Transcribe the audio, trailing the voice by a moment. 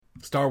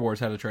Star Wars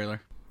had a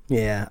trailer.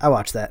 Yeah, I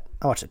watched that.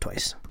 I watched it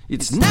twice.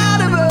 It's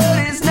not a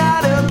bird, it's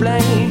not a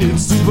plane,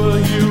 it's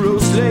Superhero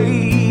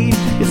Slate.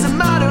 It's a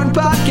modern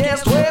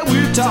podcast where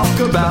we talk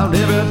about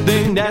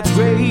everything that's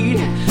great,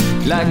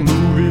 like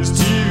movies,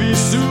 TV,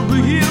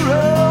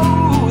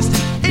 superheroes.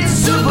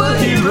 It's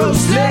Superhero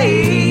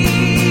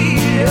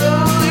Slate.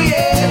 Oh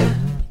yeah.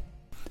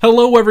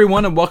 Hello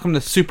everyone and welcome to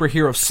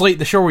Superhero Slate,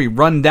 the show where we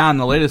run down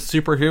the latest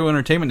superhero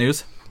entertainment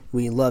news.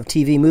 We love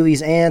TV,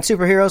 movies, and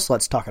superheroes, so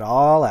let's talk it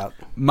all out.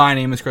 My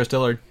name is Chris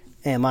Dillard.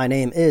 And my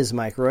name is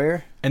Mike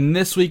Royer. And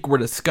this week we're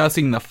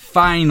discussing the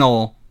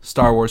final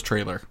Star Wars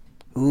trailer.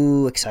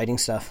 Ooh, exciting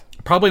stuff.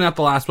 Probably not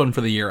the last one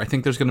for the year. I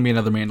think there's going to be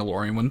another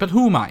Mandalorian one, but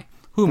who am I?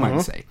 Who am I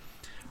to say?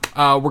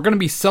 We're going to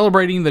be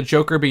celebrating the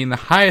Joker being the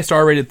highest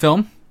R-rated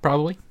film,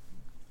 probably.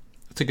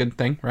 That's a good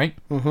thing, right?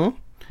 Mm-hmm.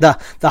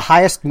 The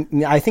highest,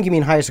 I think you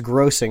mean highest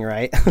grossing,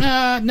 right?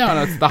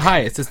 No, it's the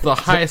highest. It's the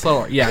highest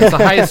level. Yeah, it's the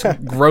highest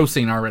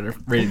grossing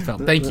R-rated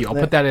film. Thank you. I'll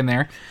put that in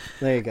there.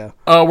 There you go.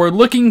 We're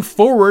looking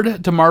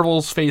forward to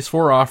Marvel's Phase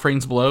 4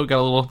 offerings below. Got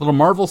a little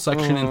Marvel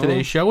section in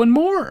today's show and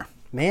more.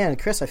 Man,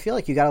 Chris, I feel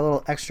like you got a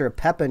little extra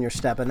pep in your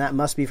step, and that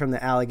must be from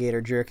the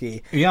alligator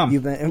jerky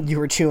you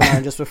were chewing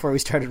on just before we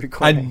started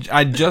recording.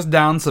 I just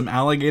downed some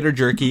alligator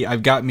jerky.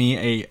 I've got me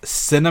a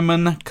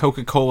cinnamon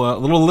Coca-Cola, a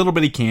little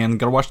bitty can.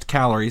 Gotta watch the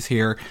calories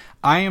here.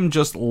 I am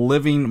just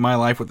living my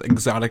life with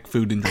exotic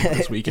food and drink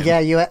this weekend.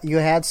 Yeah, you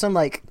had some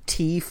like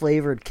tea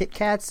flavored Kit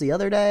Kats the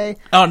other day.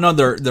 Oh no,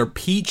 they're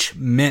peach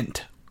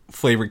mint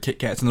flavored Kit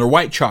Kats, and they're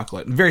white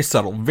chocolate. Very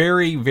subtle,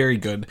 very very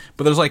good.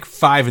 But there's like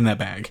 5 in that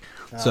bag.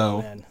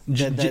 So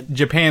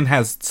Japan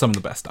has some of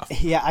the best stuff.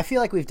 Yeah, I feel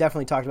like we've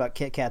definitely talked about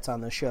Kit Kats on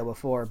the show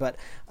before, but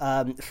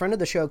friend of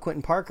the show,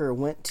 Quentin Parker,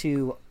 went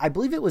to, I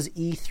believe it was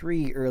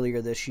E3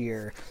 earlier this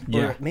year.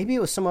 Or maybe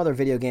it was some other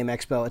video game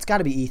expo. It's got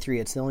to be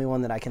E3. It's the only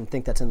one that I can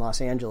think that's in Los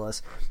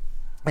Angeles.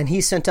 And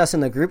he sent us in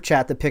the group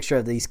chat the picture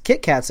of these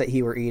Kit Kats that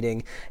he were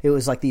eating. It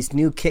was like these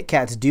new Kit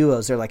Kats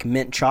duos. They're like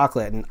mint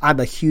chocolate. And I'm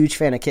a huge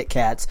fan of Kit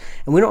Kats.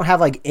 And we don't have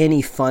like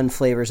any fun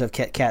flavors of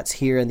Kit Kats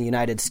here in the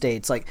United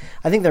States. Like,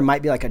 I think there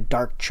might be like a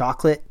dark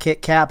chocolate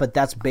Kit Kat, but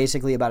that's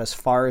basically about as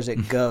far as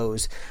it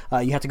goes.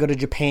 You have to go to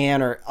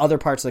Japan or other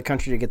parts of the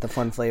country to get the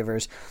fun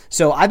flavors.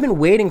 So I've been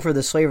waiting for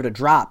this flavor to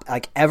drop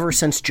like ever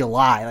since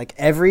July. Like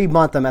every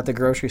month I'm at the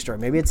grocery store.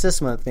 Maybe it's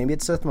this month. Maybe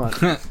it's this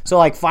month. So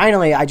like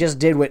finally I just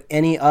did what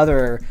any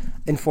other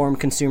informed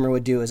consumer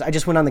would do is I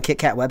just went on the Kit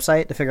Kat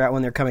website to figure out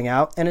when they're coming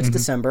out, and it's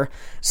December,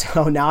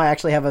 so now I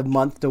actually have a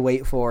month to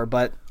wait for.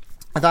 But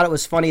I thought it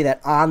was funny that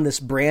on this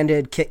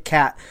branded Kit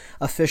Kat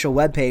official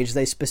webpage,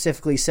 they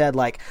specifically said,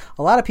 like,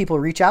 a lot of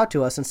people reach out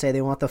to us and say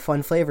they want the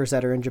fun flavors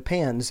that are in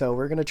Japan, so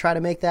we're going to try to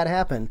make that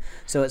happen.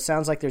 So it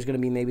sounds like there's going to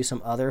be maybe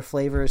some other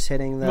flavors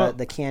hitting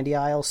the candy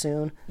aisle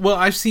soon. Well,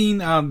 I've seen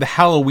the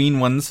Halloween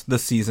ones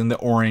this season, the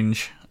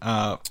orange.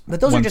 But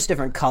those are just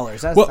different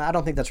colors. I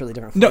don't think that's really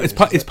different flavors.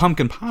 No, it's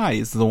pumpkin pie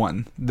is the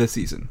one this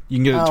season. You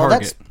can get it at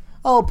Target.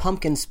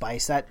 Pumpkin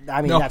spice.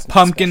 That's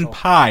pumpkin not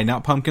pie,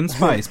 not pumpkin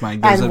spice,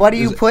 Mike. And what do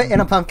you put in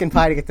a pumpkin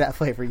pie to get that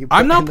flavor?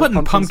 I'm not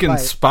putting pumpkin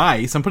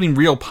spice. I'm putting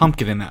real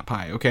pumpkin in that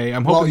pie, okay?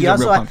 I'm hoping it's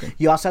real pumpkin.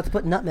 You also have to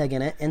put nutmeg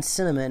in it, and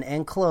cinnamon,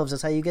 and cloves.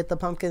 That's how you get the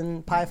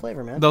pumpkin pie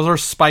flavor, man. Those are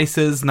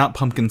spices, not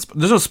pumpkin.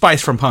 There's no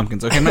spice from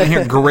pumpkins, okay? I'm not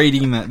here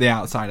grating the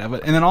outside of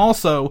it. And then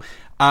also,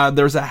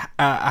 there's a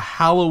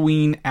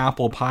Halloween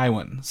apple pie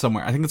one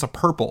somewhere. I think it's a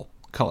purple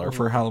color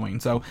for Halloween.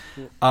 So,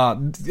 I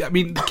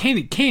mean,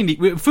 candy,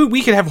 food.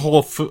 We could have a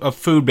whole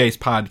food-based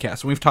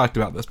podcast, and we've talked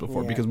about this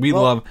before because we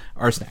love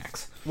our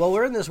snacks. Well,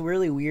 we're in this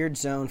really weird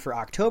zone for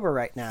October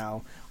right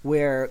now,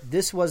 where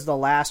this was the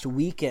last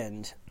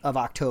weekend of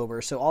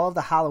October. So all of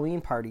the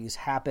Halloween parties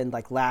happened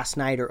like last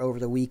night or over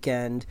the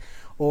weekend,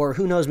 or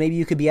who knows? Maybe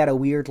you could be at a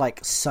weird like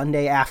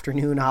Sunday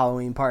afternoon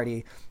Halloween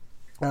party.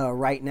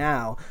 Right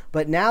now,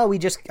 but now we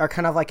just are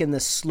kind of like in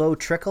this slow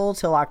trickle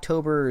till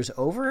October is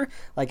over.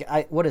 Like,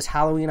 what is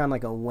Halloween on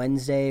like a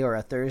Wednesday or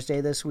a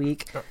Thursday this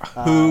week?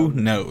 Who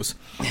knows?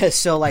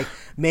 So like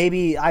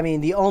maybe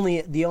the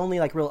only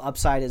like real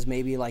upside is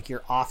maybe like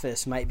your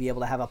office might be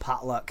able to have a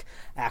potluck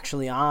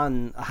actually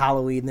on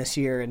Halloween this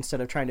year instead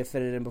of trying to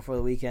fit it in before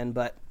the weekend,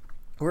 but.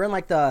 We're in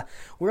like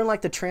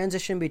the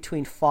transition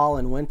between fall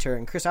and winter.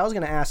 And Chris, I was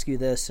going to ask you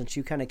this since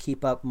you kind of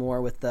keep up more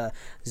with the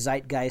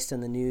zeitgeist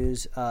and the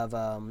news of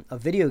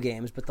video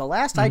games. But the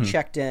last I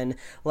checked in,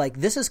 like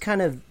this is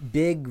kind of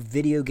big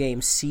video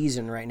game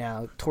season right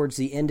now towards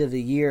the end of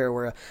the year,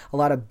 where a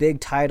lot of big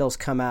titles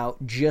come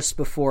out just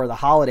before the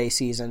holiday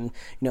season.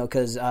 You know,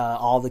 because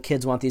all the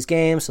kids want these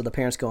games, so the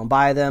parents go and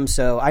buy them.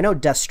 So I know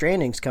Death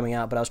Stranding's coming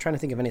out, but I was trying to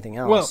think of anything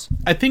else. Well,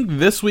 I think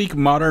this week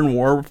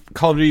the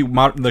Call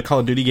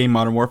of Duty game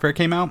Modern Warfare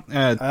came out.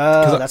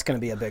 That's going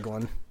to be a big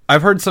one.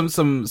 I've heard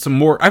some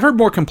more. I've heard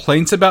more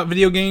complaints about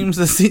video games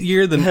this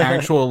year than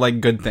actual like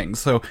good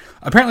things. So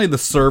apparently the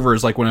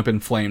servers like went up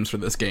in flames for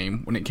this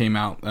game when it came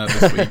out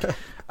this week.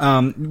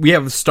 We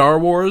have Star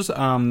Wars, the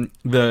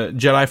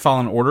Jedi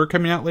Fallen Order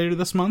coming out later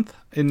this month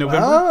in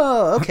November.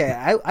 Oh, okay.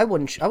 I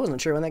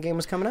wasn't sure when that game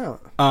was coming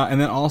out.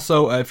 And then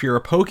also, if you're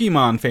a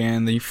Pokemon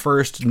fan, the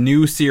first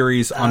new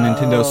series on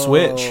Nintendo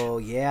Switch. Oh,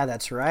 yeah,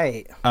 that's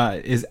right.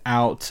 Is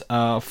out.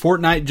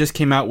 Fortnite just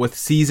came out with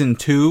Season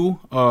 2,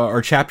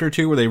 or Chapter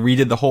 2, where they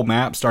redid the whole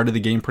map, started the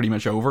game pretty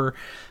much over.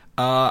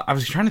 I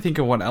was trying to think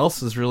of what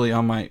else is really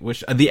on my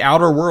wish. The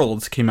Outer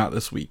Worlds came out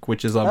this week,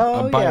 which is a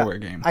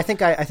BioWare game. I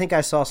think I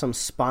saw some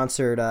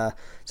sponsored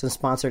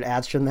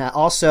ads from that.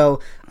 Also,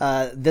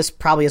 this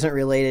probably isn't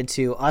related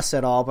to us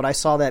at all, but I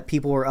saw that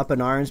people were up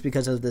in arms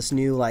because of this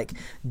new like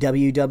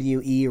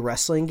WWE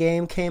wrestling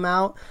game came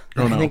out.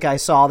 Oh, no. I think I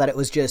saw that it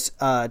was just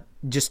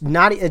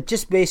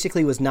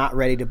basically was not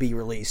ready to be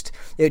released.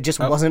 It just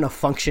wasn't a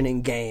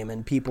functioning game,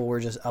 and people were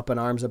just up in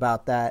arms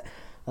about that.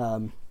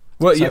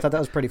 Well, I thought that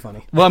was pretty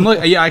funny. Well,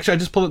 actually, I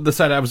just pulled up the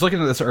site. I was looking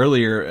at this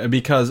earlier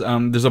because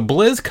there's a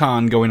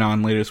BlizzCon going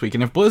on later this week,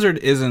 and if Blizzard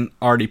isn't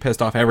already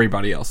pissed off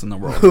everybody else in the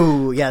world,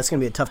 ooh, yeah, it's gonna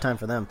be a tough time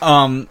for them.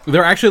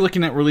 They're actually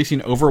looking at releasing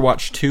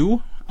Overwatch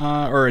 2,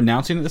 or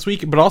announcing it this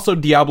week, but also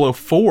Diablo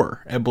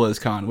 4 at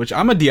BlizzCon, which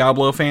I'm a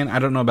Diablo fan. I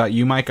don't know about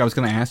you, Mike. I was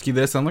going to ask you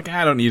this. I'm like,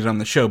 I don't need it on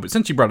the show, but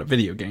since you brought up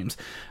video games,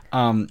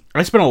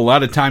 I spent a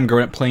lot of time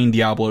growing up playing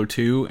Diablo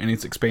 2 and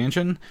its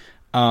expansion.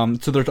 So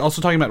they're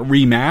also talking about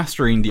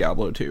remastering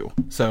Diablo 2.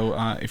 So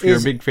if you're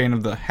a big fan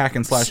of the hack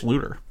and slash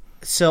looter.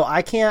 So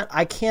I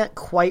can't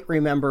quite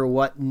remember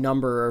what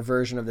number or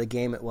version of the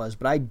game it was,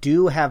 but I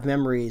do have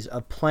memories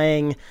of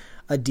playing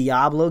a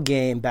Diablo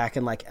game back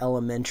in like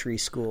elementary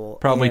school.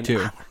 Probably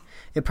 2.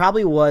 It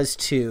probably was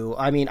 2.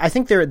 I mean, I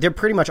think they're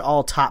pretty much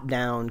all top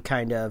down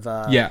kind of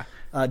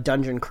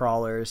dungeon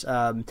crawlers.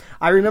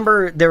 I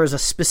remember there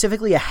was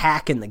specifically a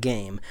hack in the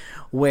game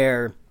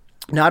where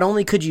not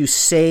only could you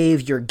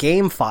save your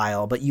game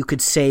file, but you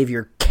could save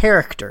your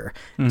character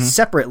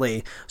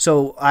separately.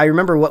 So I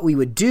remember what we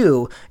would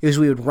do is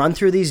we would run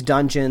through these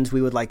dungeons,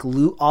 we would like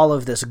loot all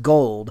of this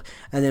gold,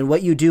 and then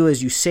what you do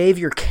is you save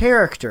your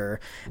character,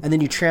 and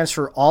then you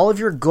transfer all of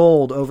your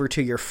gold over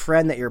to your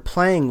friend that you're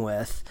playing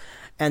with,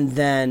 and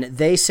then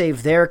they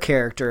save their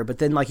character, but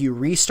then like you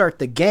restart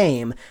the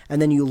game,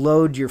 and then you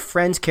load your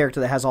friend's character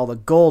that has all the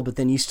gold, but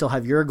then you still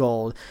have your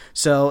gold.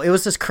 So it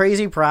was this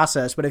crazy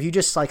process, but if you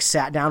just like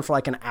sat down for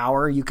like an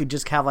hour, you could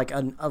just have like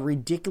a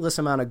ridiculous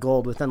amount of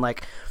gold within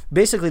like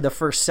basically the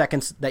first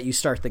seconds that you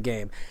start the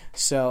game.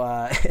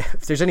 So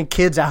if there's any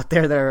kids out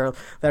there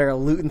that are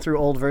looting through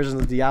old versions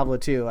of Diablo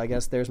 2, I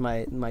guess there's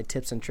my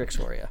tips and tricks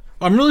for you.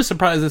 I'm really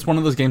surprised it's one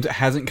of those games that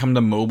hasn't come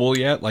to mobile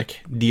yet,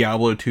 like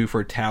Diablo 2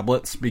 for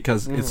tablets,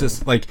 because it's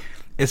just like,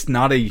 it's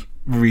not a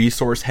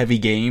resource-heavy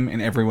game,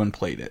 and everyone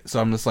played it.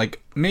 So I'm just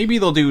like, maybe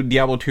they'll do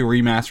Diablo 2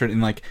 remastered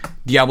in like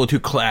Diablo 2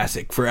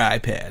 Classic for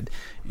iPad,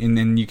 and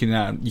then you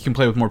can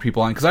play with more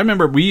people on. Because I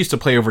remember we used to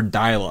play over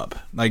dial-up.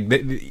 Like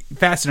the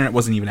fast internet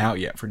wasn't even out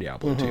yet for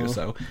Diablo 2.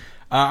 So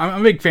I'm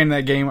a big fan of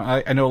that game.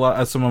 I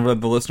know some of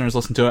the listeners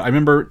listen to it. I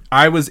remember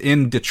I was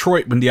in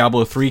Detroit when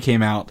Diablo 3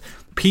 came out.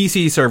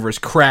 PC servers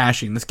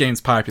crashing. This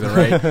game's popular,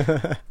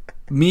 right?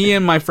 Me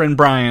and my friend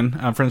Brian,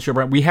 friend's show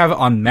Brian, we have it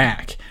on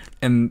Mac,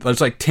 and there's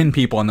like 10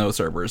 people on those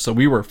servers, so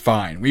we were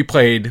fine. We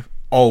played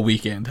all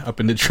weekend up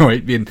in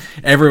Detroit, and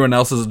everyone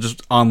else is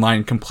just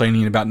online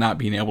complaining about not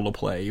being able to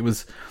play. It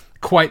was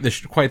quite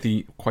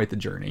the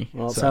journey.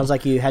 Well, it sounds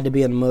like you had to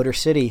be in Motor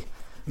City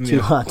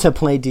to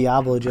play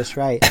Diablo just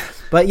right.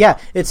 But yeah,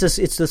 it's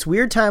this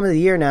weird time of the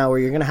year now where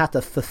you're going to have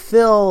to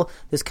fulfill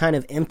this kind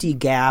of empty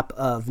gap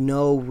of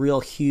no real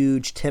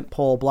huge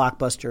tentpole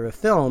blockbuster of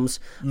films,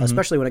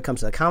 especially when it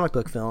comes to the comic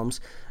book films.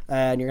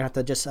 And you're going to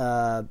have to just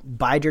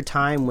bide your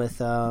time with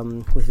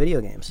video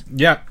games.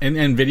 Yeah,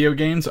 and video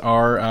games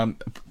are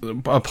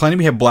plenty.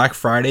 We have Black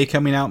Friday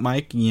coming out,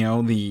 Mike. You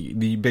know,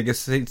 the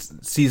biggest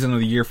season of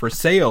the year for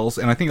sales.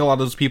 And I think a lot of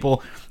those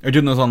people are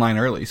doing those online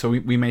early. So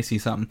we may see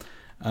some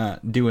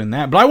doing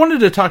that. But I wanted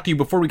to talk to you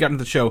before we got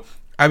into the show.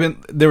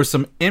 There was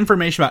some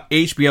information about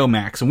HBO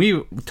Max, and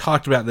we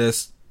talked about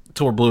this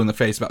till we're blue in the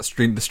face about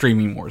the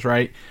streaming wars,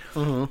 right?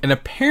 And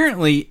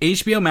apparently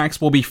HBO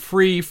Max will be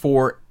free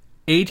for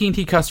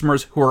AT&T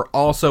customers who are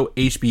also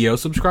HBO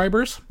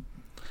subscribers.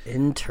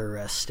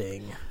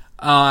 Interesting.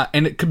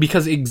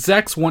 Because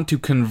execs want to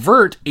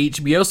convert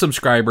HBO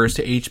subscribers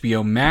to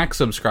HBO Max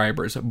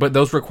subscribers, but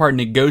those require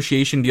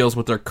negotiation deals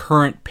with their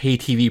current pay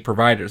TV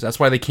providers. That's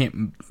why they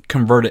can't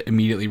convert it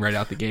immediately right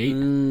out the gate.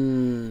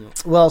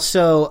 Well,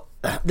 so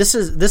this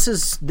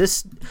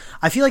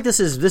I feel like this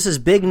is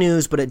big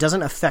news, but it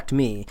doesn't affect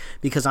me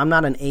because I'm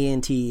not an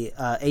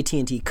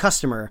AT&T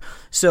customer.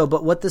 So,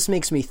 but what this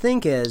makes me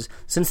think is,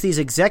 since these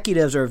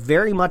executives are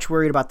very much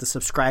worried about the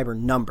subscriber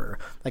number,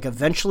 like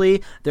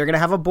eventually they're going to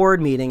have a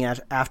board meeting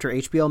after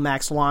HBO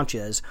Max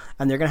launches,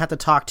 and they're going to have to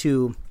talk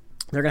to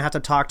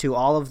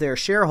all of their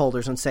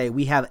shareholders and say,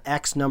 we have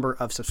X number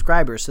of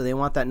subscribers, so they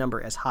want that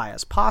number as high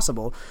as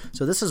possible.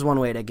 So this is one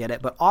way to get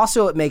it. But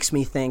also it makes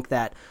me think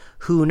that,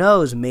 who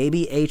knows,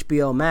 maybe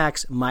HBO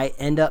Max might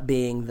end up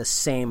being the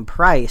same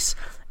price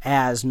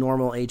as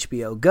normal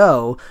HBO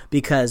Go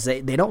because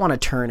they don't want to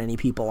turn any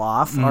people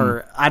off.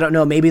 Or I don't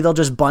know, maybe they'll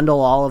just bundle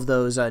all of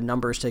those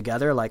numbers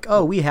together. Like,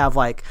 oh, we have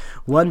like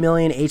 1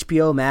 million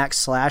HBO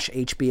Max /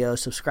 HBO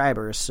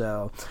subscribers.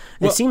 So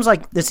it seems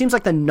like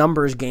the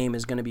numbers game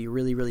is going to be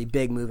really, really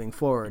big moving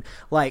forward.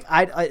 Like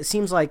it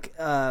seems like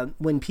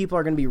when people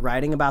are going to be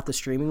writing about the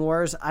streaming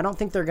wars, I don't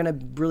think they're going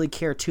to really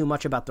care too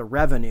much about the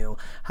revenue.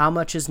 How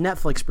much is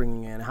Netflix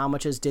bringing in? How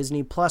much is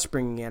Disney Plus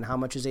bringing in? How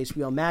much is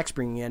HBO Max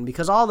bringing in?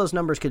 Because all those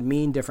numbers could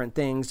mean different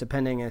things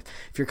depending if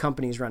your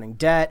company's running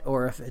debt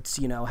or if it's,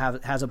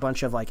 has a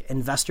bunch of like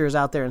investors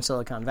out there in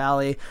Silicon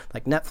Valley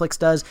like Netflix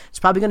does. It's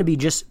probably going to be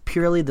just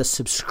purely the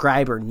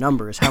subscriber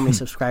numbers. How many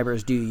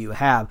subscribers do you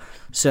have?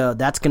 So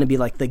that's going to be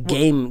like the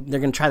game. They're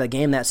going to try to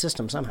game that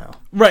system somehow.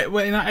 Right.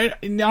 Well,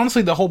 and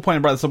honestly, the whole point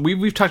about this,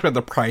 we've talked about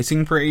the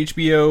pricing for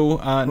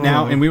HBO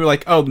now, and we were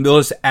like, oh, they'll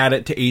just add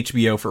it to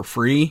HBO for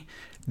free.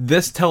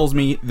 This tells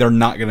me they're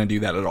not going to do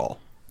that at all.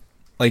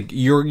 Like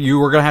you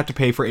are going to have to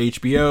pay for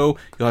HBO.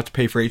 You'll have to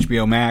pay for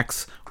HBO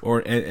Max,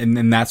 and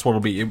then that's what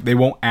it'll be. They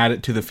won't add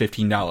it to the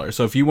 $15.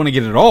 So if you want to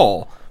get it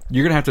all,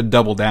 you're going to have to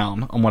double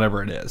down on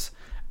whatever it is.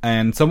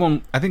 And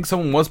I think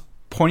someone was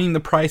pointing the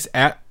price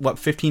at what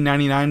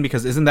 $15.99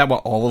 because isn't that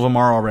what all of them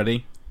are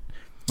already?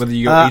 Whether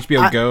you go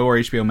HBO Go or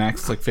HBO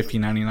Max, it's like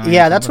 $15.99.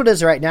 Yeah, that's what it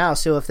is right now.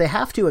 So if they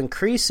have to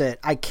increase it,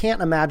 I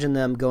can't imagine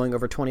them going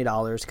over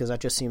 $20 because that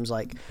just seems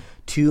like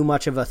too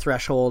much of a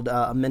threshold,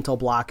 a mental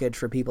blockage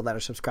for people that are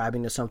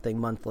subscribing to something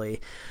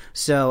monthly.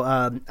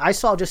 So I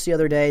saw just the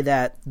other day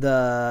that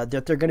they're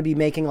going to be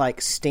making like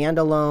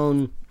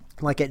standalone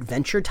like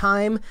Adventure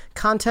Time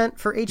content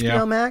for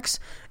HBO Max.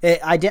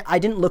 I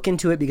didn't look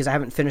into it because I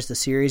haven't finished the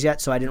series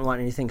yet, so I didn't want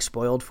anything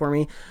spoiled for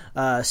me.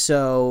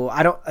 So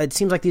I don't. It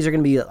seems like these are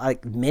going to be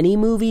like mini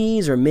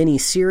movies or mini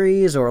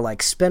series or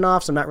like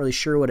spinoffs. I'm not really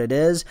sure what it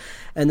is.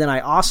 And then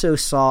I also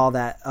saw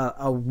that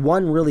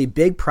one really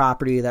big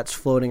property that's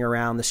floating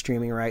around the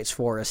streaming rights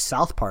for is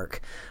South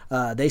Park.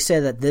 They say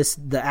that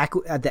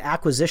the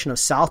acquisition of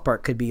South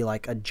Park could be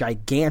like a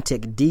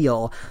gigantic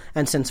deal,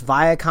 and since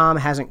Viacom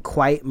hasn't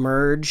quite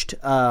merged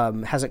with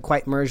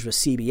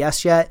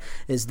CBS yet,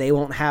 is they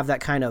won't have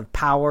that kind of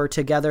power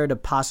together to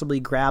possibly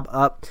grab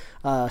up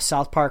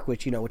South Park,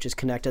 which is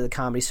connected to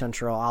Comedy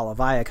Central, a la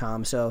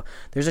Viacom. So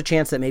there's a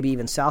chance that maybe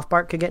even South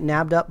Park could get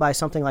nabbed up by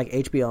something like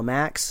HBO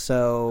Max.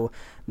 So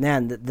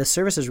man, the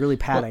service is really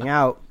padding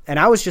out. And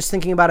I was just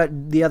thinking about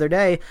it the other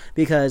day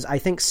because I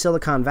think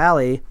Silicon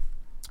Valley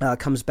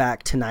comes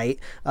back tonight.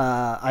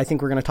 I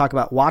think we're going to talk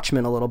about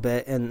Watchmen a little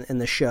bit in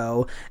the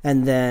show,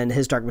 and then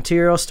His Dark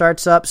Material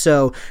starts up.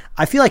 So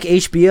I feel like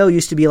HBO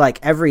used to be like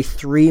every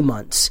 3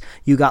 months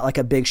you got like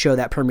a big show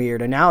that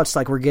premiered, and now it's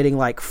like we're getting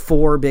like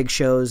 4 big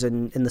shows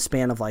in the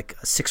span of like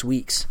 6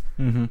 weeks.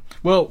 Mm-hmm.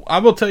 Well, I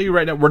will tell you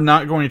right now, we're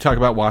not going to talk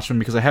about Watchmen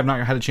because I have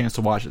not had a chance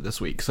to watch it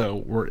this week.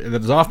 So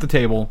it is off the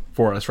table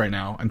for us right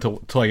now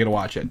until I get to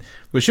watch it,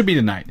 which should be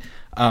tonight.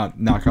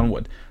 Knock on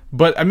wood.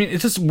 But, I mean,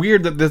 it's just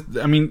weird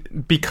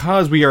that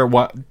because we are,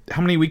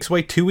 how many weeks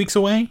away? 2 weeks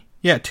away?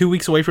 Yeah, 2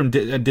 weeks away from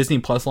Disney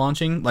Plus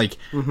launching. Like,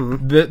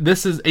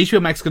 this is,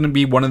 HBO Max going to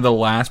be one of the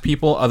last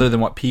people, other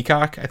than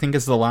Peacock, I think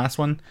is the last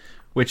one,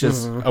 which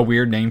is a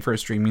weird name for a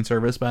streaming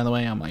service, by the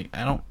way. I'm like,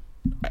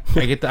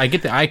 I get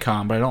the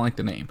icon, but I don't like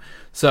the name.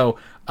 So,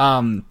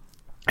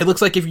 it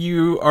looks like if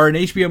you are an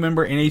HBO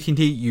member in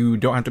AT&T, you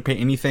don't have to pay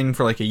anything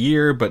for like a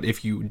year. But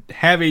if you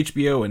have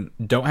HBO and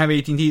don't have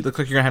AT&T, it looks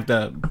like you're going to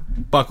have to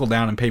buckle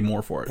down and pay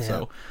more for it. Yeah.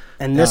 So,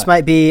 and this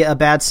might be a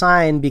bad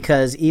sign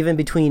because even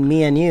between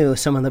me and you,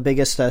 some of the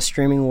biggest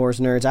streaming wars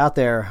nerds out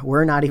there,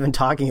 we're not even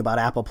talking about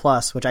Apple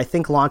Plus, which I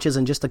think launches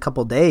in just a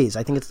couple days.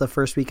 I think it's the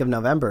first week of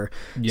November.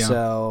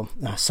 Yeah.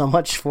 So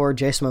much for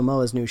Jason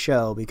Momoa's new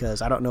show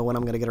because I don't know when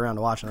I'm going to get around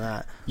to watching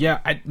that. Yeah,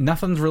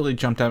 nothing's really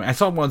jumped out. I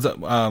saw ones that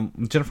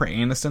Jennifer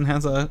Aniston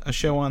has a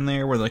show on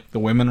there where like the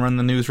women run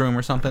the newsroom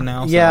or something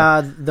now. So.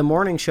 Yeah, the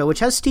morning show, which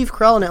has Steve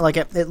Carell in it. Like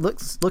it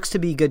looks to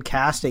be good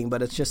casting,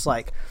 but it's just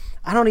like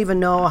I don't even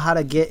know how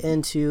to get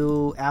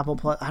into Apple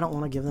Plus. I don't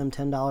want to give them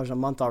 $10 a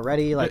month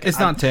already. Like it's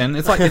not 10.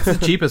 It's like it's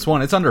the cheapest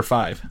one. It's under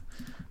 $5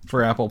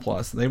 for Apple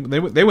Plus. They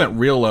went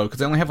real low because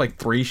they only have like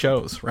 3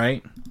 shows,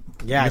 right?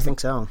 Yeah, I think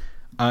so.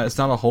 It's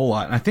not a whole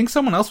lot. And I think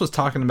someone else was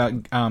talking about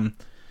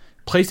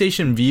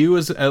PlayStation View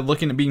is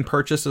looking at being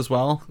purchased as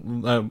well.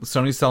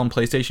 Sony's selling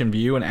PlayStation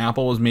View, and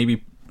Apple was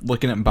maybe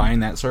looking at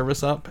buying that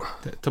service up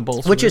to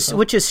bolster.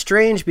 Which is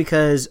strange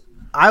because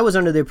I was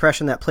under the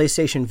impression that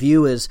PlayStation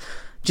View is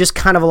just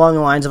kind of along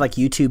the lines of like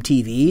YouTube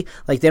TV.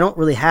 Like they don't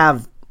really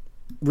have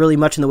really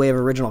much in the way of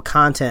original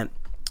content.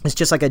 It's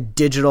just like a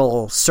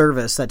digital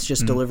service that's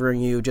just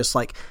delivering you just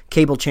like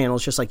cable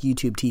channels, just like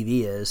YouTube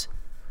TV is.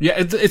 Yeah,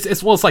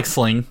 it's like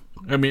Sling.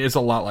 I mean, it's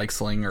a lot like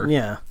Sling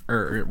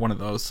or one of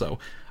those. So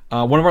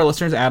one of our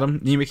listeners,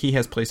 Adam Nemec, he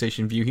has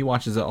PlayStation View. He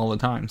watches it all the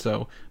time.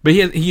 So, but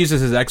he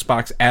uses his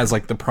Xbox as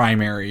like the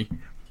primary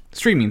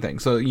streaming thing,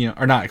 so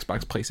or not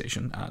Xbox,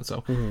 PlayStation.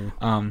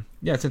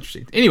 Yeah, it's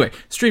interesting. Anyway,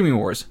 streaming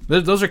wars.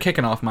 Those are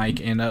kicking off, Mike,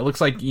 and it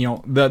looks like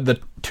the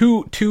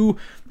two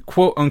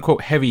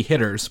quote-unquote heavy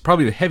hitters,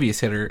 probably the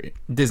heaviest hitter,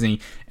 Disney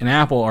and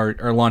Apple,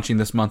 are launching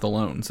this month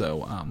alone.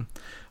 So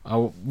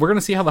we're going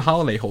to see how the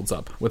holiday holds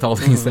up with all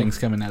these things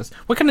coming at us.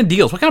 What kind of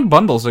deals, what kind of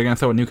bundles are they going to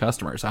throw at new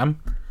customers? I'm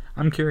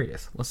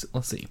curious. Let's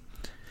see.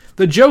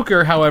 The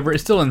Joker, however,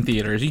 is still in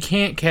theaters. You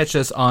can't catch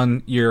this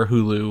on your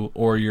Hulu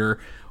or your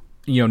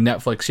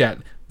Netflix yet,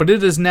 but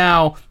it is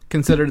now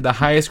considered the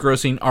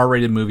highest-grossing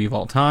R-rated movie of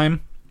all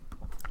time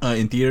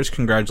in theaters.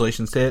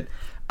 Congratulations to it.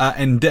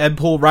 And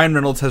Deadpool, Ryan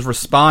Reynolds has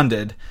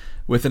responded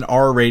with an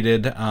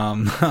R-rated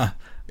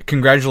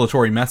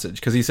congratulatory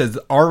message, because he says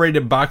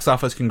R-rated box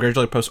office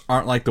congratulatory posts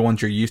aren't like the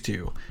ones you're used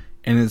to.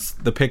 And it's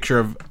the picture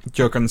of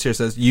Joker on the chair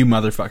says, "You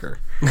motherfucker."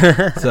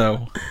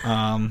 So,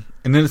 and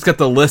then it's got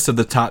the list of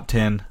the top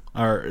 10.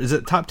 Or is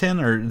it top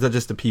 10, or is that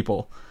just the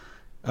people?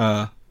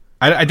 I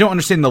don't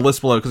understand the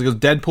list below, because it goes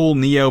Deadpool,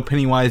 Neo,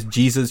 Pennywise,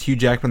 Jesus, Hugh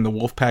Jackman, the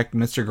Wolfpack,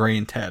 Mr. Grey,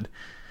 and Ted.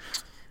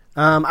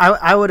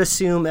 I would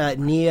assume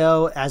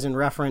Neo as in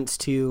reference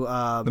to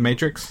The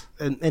Matrix,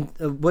 and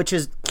which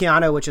is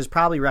Keanu, which is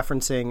probably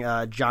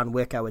referencing John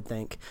Wick, I would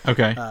think.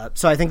 Okay.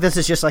 So I think this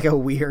is just like a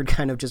weird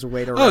kind of just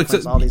way to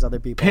reference all these other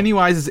people.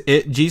 Pennywise is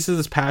it. Jesus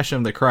is Passion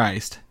of the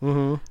Christ.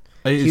 Mm-hmm.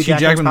 Hugh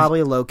Jackman's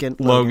probably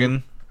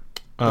Logan.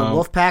 The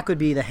Wolfpack would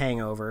be The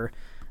Hangover.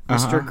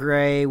 Mr.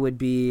 Grey would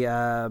be... is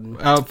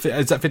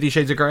that 50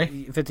 Shades of Grey?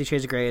 50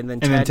 Shades of Grey, and then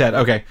Ted.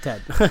 Okay.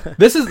 Ted.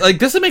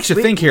 This makes you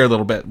think here a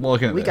little bit.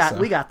 Looking at we this,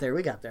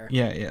 got there.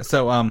 Yeah.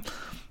 So,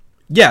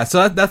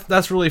 so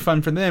that's really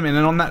fun for them. And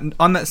then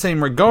on that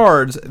same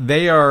regards,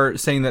 they are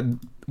saying that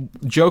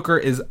Joker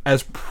is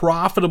as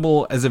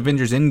profitable as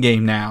Avengers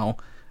Endgame now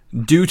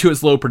due to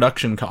its low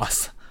production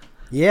costs.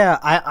 Yeah,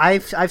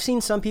 I've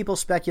seen some people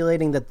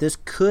speculating that this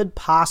could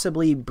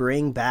possibly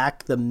bring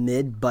back the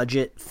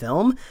mid-budget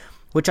film,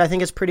 which I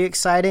think is pretty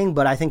exciting.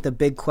 But I think the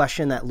big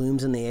question that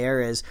looms in the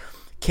air is,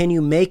 can you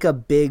make a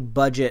big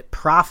budget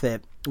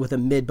profit with a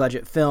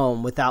mid-budget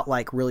film without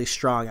like really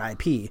strong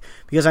IP?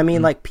 Because I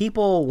mean, like,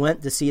 people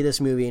went to see this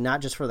movie not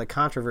just for the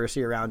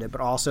controversy around it, but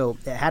also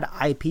it had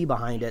IP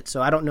behind it.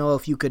 So I don't know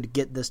if you could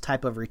get this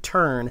type of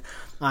return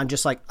on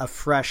just like a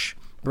fresh,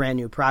 brand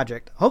new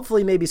project.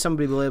 Hopefully maybe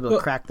somebody will be able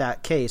to crack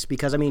that case,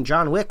 because I mean,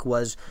 John Wick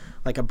was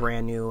like a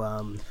brand new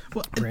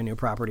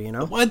property, you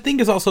know? Well, I think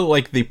it's also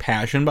like the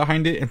passion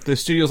behind it. If the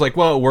studio's like,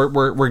 well, we're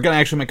going to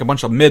actually make a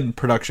bunch of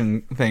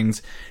mid-production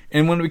things,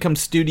 and when it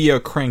becomes studio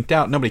cranked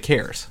out, nobody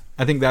cares.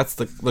 I think that's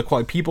the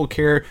quality. People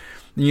care.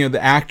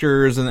 The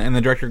actors and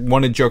the director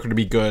wanted Joker to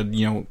be good.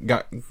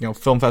 Got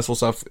film festival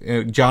stuff.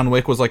 John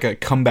Wick was like a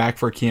comeback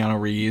for Keanu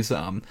Reeves.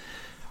 I'm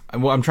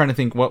trying to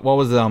think what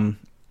was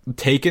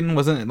Taken,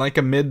 wasn't it like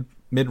a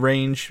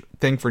mid-range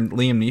thing for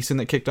Liam Neeson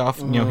that kicked off?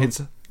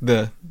 His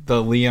the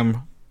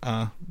Liam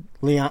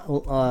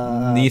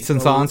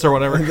Neeson songs or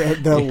whatever.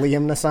 The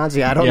Liam Neesons.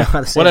 Yeah, I don't know how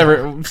to say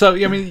whatever. That. So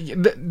I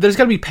mean, there's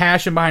got to be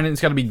passion behind it.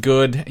 It's got to be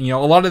good. A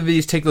lot of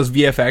these take those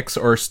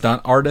VFX or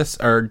stunt artists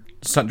or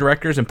stunt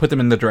directors and put them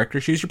in the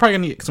director's shoes. You're probably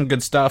gonna get some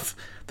good stuff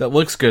that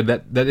looks good.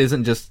 That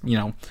isn't just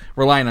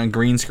relying on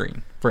green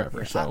screen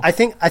forever. So I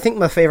think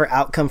my favorite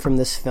outcome from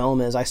this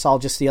film is I saw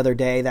just the other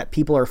day that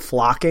people are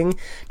flocking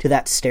to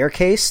that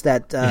staircase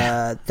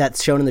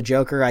that's shown in the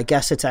Joker. I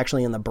guess it's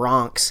actually in the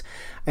Bronx.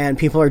 And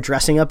people are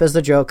dressing up as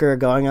the Joker,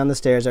 going on the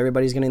stairs.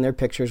 Everybody's getting their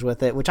pictures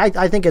with it, which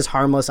I think is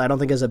harmless. I don't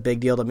think is a big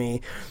deal to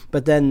me.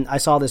 But then I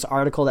saw this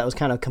article that was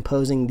kind of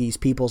composing these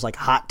people's like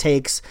hot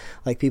takes,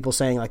 like people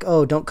saying like,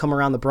 "Oh, don't come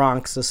around the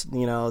Bronx. This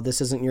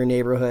isn't your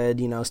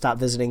neighborhood. Stop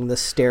visiting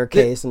this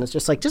staircase." And it's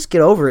just like, just get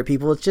over it,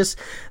 people. It's just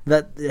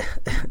that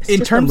it's in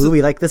just terms a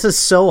movie. Like, this is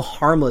so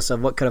harmless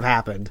of what could have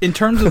happened. In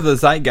terms of the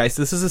zeitgeist,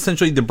 this is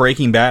essentially the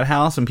Breaking Bad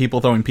house and people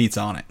throwing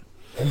pizza on it.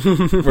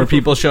 Where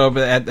people show up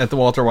at the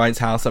Walter White's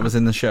house that was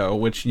in the show,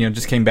 which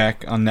just came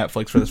back on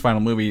Netflix for this final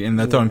movie, and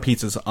they're throwing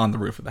pizzas on the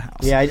roof of the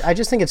house. Yeah, I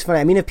just think it's funny.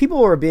 I mean, if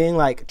people were being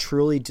like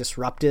truly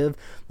disruptive,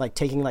 like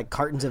taking like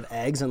cartons of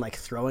eggs and like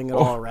throwing it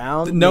all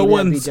around,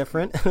 that'd be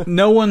different.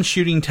 No one's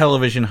shooting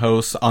television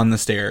hosts on the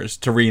stairs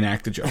to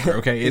reenact the Joker.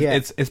 Okay,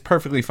 it's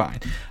perfectly fine.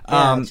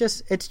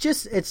 It's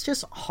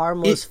just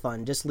harmless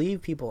fun. Just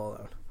leave people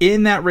alone.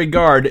 In that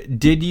regard,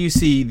 did you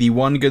see the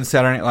one good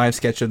Saturday Night Live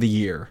sketch of the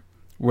year,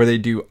 where they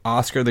do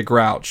Oscar the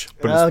Grouch,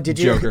 but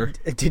it's Joker?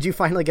 Did you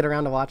finally get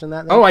around to watching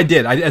that then? Oh, I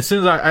did. As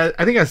soon as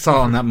I think I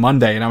saw it on that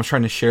Monday, and I was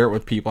trying to share it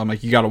with people. I'm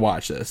like, you got to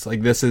watch this.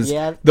 Like, this is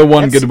the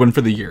one good one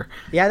for the year.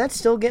 Yeah, that's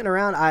still getting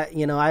around.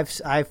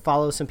 I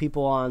follow some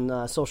people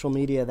on social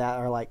media that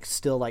are like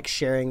still like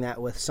sharing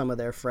that with some of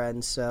their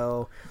friends.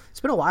 So it's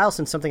been a while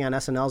since something on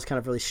SNL has kind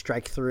of really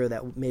strike through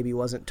that maybe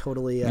wasn't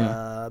totally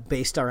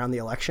based around the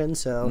election.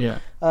 So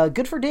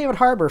good for David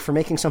Harbour for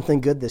making something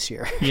good this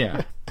year.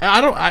 Yeah.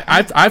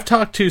 I've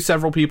talked to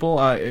several people.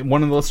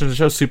 One of the listeners of the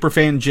show,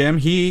 Superfan Jim,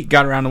 he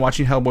got around to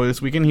watching Hellboy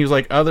this weekend. He was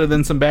like, other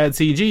than some bad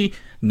CG,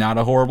 not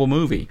a horrible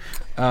movie.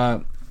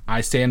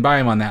 I stand by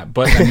him on that.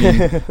 But I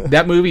mean,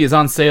 that movie is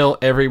on sale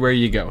everywhere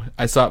you go.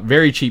 I saw it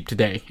very cheap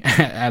today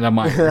at a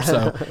Meijer,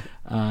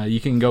 so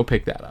you can go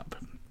pick that up.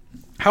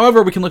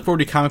 However, we can look forward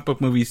to comic book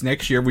movies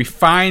next year. We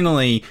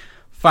finally get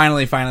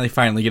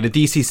a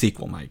DC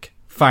sequel, Mike.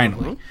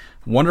 Finally.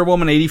 Wonder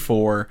Woman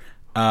 84.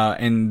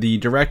 And the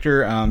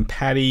director,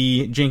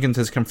 Patty Jenkins,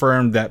 has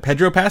confirmed that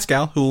Pedro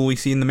Pascal, who we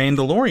see in The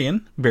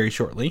Mandalorian very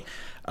shortly,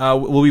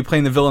 will be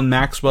playing the villain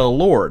Maxwell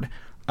Lord,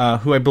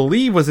 who I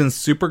believe was in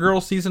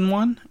Supergirl Season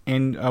 1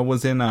 and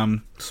was in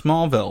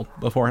Smallville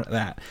before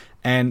that.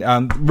 And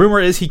rumor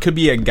is he could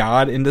be a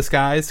god in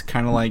disguise,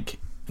 kind of like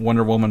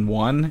Wonder Woman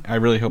 1. I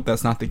really hope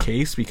that's not the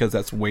case, because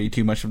that's way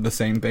too much of the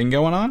same thing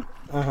going on.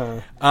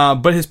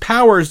 But his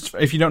powers,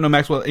 if you don't know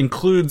Maxwell,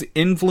 includes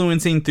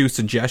influencing through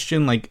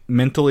suggestion, like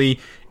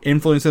mentally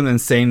influencing and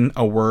saying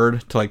a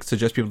word to like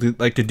suggest people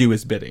to do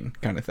his bidding,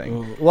 kind of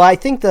thing. Well, I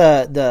think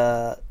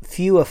the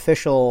few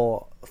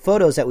official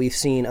photos that we've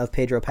seen of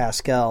Pedro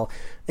Pascal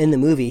in the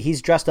movie,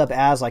 he's dressed up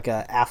as like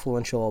a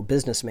affluential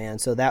businessman,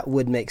 so that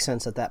would make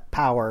sense that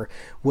power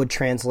would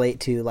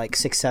translate to like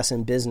success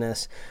in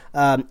business.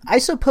 I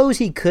suppose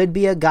he could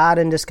be a god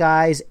in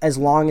disguise, as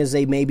long as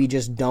they maybe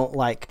just don't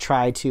like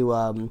try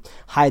to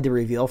hide the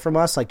reveal from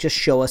us, like just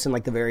show us in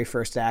like the very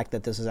first act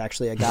that this is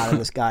actually a god in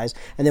disguise,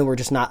 and then we're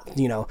just not,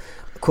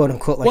 quote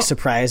unquote, like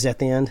surprised at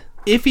the end.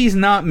 If he's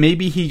not,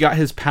 maybe he got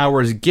his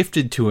powers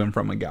gifted to him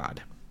from a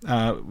god.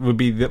 Would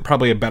be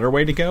probably a better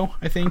way to go,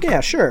 I think.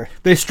 Yeah, sure.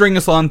 They string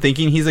us on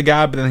thinking he's a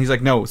god, but then he's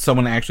like, no,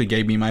 someone actually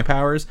gave me my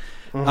powers.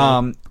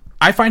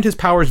 I find his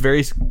powers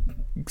very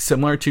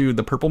similar to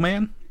the Purple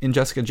Man in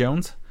Jessica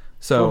Jones.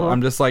 So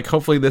I'm just like,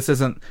 hopefully this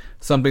isn't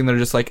something they're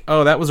just like,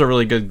 oh, that was a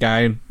really good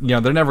guy.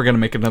 They're never going to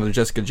make another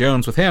Jessica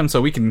Jones with him,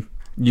 so we can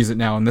use it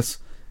now in this,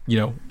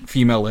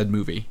 female-led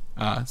movie.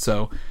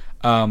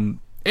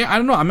 I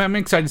don't know. I'm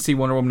excited to see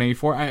Wonder Woman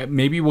 84.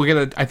 Maybe we'll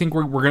get I think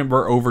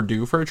we're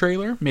overdue for a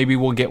trailer. Maybe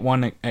we'll get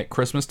one at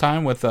Christmas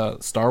time with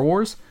Star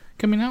Wars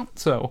coming out.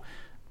 So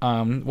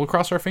we'll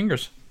cross our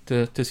fingers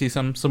to see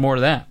some more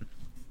of that.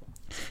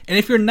 And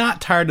if you're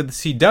not tired of the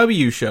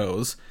CW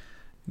shows,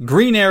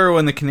 Green Arrow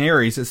and the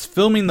Canaries is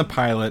filming the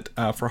pilot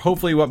for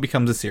hopefully what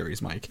becomes a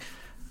series, Mike.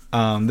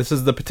 This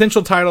is the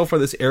potential title for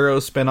this Arrow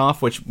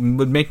spinoff, which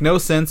would make no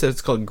sense if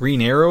it's called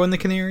Green Arrow and the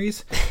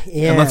Canaries.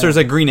 Yeah. Unless there's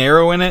a Green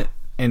Arrow in it.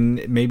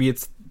 And maybe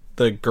it's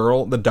the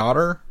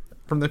daughter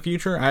from the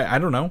future. I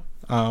don't know.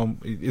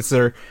 Is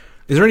there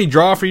any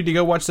draw for you to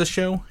go watch this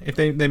show if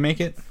they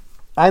make it?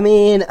 I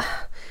mean,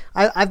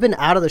 I've been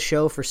out of the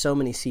show for so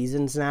many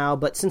seasons now,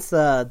 but since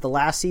the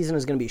last season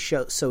is going to be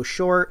so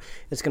short,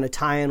 it's going to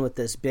tie in with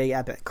this big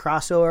epic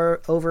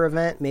crossover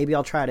event. Maybe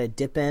I'll try to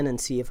dip in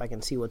and see if I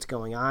can see what's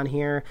going on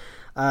here.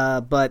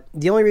 But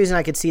the only reason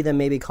I could see them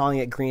maybe calling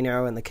it Green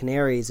Arrow and the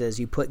Canaries is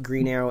you put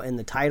Green Arrow in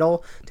the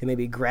title to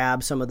maybe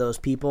grab some of those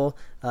people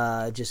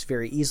just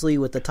very easily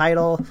with the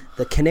title.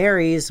 The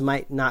Canaries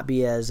might not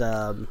be as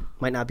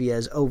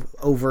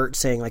overt,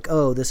 saying like,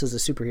 oh, this is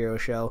a superhero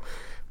show.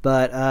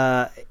 But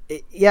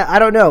I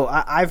don't know.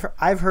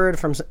 I've heard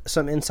from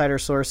some insider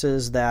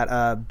sources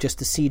that just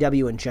the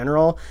CW in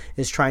general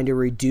is trying to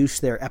reduce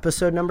their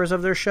episode numbers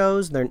of their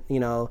shows. They're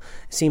it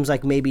seems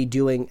like maybe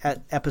doing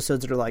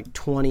episodes that are like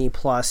 20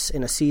 plus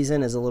in a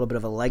season is a little bit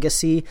of a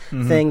legacy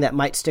thing that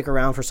might stick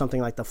around for something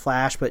like The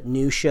Flash, but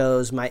new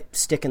shows might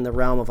stick in the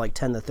realm of like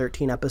 10 to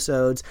 13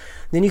 episodes.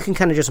 Then you can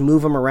kind of just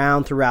move them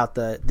around throughout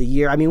the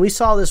year. I mean, we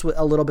saw this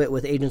a little bit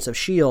with Agents of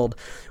S.H.I.E.L.D.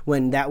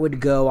 when that would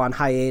go on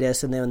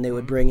hiatus, and then they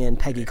would bring in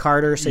Peggy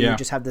Carter, so you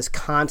just have this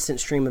constant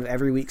stream of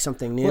every week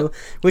something new,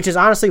 which is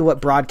honestly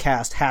what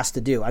broadcast has to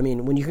do. I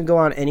mean, when you can go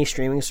on any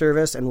streaming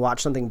service and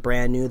watch something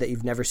brand new that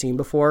you've never seen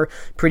before,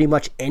 pretty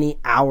much any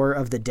hour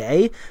of the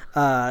day,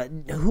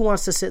 who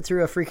wants to sit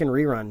through a freaking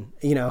rerun,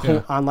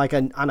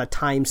 on a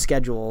time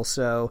schedule?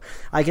 So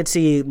I could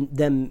see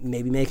them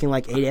maybe making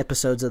like 8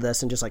 episodes of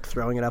this and just like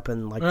throwing it up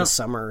in like the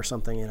summer or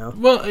something,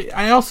 Well,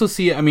 I also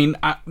see,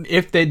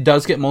 if it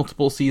does get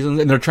multiple seasons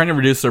and they're trying to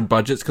reduce their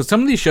budgets, because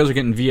some of these shows are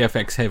getting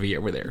VFX heavy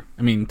over there.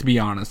 I mean, to be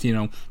honest,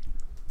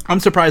 I'm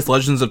surprised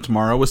Legends of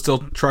Tomorrow was still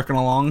trucking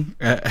along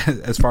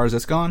as far as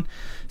it's gone.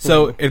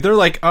 So if they're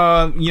like,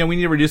 we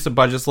need to reduce the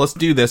budgets, let's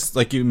do this,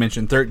 like you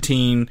mentioned,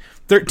 10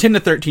 to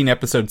 13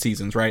 episode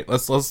seasons, right?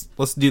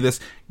 Let's do this.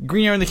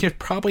 Green Arrow and the Canaries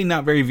probably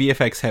not very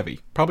VFX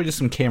heavy. Probably just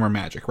some camera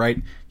magic,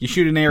 right? You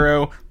shoot an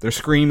arrow, they're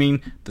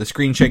screaming, the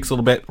screen shakes a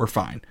little bit, we're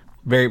fine.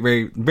 Very,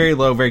 very, very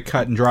low, very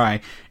cut and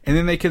dry. And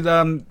then they could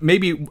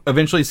maybe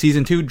eventually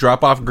season 2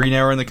 drop off Green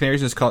Arrow and the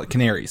Canaries and just call it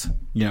Canaries,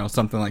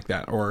 something like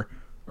that, or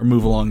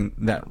move along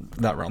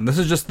that realm. This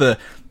is just the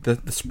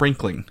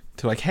sprinkling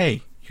to like,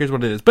 hey, here's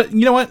what it is. But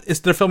you know what?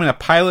 They're filming a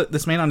pilot.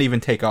 This may not even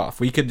take off.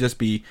 We could just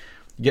be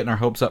getting our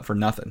hopes up for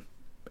nothing.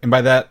 And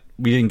by that,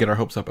 we didn't get our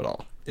hopes up at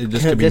all. It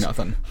just could be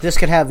nothing. This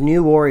could have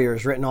New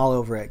Warriors written all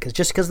over it,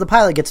 because the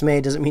pilot gets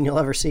made doesn't mean you'll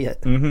ever see it.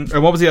 Mm-hmm.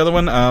 And what was the other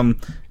one?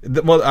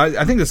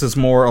 I think this is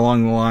more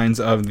along the lines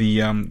of the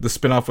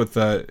spinoff with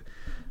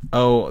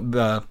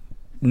the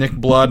Nick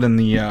Blood and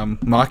the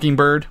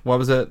Mockingbird. What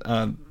was it?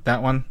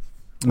 That one?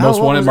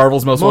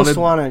 Marvel's Most Wanted. Most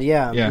Wanted,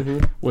 yeah. Yeah,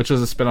 which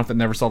was a spinoff that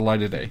never saw the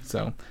light of day.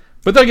 So,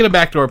 but they'll get a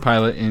backdoor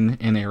pilot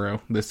in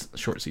Arrow this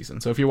short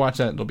season. So if you watch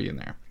that, it'll be in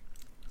there.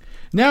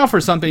 Now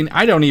for something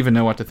I don't even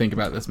know what to think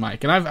about this,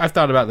 Mike, and I've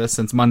thought about this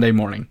since Monday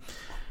morning.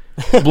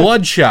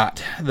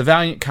 Bloodshot, the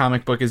Valiant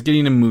comic book, is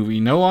getting a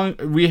movie.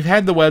 We've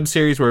had the web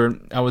series where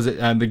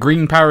the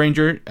Green Power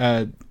Ranger,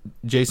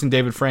 Jason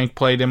David Frank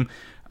played him,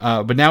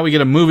 but now we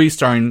get a movie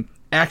starring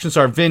action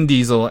star Vin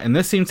Diesel, and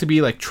this seems to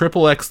be like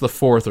Triple X the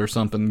Fourth or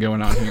something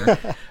going on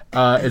here.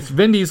 It's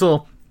Vin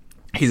Diesel.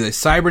 He's a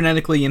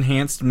cybernetically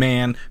enhanced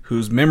man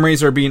whose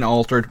memories are being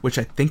altered, which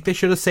I think they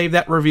should have saved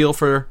that reveal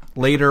for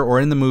later or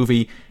in the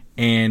movie,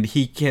 and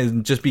he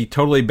can just be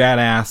totally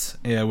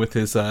badass with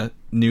his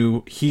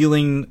new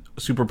healing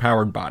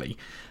superpowered body.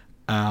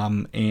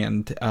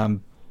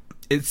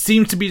 It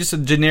seems to be just a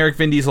generic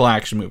Vin Diesel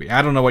action movie.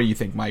 I don't know what you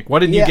think, Mike. What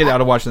did you get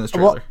out of watching this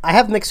trailer? Well, I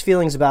have mixed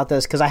feelings about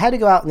this because I had to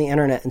go out on the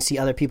internet and see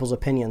other people's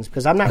opinions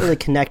because I'm not really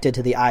connected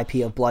to the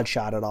IP of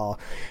Bloodshot at all.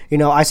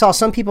 I saw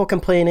some people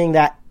complaining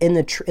that in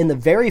the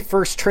very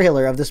first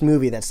trailer of this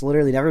movie that's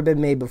literally never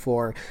been made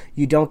before,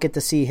 you don't get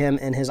to see him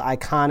in his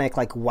iconic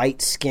like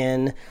white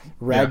skin,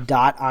 red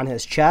dot on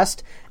his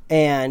chest.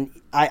 And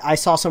I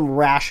saw some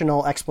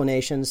rational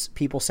explanations,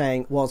 people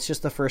saying, well, it's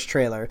just the first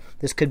trailer.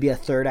 This could be a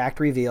third act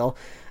reveal.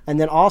 And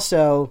then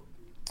also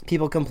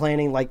people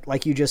complaining,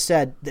 like you just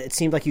said, it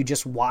seemed like you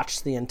just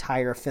watched the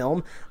entire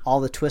film,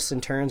 all the twists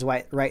and turns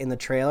right in the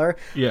trailer.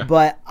 Yeah.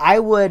 But I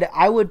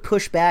would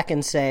push back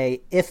and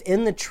say, if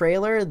in the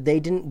trailer they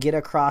didn't get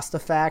across the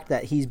fact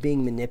that he's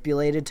being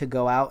manipulated to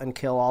go out and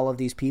kill all of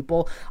these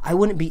people, I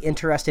wouldn't be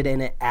interested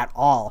in it at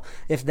all.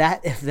 If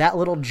that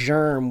little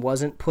germ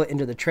wasn't put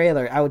into the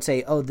trailer, I would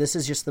say, oh, this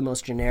is just the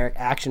most generic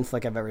action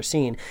flick I've ever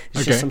seen.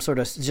 It's just some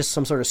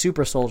sort of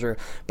super soldier.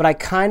 But I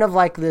kind of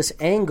like this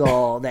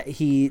angle that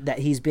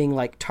he's being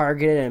like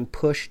targeted and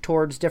pushed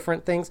towards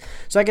different things.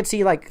 So I could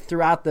see like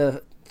throughout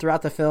the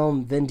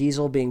film, Vin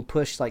Diesel being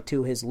pushed like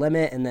to his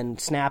limit and then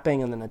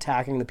snapping and then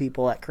attacking the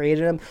people that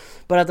created him.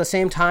 But at the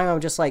same time, I'm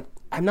just like,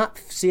 I'm not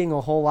seeing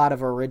a whole lot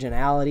of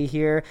originality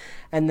here.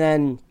 And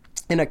then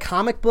in a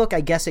comic book,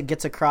 I guess it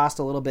gets across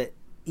a little bit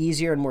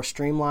easier and more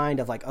streamlined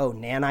of like, oh,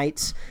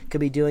 nanites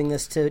could be doing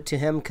this to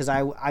him, because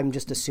I'm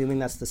just assuming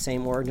that's the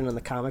same origin in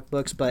the comic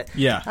books. But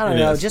yeah, I don't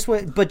know. Just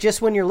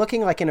when you're looking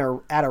like at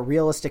a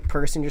realistic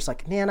person, you're just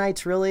like,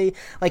 nanites, really?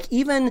 Like,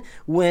 even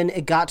when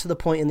it got to the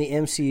point in the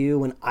MCU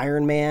when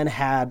Iron Man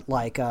had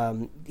like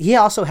he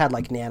also had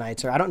like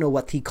nanites, or I don't know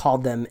what he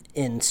called them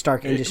in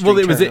Stark Industries. Well,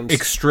 it was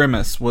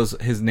Extremis was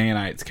his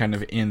nanites kind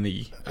of in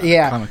the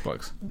comic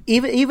books.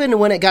 Even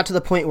when it got to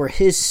the point where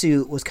his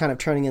suit was kind of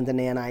turning into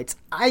nanites,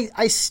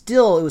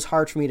 it was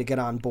hard for me to get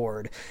on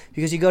board,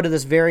 because you go to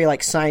this very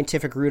like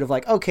scientific route of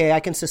like, okay, I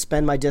can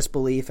suspend my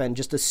disbelief and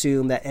just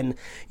assume that in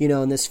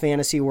this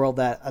fantasy world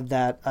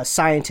that a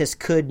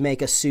scientist could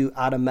make a suit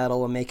out of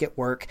metal and make it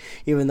work,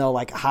 even though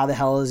like how the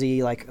hell is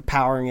he like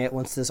powering it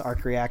once this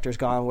arc reactor's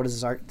gone? What is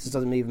this arc? This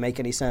doesn't even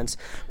make any sense.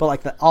 But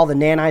like all the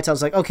nanites, I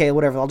was like, okay,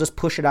 whatever, I'll just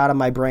push it out of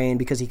my brain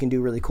because he can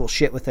do really cool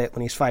shit with it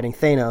when he's fighting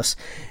Thanos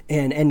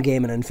in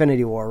Endgame and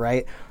Infinity War,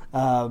 right?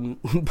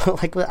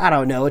 But like, I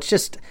don't know, it's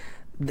just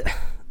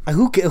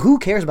who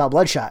cares about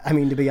Bloodshot? I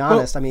mean, to be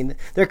honest,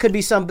 there could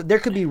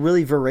be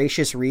really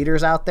voracious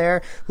readers out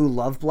there who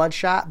love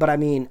Bloodshot, but I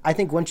mean, I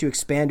think once you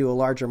expand to a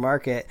larger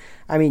market,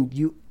 I mean,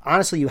 you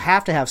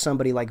have to have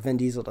somebody like Vin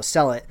Diesel to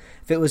sell it.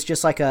 If it was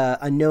just like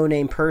a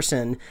no-name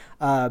person,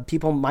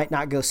 people might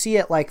not go see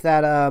it. Like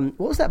that,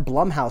 what was that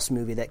Blumhouse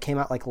movie that came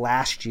out like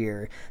last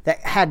year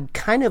that had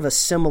kind of a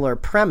similar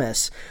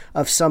premise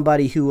of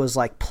somebody who was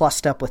like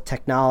plussed up with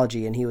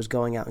technology and he was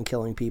going out and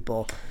killing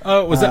people?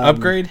 Oh, was that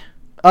Upgrade?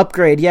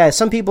 Upgrade, yeah.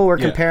 Some people were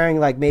comparing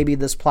like maybe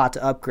this plot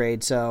to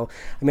Upgrade. So,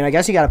 I mean, I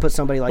guess you got to put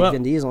somebody like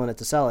Vin Diesel in it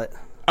to sell it.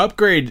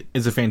 Upgrade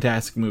is a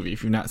fantastic movie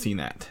if you've not seen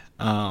that.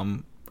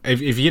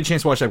 If you get a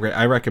chance to watch Upgrade,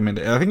 I recommend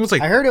it. I think it was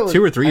like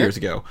 2 or 3 years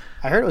ago.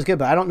 I heard it was good,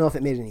 but I don't know if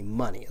it made any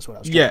money, is what I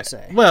was trying to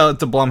say. Well,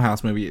 it's a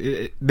Blumhouse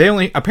movie.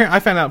 I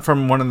found out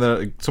from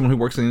someone who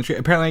works in the industry,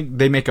 apparently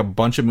they make a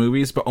bunch of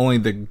movies, but only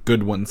the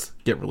good ones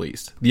get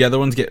released. The other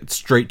ones get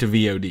straight to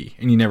VOD,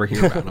 and you never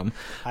hear about them.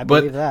 I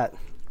believe that.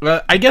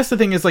 I guess the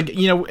thing is, like,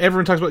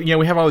 everyone talks about,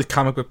 we have all these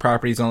comic book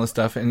properties and all this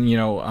stuff, and,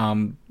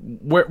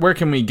 where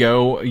can we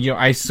go?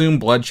 I assume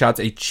Bloodshot's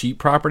a cheap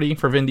property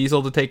for Vin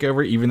Diesel to take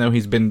over, even though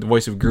he's been the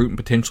voice of Groot and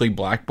potentially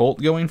Black Bolt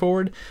going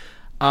forward.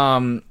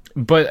 But,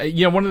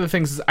 one of the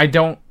things is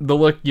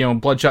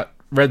Bloodshot,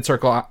 red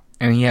circle,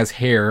 and he has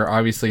hair,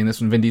 obviously, and this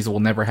one, Vin Diesel will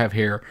never have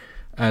hair,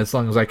 as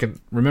long as I can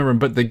remember,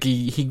 but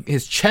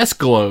his chest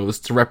glows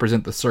to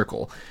represent the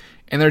circle.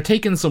 And they're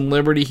taking some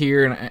liberty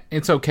here, and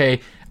it's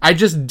okay. I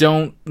just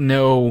don't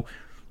know.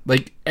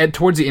 Like,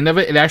 towards the end of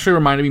it, it actually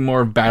reminded me more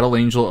of Battle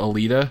Angel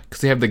Alita,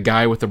 because they have the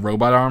guy with the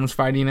robot arms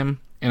fighting him,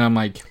 and I'm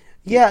like...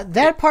 Yeah,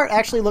 that part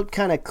actually looked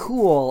kind of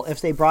cool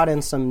if they brought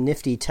in some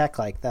nifty tech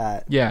like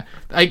that. Yeah.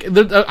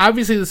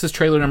 Obviously, this is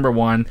trailer number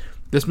 1.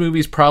 This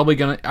movie's probably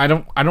going to... I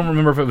don't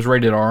remember if it was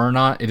rated R or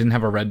not. It didn't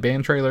have a red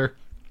band trailer.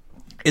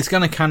 It's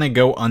going to kind of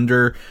go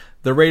under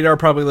the radar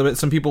probably a little bit.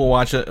 Some people will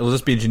watch it. It'll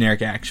just be a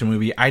generic action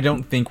movie. I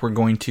don't think we're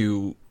going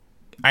to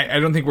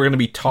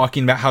be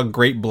talking about how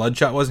great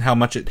Bloodshot was and how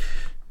much it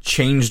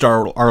changed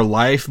our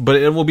life, but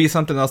it will be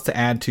something else to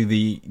add to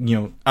the,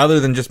 other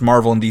than just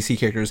Marvel and DC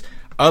characters.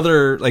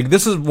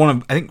 This is one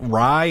of, I think,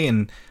 Rye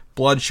and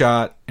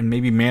Bloodshot and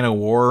maybe Man of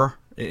War,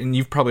 and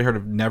you've probably heard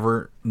of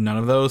none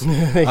of those,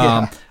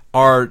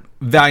 are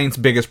Valiant's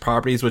biggest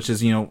properties, which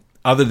is,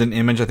 other than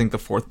Image, I think the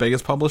fourth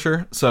biggest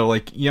publisher. So,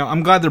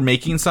 I'm glad they're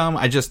making some.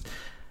 I just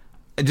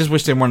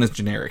wish they weren't as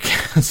generic.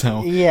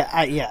 So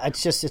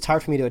it's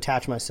hard for me to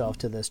attach myself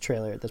to this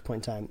trailer at this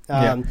point in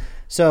time.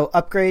 So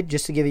Upgrade,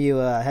 just to give you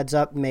a heads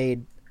up,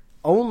 made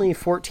only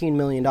 $14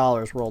 million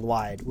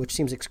worldwide, which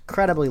seems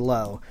incredibly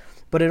low.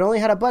 But it only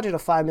had a budget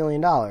of $5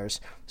 million.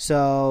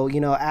 So,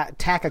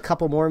 tack a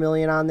couple more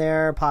million on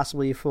there,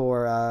 possibly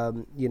for,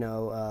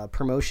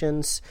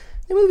 promotions.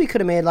 The movie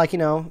could have made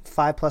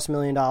 $5+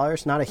 million.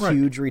 Not a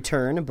huge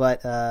return,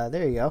 but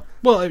there you go.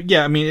 Well,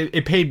 yeah, I mean,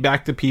 it paid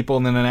back to people,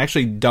 and then it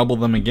actually doubled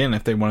them again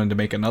if they wanted to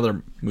make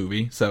another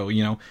movie. So,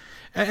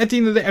 at the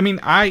end of the day, I mean,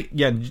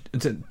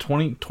 it's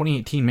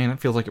 2018, man. It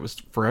feels like it was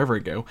forever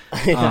ago.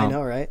 I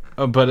know, right?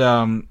 But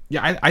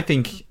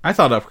I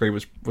thought Upgrade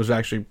was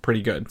actually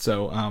pretty good.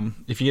 So,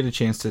 if you get a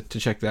chance to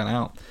check that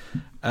out,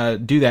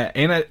 do that.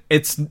 And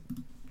it's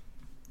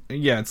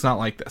not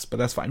like this, but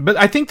that's fine. But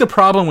I think the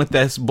problem with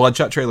this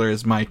Bloodshot trailer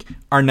is, Mike,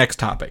 our next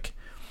topic,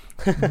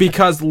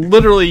 because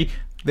literally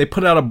they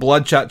put out a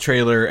Bloodshot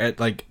trailer at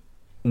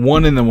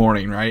 1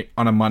 a.m, right,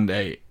 on a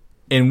Monday,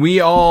 and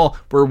we all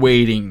were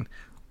waiting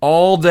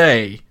all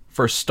day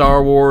for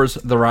Star Wars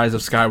The Rise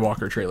of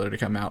Skywalker trailer to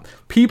come out.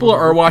 People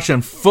are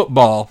watching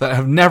football that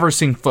have never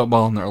seen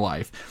football in their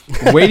life,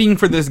 waiting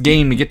for this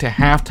game to get to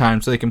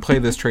halftime so they can play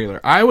this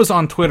trailer. I was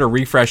on Twitter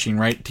refreshing,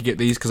 right, to get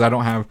these because I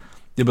don't have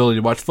the ability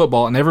to watch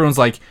football, and everyone's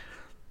like,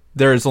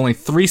 there's only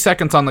 3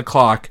 seconds on the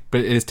clock,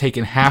 but it has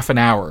taken half an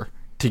hour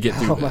to get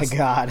through this. Oh my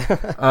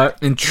God.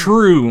 In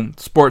true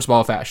sports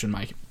ball fashion,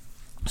 Mike.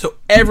 So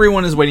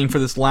everyone is waiting for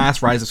this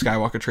last Rise of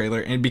Skywalker trailer,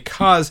 and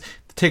because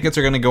the tickets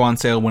are going to go on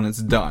sale when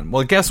it's done.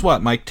 Well, guess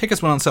what, Mike?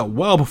 Tickets went on sale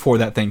well before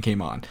that thing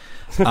came on.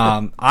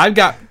 I've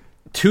got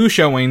 2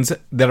 showings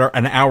that are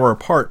an hour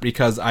apart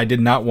because I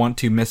did not want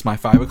to miss my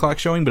 5 o'clock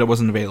showing, but it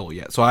wasn't available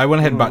yet. So I went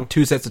ahead and bought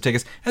 2 sets of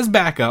tickets as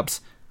backups.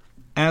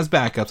 I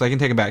can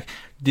take it back.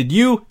 Did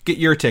you get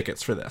your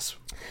tickets for this?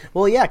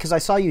 Well, yeah, because I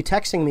saw you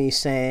texting me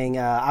saying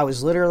I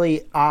was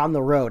literally on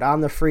the road,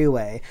 on the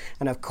freeway,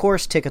 and of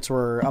course tickets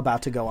were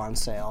about to go on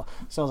sale.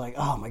 So I was like,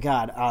 oh my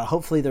God,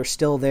 hopefully they're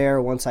still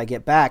there once I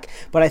get back.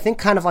 But I think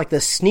kind of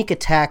the sneak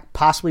attack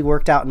possibly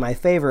worked out in my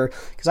favor,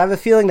 because I have a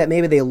feeling that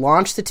maybe they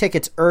launched the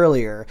tickets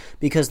earlier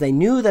because they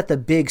knew that the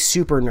big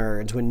super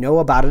nerds would know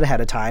about it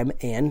ahead of time,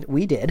 and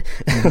we did.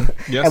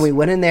 Mm-hmm. Yes. And we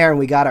went in there and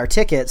we got our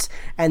tickets,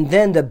 and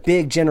then the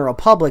big general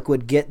public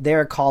would get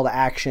their call to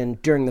action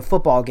during the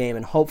football game,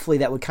 and hopefully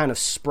that would kind of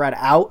spread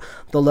out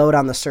the load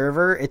on the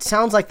server. It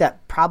sounds like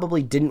that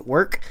probably didn't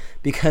work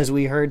because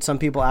we heard some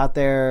people out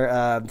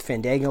there,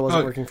 Fandango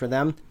wasn't working for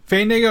them.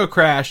 Fandango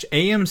crashed.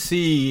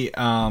 AMC,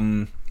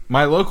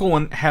 my local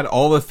one, had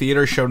all the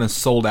theaters shown as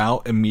sold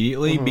out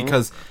immediately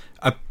because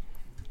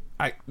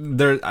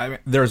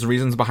there's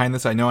reasons behind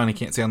this I know, and I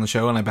can't say on the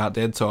show, and I about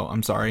did, so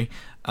I'm sorry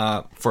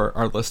for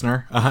our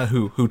listener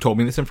who told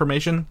me this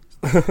information.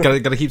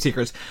 Gotta keep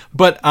secrets.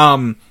 But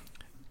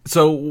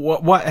so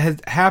what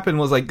had happened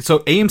was so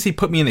AMC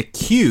put me in a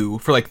queue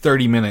for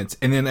 30 minutes,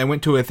 and then I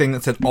went to a thing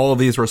that said all of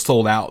these were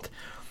sold out.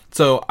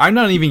 So I'm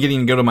not even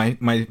getting to go to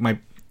my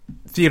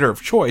theater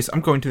of choice.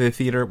 I'm going to the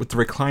theater with the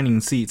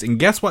reclining seats, and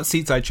guess what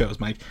seats I chose,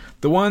 Mike?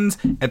 The ones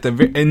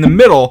in the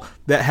middle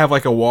that have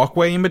a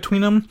walkway in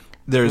between them.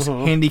 There's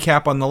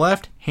handicap on the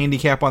left,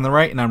 handicap on the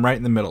right, and I'm right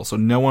in the middle, so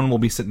no one will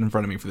be sitting in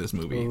front of me for this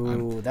movie.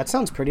 Ooh, that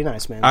sounds pretty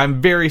nice, man.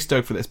 I'm very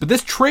stoked for this. But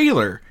this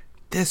trailer,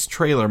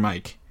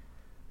 Mike,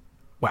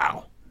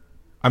 wow.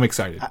 I'm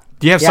excited.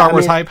 Do you have Star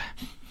Wars hype?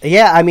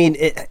 Yeah, I mean,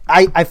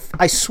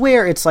 I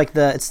swear it's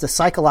the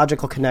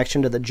psychological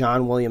connection to the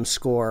John Williams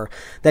score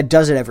that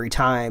does it every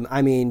time.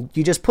 I mean,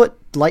 you just put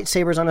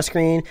lightsabers on a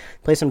screen,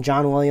 play some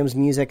John Williams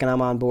music, and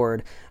I'm on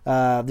board.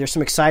 There's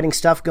some exciting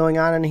stuff going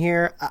on in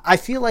here. I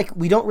feel like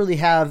we don't really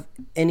have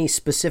any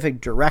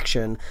specific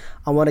direction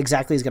on what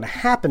exactly is going to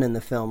happen in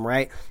the film,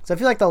 right? So I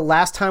feel like the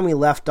last time we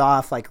left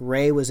off,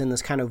 Rey was in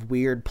this kind of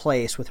weird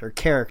place with her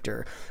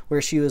character,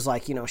 where she was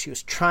she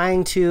was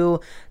trying to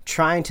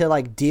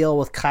deal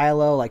with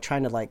Kylo,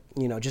 trying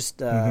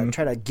to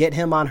try to get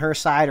him on her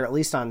side, or at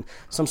least on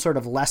some sort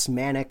of less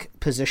manic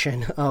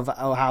position of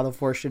how the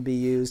Force should be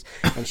used,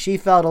 and she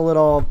felt a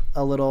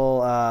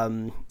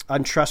little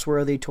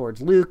untrustworthy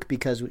towards Luke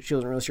because she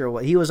wasn't really sure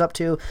what he was up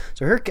to.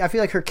 So I feel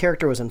like her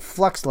character was in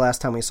flux the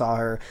last time we saw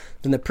her.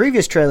 In the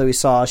previous trailer we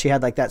saw, she had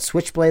that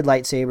switchblade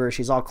lightsaber.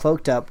 She's all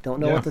cloaked up. Don't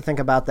know what to think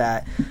about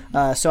that.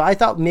 So I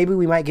thought maybe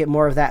we might get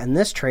more of that in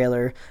this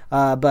trailer.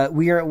 But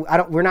we're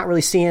not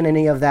really seeing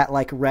any of that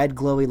red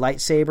glowy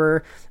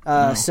lightsaber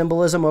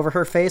symbolism over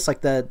her face.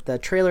 The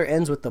trailer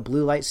ends with the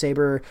blue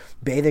lightsaber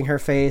bathing her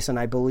face, and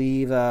I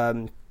believe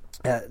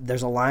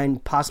There's a line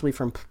possibly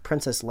from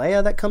Princess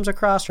Leia that comes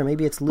across, or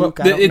maybe it's Luke.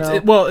 I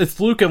don't know. It's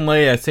Luke and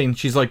Leia saying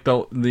she's like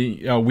the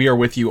we are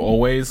with you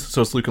always.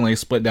 So it's Luke and Leia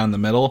split down the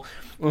middle.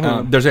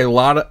 There's a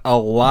lot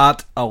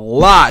of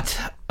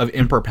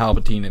Emperor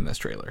Palpatine in this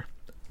trailer.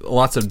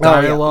 Lots of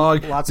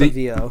dialogue. Lots of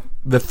VO.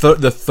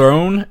 The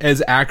throne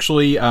is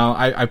actually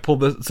I pulled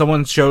this.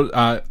 Someone showed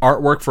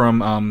artwork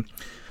from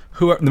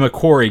the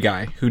Macquarie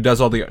guy who does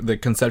all the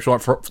conceptual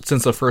art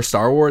since the first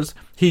Star Wars.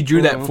 He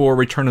drew that for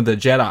Return of the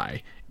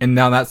Jedi. And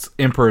now that's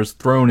Emperor's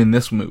throne in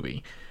this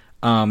movie.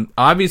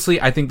 Obviously,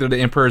 I think that the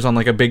Emperor's on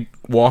like a big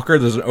walker.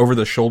 There's an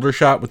over-the-shoulder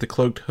shot with the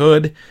cloaked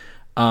hood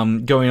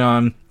going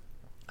on.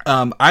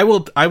 I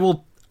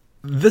will.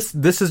 This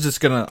is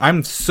just gonna.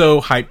 I'm so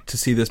hyped to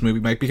see this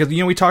movie, Mike, because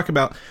we talk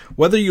about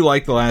whether you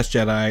like The Last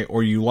Jedi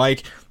or you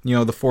like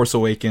The Force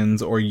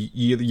Awakens or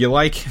you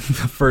like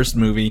the first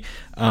movie.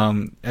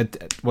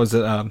 Was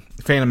it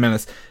Phantom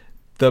Menace?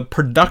 The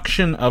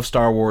production of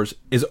Star Wars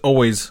is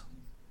always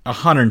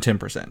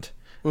 110%.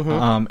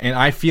 And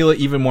I feel it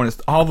even more.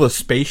 All the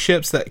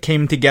spaceships that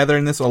came together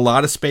in this, a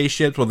lot of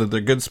spaceships, whether they're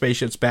good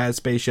spaceships, bad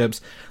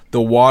spaceships,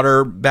 the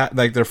water,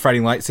 like they're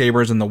fighting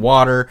lightsabers in the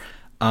water.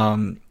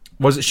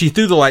 She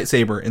threw the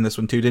lightsaber in this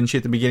one too, didn't she,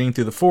 at the beginning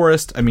through the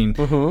forest? I mean,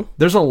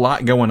 there's a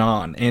lot going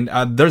on. And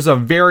there's a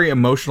very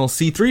emotional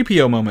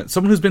C-3PO moment.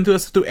 Someone who's been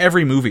through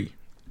every movie.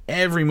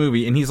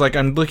 And he's like,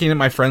 I'm looking at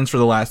my friends for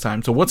the last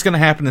time. So what's going to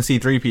happen to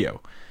C-3PO?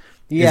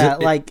 Yeah,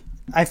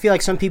 I feel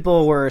like some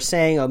people were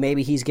saying, oh,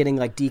 maybe he's getting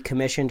like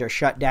decommissioned or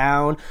shut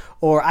down.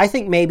 Or I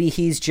think maybe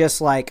he's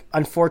just like,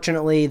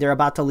 unfortunately, they're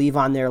about to leave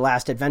on their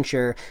last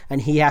adventure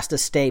and he has to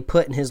stay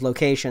put in his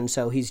location.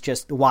 So he's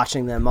just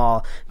watching them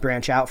all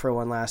branch out for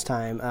one last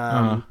time.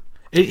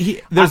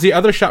 There's the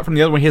other shot from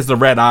the other one. He has the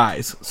red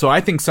eyes. So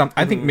I think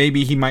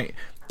maybe he might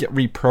get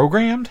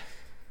reprogrammed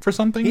for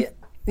something.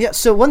 Yeah.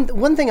 So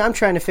one thing I'm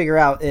trying to figure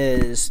out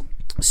is...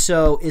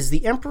 So is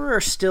the Emperor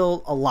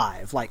still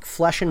alive, like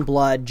flesh and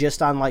blood,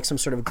 just on like some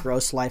sort of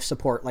gross life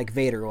support like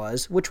Vader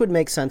was, which would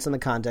make sense in the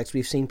context.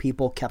 We've seen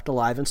people kept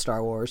alive in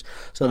Star Wars,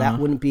 so that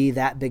wouldn't be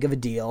that big of a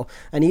deal.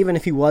 And even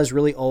if he was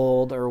really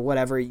old or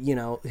whatever,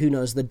 who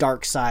knows, the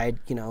dark side,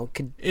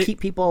 could keep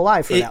people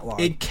alive for that long.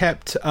 It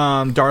kept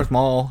Darth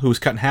Maul, who was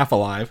cut in half,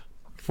 alive.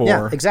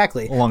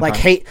 Exactly. A long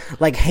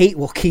time. Hate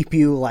will keep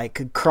you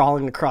like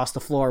crawling across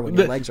the floor when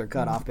your legs are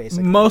cut off,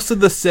 basically. Most of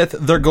the Sith,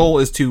 their goal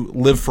is to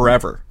live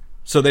forever.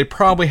 So they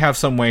probably have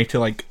some way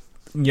to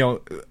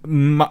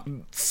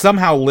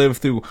somehow live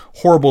through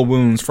horrible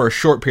wounds for a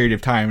short period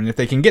of time. And if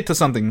they can get to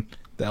something,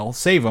 they'll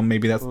save them.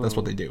 Maybe that's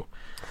what they do.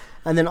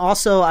 And then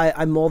also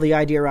I mull the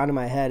idea around in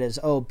my head is,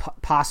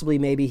 possibly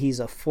maybe he's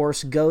a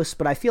Force ghost.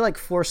 But I feel like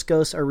Force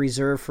ghosts are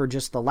reserved for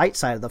just the light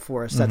side of the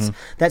Force.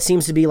 That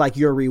seems to be like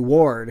your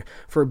reward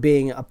for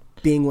being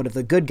one of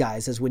the good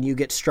guys, is when you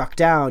get struck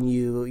down,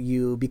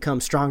 you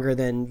become stronger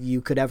than you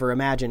could ever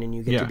imagine, and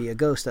you get to be a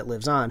ghost that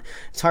lives on.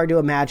 It's hard to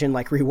imagine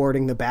like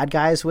rewarding the bad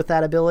guys with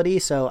that ability,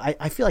 so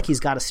I feel like he's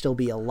got to still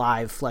be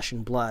alive, flesh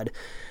and blood.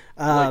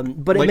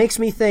 But it makes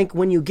me think,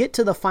 when you get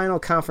to the final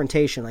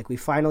confrontation, like we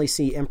finally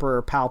see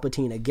Emperor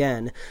Palpatine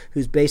again,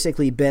 who's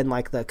basically been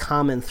like the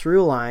common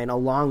through line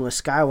along with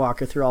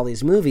Skywalker through all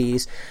these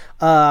movies.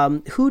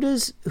 Who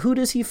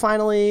does he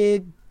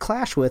finally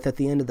clash with at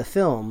the end of the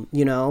film?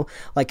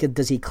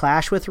 Does he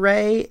clash with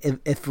Rey?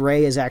 If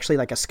Rey is actually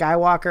like a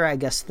Skywalker, I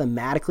guess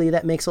thematically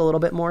that makes a little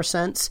bit more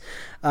sense,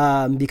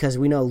 because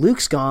we know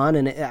Luke's gone,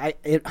 and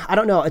I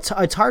don't know.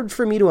 It's hard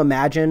for me to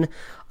imagine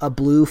a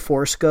blue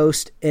Force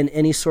ghost in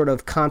any sort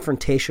of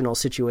confrontational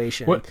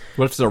situation. What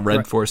if it's a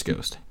red Force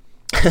ghost?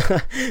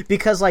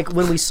 Because like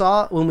when we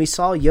saw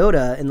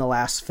Yoda in the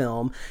last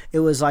film, it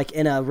was like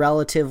in a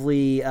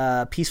relatively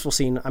peaceful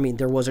scene. I mean,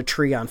 there was a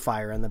tree on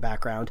fire in the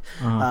background,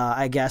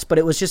 I guess, but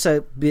it was just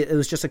a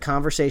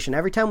conversation.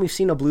 Every time we've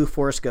seen a blue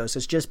Force ghost,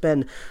 it's just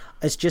been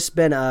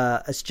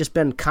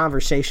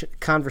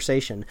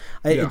conversation.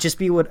 It'd just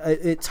be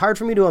it's hard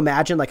for me to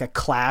imagine like a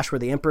clash where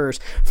the Emperor's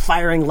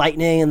firing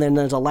lightning and then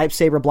there's a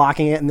lightsaber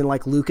blocking it, and then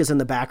like Luke is in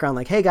the background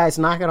like, hey guys,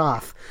 knock it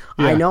off.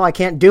 I know I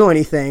can't do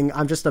anything.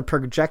 I'm just a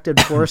projected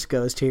Force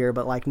ghost here,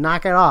 but like,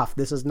 knock it off.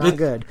 This is not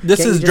good.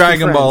 This is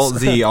Dragon Ball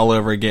Z all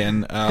over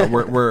again.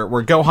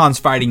 Where Gohan's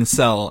fighting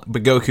Cell,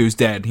 but Goku's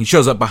dead. He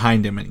shows up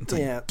behind him and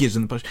gives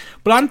him the push.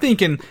 But I'm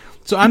thinking,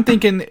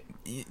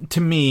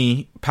 to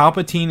me,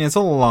 Palpatine is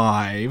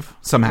alive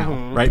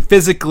somehow, right?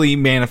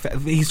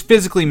 He's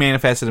physically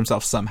manifested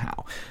himself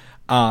somehow,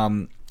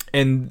 and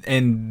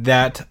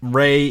that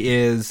Rey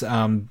is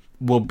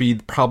will be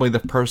probably the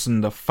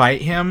person to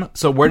fight him.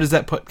 So where does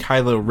that put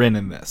Kylo Ren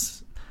in this?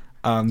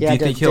 Do you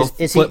think he'll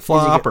flip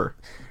flop or?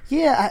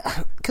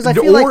 Yeah, because I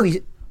feel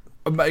like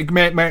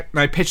may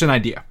I pitch an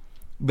idea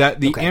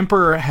that the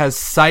Emperor has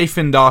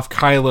siphoned off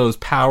Kylo's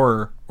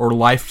power or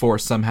life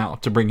force somehow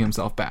to bring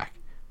himself back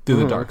through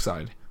the dark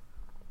side.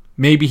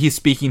 Maybe he's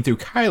speaking through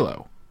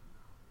Kylo.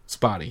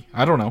 Spotty.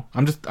 I don't know.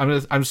 I'm just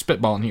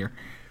spitballing here.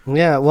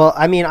 Yeah, well,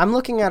 I mean, I'm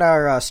looking at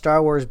our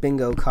Star Wars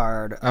bingo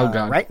card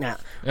right now.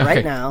 Okay.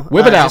 Right now.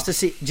 Whip it out.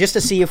 Just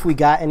to see if we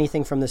got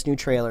anything from this new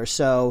trailer.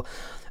 So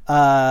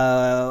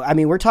I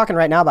mean, we're talking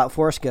right now about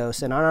Force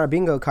Ghosts, and on our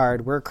bingo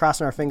card, we're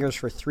crossing our fingers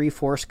for 3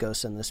 Force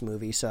Ghosts in this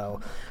movie.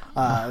 So,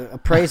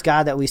 praise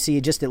God that we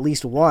see just at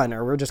least one,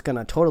 or we're just going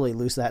to totally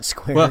lose that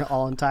square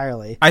all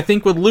entirely. I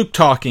think with Luke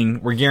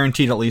talking, we're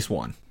guaranteed at least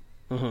one.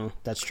 Mm-hmm,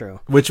 that's true.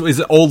 Which is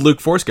an old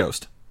Luke Force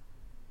Ghost.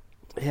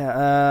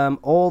 Yeah,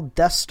 old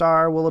Death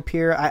Star will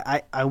appear.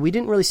 We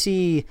didn't really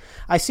see.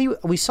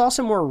 We saw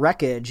some more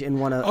wreckage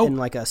in in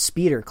like a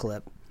speeder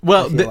clip.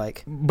 Well,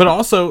 but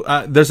also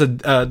there's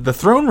the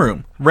throne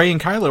room. Rey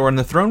and Kylo are in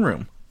the throne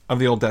room of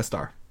the old Death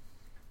Star.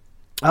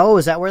 Oh,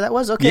 is that where that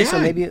was? Okay, yeah. So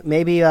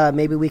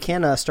maybe we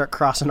can start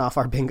crossing off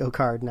our bingo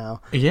card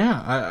now.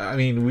 Yeah, I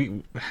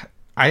mean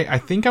I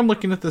think I'm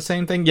looking at the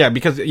same thing. Yeah,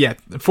 because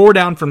 4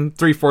 down from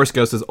 3 Force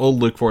Ghosts is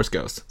old Luke Force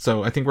Ghosts.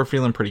 So I think we're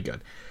feeling pretty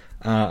good.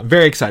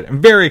 Very excited. I'm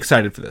very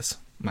excited for this,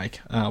 Mike.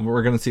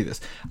 We're going to see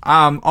this.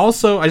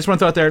 Also, I just want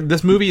to throw out there,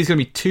 this movie is going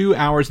to be 2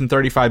 hours and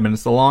 35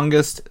 minutes, the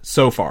longest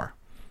so far.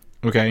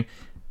 Okay?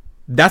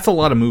 That's a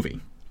lot of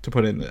movie to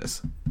put into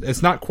this.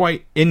 It's not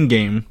quite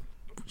in-game,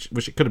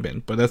 which it could have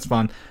been, but that's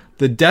fun.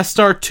 The Death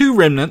Star 2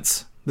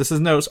 remnants, this is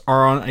notes,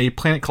 are on a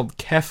planet called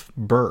Kef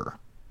Burr.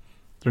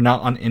 They're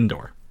not on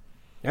Endor.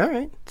 All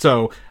right.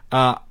 So,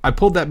 I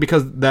pulled that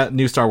because that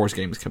new Star Wars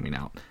game is coming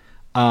out.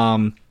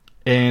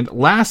 And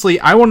lastly,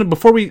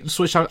 before we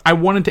switch out, I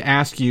wanted to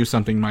ask you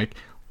something, Mike.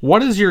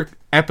 What is your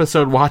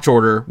episode watch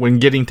order when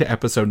getting to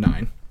episode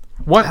 9?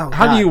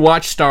 How do you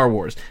watch Star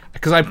Wars?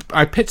 Because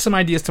I pitched some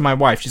ideas to my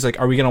wife. She's like,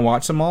 are we going to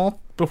watch them all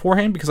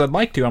beforehand? Because I'd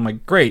like to. I'm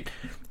like, great.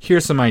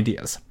 Here's some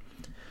ideas.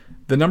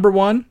 The number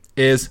 1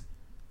 is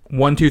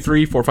 1, 2,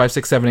 3, 4, 5,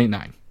 6, 7, 8,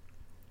 9.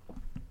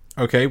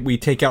 Okay, we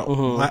take out,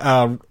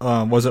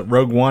 was it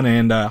Rogue One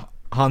and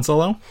Han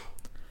Solo?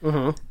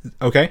 Mm-hmm.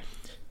 Okay.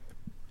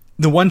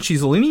 The one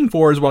she's leaning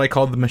for is what I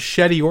call the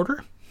machete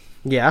order.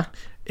 Yeah.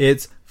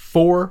 It's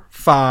 4,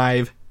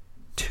 5,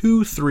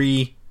 2,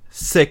 3,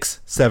 6,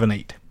 7,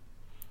 8.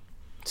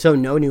 So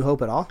no New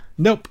Hope at all?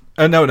 Nope.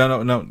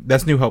 No.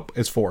 That's New Hope.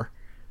 It's 4.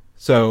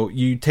 So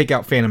you take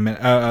out Phantom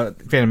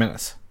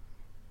Menace.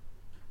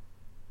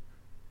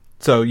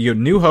 So you have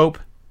New Hope,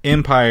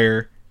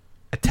 Empire,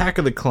 Attack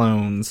of the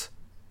Clones,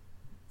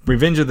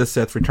 Revenge of the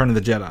Sith, Return of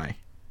the Jedi.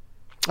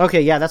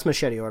 Okay, yeah, that's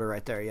machete order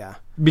right there, yeah.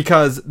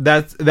 Because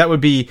that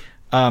would be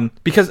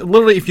because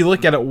literally if you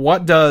look at it,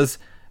 what does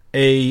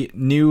a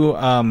new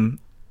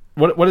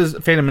what does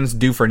Phantom Menace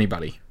do for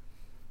anybody?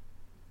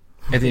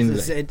 At the end of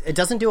the day, it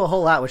doesn't do a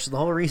whole lot, which is the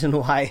whole reason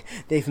why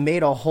they've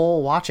made a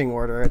whole watching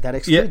order that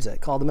excludes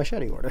it, called the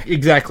machete order.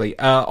 Exactly.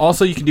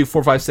 Also, you can do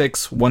 4, 5,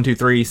 6, 1, 2,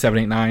 3, 7,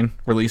 8, 9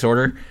 release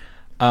order.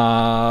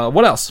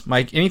 What else,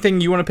 Mike? Anything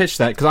you want to pitch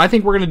that? Because I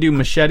think we're going to do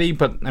machete,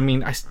 but I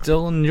mean, I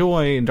still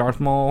enjoy Darth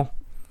Maul.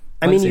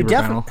 I mean,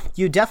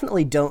 you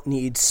definitely don't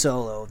need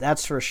Solo,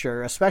 that's for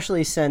sure.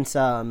 Especially since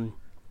Han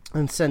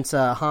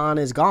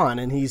is gone,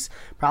 and he's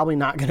probably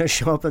not going to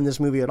show up in this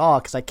movie at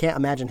all. Because I can't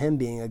imagine him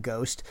being a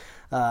ghost.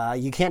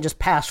 You can't just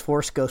pass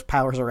Force Ghost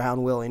powers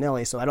around willy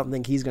nilly, so I don't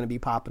think he's going to be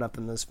popping up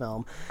in this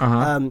film.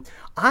 I'm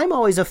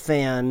always a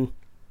fan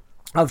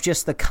of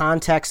just the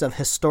context of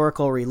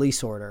historical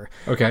release order.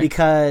 Okay.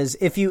 Because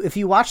if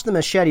you watch the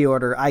machete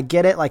order, I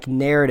get it, like,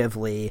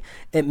 narratively,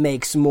 it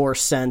makes more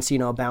sense,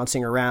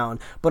 bouncing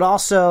around. But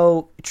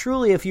also,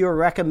 truly, if you were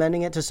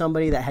recommending it to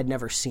somebody that had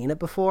never seen it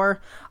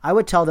before, I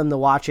would tell them to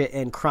watch it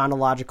in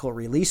chronological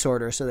release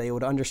order so they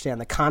would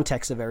understand the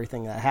context of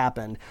everything that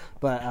happened.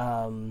 But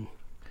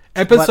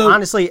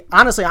honestly,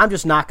 I'm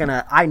just not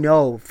gonna. I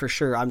know for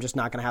sure I'm just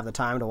not gonna have the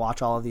time to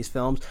watch all of these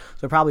films.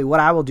 So probably what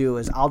I will do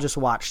is I'll just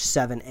watch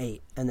 7,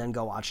 8, and then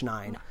go watch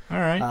 9. All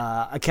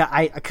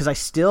right. Because I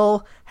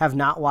still have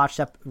not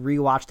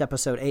rewatched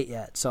episode 8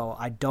 yet. So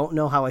I don't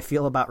know how I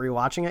feel about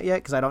rewatching it yet.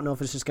 Because I don't know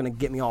if it's just gonna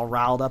get me all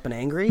riled up and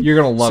angry. You're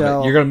gonna love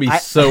it. You're gonna be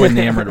so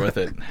enamored with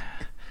it.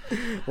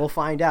 We'll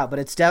find out. But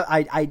it's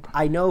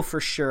I know for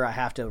sure I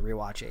have to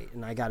rewatch 8,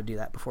 and I got to do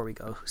that before we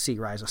go see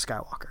Rise of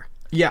Skywalker.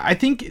 Yeah, I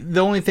think the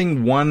only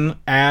thing one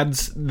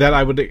adds that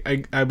I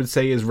would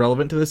say is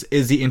relevant to this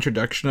is the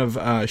introduction of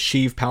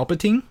Sheev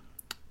Palpatine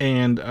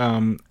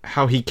and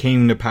how he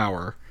came to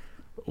power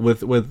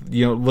with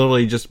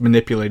literally just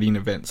manipulating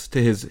events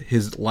to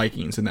his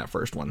likings in that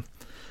first one.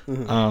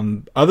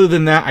 Mm-hmm. Other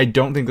than that, I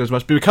don't think there's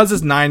much. But because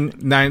this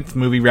ninth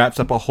movie wraps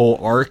up a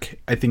whole arc,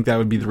 I think that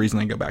would be the reason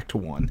I go back to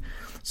 1.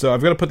 So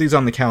I've got to put these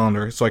on the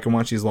calendar so I can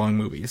watch these long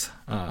movies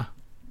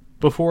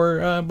before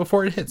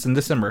it hits in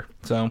December.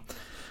 So.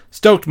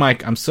 Stoked,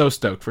 Mike. I'm so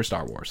stoked for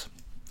Star Wars.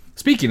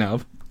 Speaking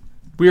of,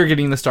 we are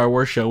getting the Star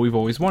Wars show we've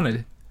always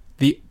wanted.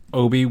 The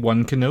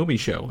Obi-Wan Kenobi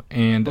show.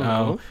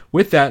 And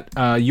with that,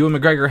 Ewan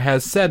McGregor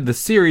has said the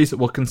series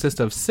will consist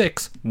of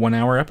 6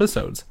 one-hour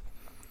episodes.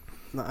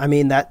 I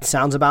mean, that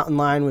sounds about in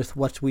line with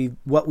what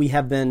we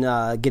have been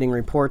getting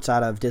reports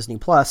out of Disney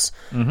Plus.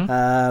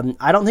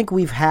 I don't think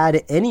we've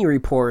had any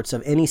reports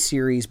of any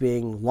series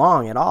being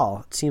long at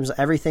all. It seems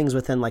everything's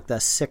within like the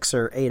 6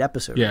 or 8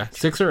 episodes. Yeah,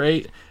 6 or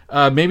 8.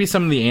 Maybe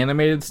some of the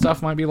animated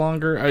stuff might be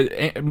longer.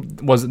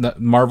 Was it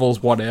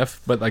Marvel's What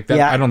If? But like that,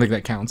 I don't think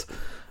that counts.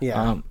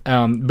 Yeah.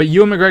 But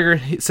Ewan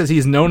McGregor says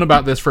he's known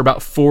about this for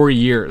about 4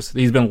 years.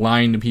 He's been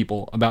lying to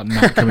people about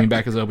not coming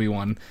back as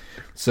Obi-Wan.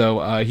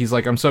 So he's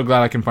like, I'm so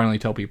glad I can finally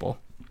tell people.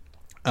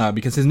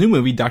 Because his new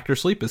movie, Dr.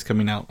 Sleep, is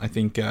coming out, I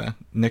think,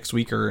 next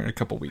week or in a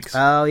couple weeks.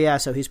 Oh, yeah,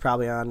 so he's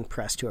probably on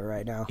press tour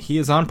right now. He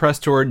is on press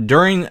tour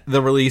during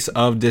the release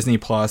of Disney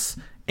Plus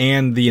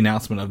and the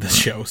announcement of this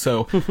show.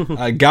 So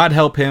God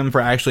help him for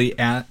actually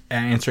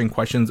answering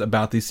questions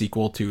about the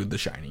sequel to The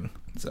Shining.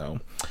 So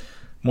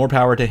more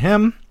power to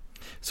him.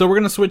 So we're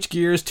going to switch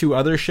gears to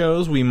other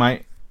shows we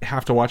might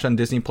have to watch on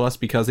Disney Plus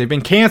because they've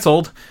been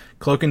canceled.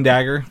 Cloak and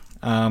Dagger.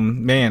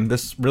 Man,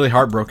 this is really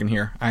heartbroken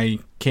here. I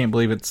can't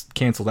believe it's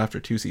canceled after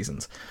 2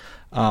 seasons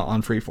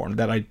on Freeform.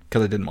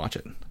 Because I didn't watch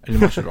it. I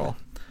didn't watch it at all.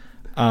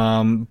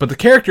 But the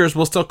characters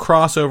will still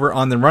cross over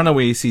on the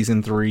Runaway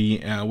Season 3,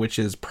 which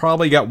has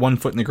probably got one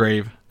foot in the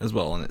grave as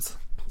well in its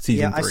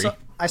Season 3.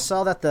 I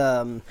saw that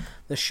the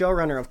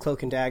showrunner of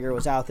Cloak and Dagger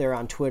was out there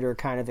on Twitter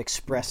kind of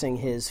expressing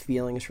his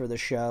feelings for the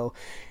show,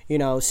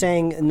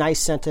 saying nice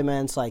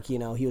sentiments like, he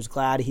was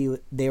glad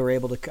they were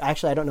able to,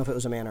 actually I don't know if it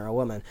was a man or a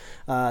woman,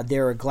 they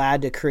were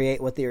glad to create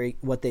what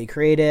they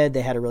created.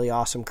 They had a really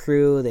awesome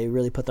crew. They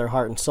really put their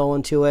heart and soul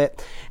into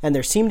it. And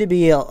there seemed to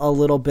be a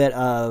little bit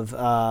of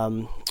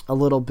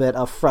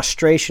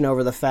frustration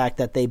over the fact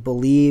that they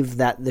believe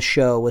that the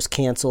show was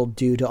canceled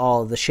due to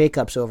all of the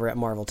shakeups over at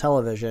Marvel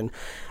Television.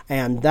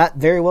 And that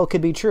very well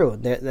could be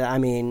true. I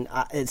mean,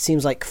 it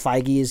seems like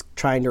Feige is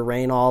trying to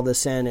rein all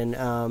this in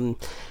and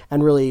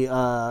really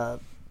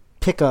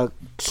pick a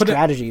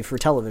strategy for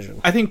television.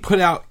 I think put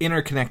out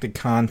interconnected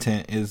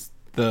content is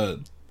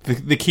the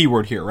key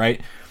word here, right?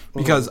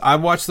 Because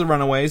I've watched The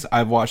Runaways.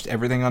 I've watched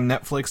everything on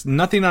Netflix.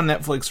 Nothing on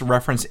Netflix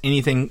referenced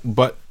anything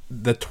but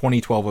the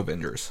 2012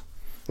 Avengers.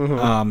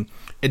 And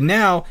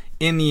now,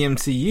 in the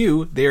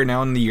MCU, they are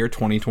now in the year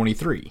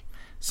 2023.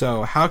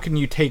 So how can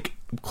you take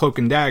Cloak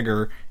and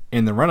Dagger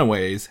in The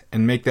Runaways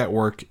and make that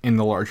work in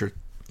the larger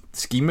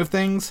scheme of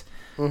things?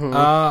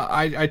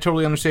 I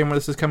totally understand where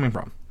this is coming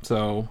from.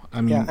 So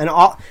I mean, and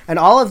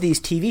all of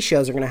these TV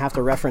shows are going to have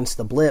to reference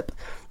the blip.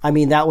 I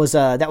mean, that was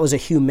a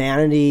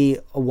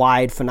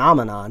humanity-wide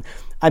phenomenon.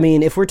 I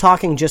mean, if we're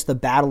talking just the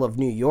Battle of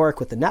New York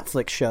with the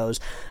Netflix shows,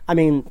 I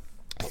mean,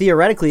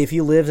 theoretically, if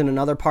you lived in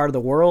another part of the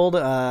world,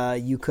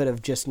 you could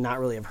have just not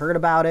really have heard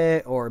about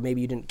it, or maybe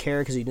you didn't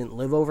care because you didn't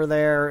live over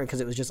there because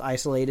it was just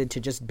isolated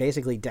to just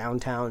basically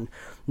downtown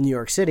New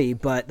York City.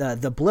 But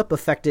the blip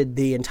affected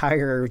the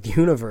entire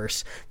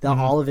universe,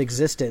 all of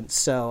existence.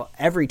 So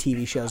every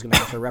TV show is going to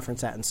have to reference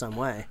that in some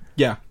way.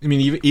 Yeah, I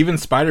mean, even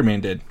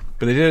Spider-Man did,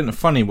 but they did it in a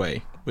funny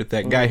way with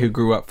that guy who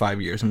grew up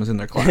 5 years and was in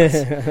their class.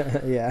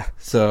 Yeah.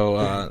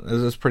 So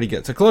this is pretty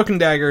good. So Cloak and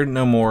Dagger,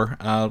 no more.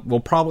 We'll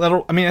probably.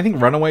 I think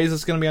Runaways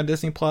is going to be on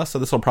Disney Plus, so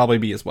this will probably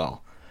be as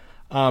well.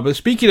 But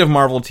speaking of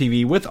Marvel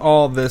TV, with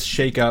all this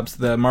shakeups,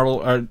 the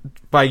Marvel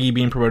Feige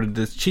being promoted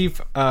as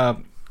chief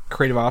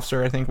creative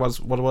officer, I think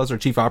was what it was, or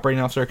chief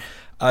operating officer.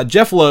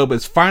 Jeff Loeb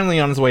is finally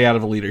on his way out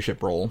of a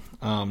leadership role.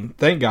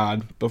 Thank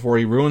God, before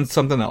he ruins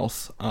something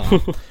else.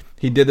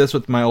 He did this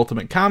with My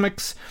Ultimate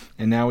Comics,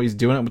 and now he's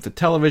doing it with the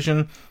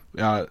television.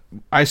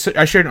 I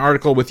shared an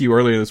article with you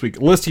earlier this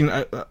week listing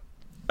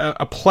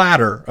a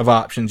platter of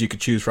options you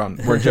could choose from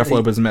where Jeff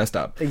Loeb has messed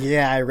up.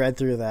 Yeah, I read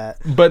through that.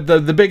 But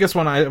the biggest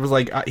one, I was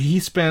like, he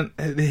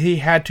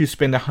had to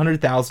spend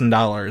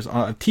 $100,000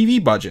 on a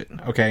TV budget,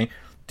 okay,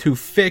 to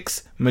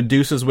fix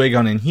Medusa's wig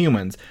on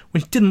Inhumans,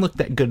 which didn't look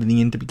that good in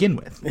the end to begin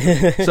with.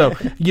 So,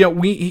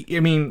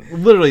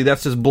 literally,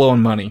 that's just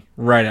blowing money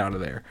right out of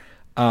there.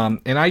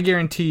 And I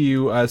guarantee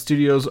you,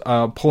 studios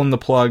pulling the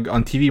plug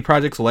on TV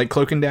projects like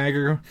Cloak and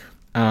Dagger.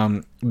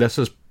 This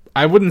is,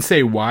 I wouldn't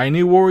say why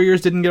New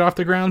Warriors didn't get off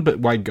the ground, but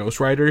why Ghost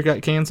Rider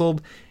got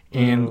canceled,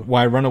 and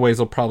why Runaways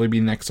will probably be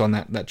next on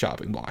that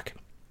chopping block.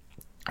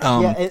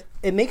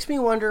 It makes me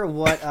wonder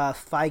what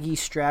Feige's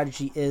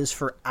strategy is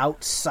for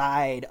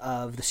outside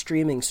of the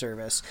streaming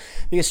service,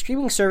 because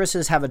streaming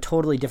services have a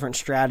totally different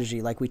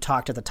strategy. Like we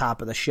talked at the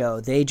top of the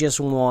show, they just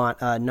want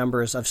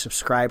numbers of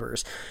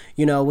subscribers.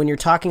 When you're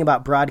talking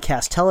about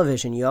broadcast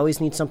television, you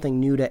always need something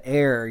new to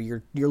air.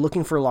 You're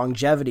looking for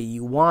longevity.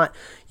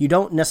 You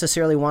don't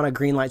necessarily want to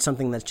greenlight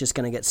something that's just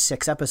going to get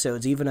 6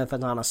 episodes, even if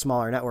it's on a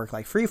smaller network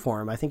like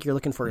Freeform. I think you're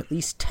looking for at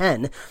least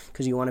 10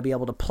 because you want to be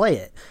able to play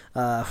it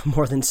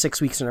more than 6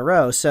 weeks in a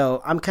row. So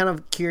I'm kind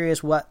of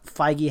curious what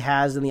Feige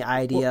has in the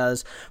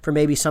ideas for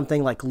maybe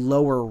something like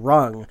lower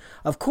rung.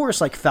 Of course,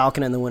 like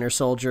Falcon and the Winter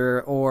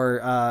Soldier or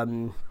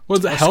Well,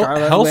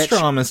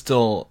 Hellstrom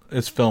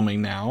is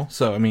filming now,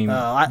 so I mean,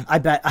 I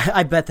bet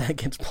that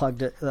gets plugged.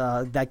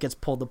 That gets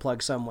pulled the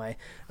plug some way,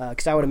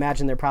 because I would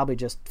imagine they're probably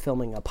just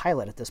filming a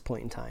pilot at this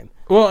point in time.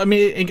 Well, I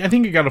mean, I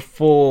think it got a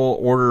full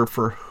order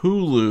for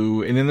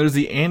Hulu, and then there's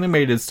the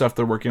animated stuff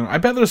they're working on. I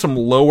bet there's some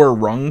lower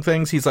rung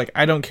things. He's like,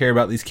 I don't care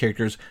about these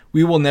characters.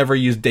 We will never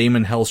use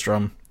Damon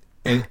Hellstrom,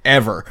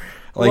 ever.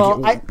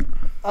 Like,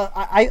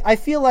 I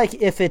feel like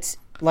if it's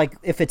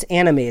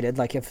animated,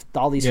 like if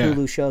all these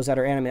Hulu shows that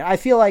are animated, I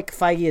feel like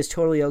Feige is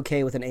totally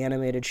okay with an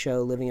animated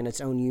show living in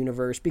its own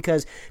universe,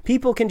 because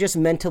people can just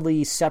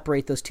mentally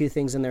separate those two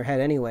things in their head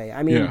anyway.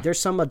 I mean, there's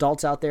some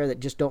adults out there that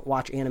just don't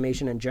watch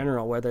animation in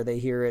general, whether they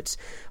hear it's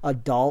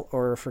adult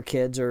or for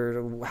kids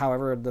or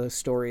however the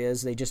story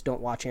is, they just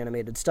don't watch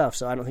animated stuff.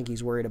 So I don't think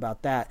he's worried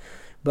about that.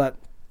 But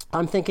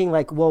I'm thinking,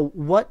 like, well,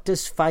 what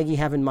does Feige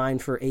have in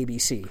mind for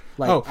ABC?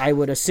 Like, I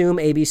would assume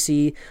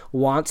ABC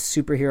wants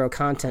superhero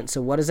content.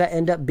 So what does that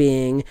end up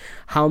being?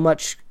 How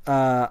much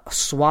how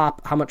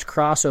much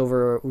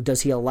crossover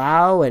does he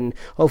allow? And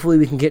hopefully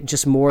we can get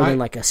just more than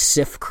like a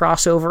Sif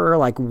crossover,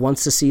 like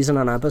once a season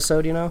on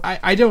episode, you know?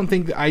 I don't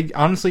think,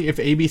 honestly, if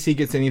ABC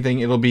gets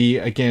anything, it'll be,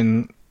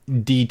 again,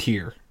 D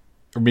tier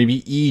or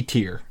maybe E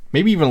tier.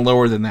 Maybe even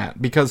lower than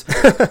that, because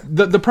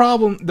the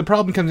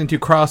problem comes into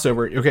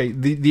crossover. Okay,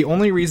 the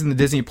only reason the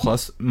Disney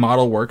Plus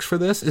model works for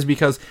this is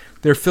because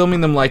they're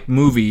filming them like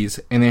movies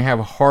and they have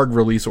hard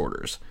release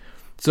orders.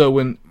 So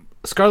when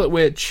Scarlet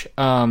Witch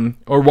or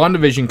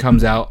WandaVision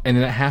comes out and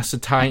then it has to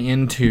tie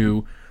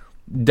into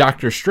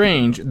Doctor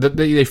Strange,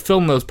 they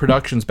film those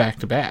productions back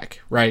to back,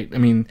 right? I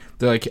mean,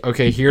 they're like,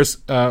 okay, here's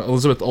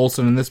Elizabeth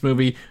Olsen in this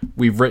movie.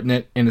 We've written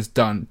it and it's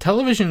done.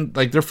 Television,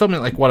 like, they're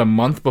filming it like a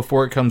month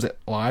before it comes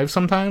live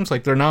sometimes.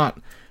 Like, they're not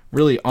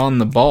really on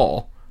the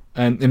ball,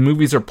 and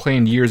movies are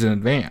planned years in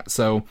advance.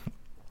 So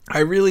I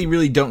really,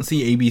 really don't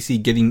see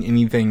ABC getting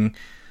anything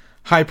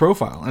high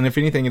profile. And if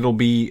anything, it'll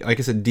be, like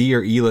I said, D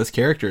or E-list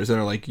characters that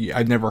are like,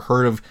 I'd never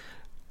heard of.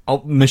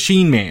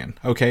 Machine Man,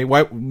 okay?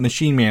 Why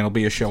Machine Man will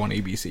be a show on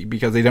ABC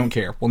because they don't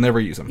care. We'll never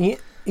use them.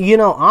 You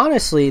know,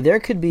 honestly, there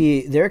could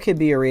be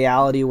a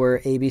reality where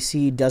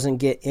ABC doesn't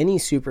get any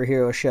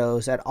superhero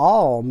shows at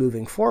all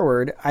moving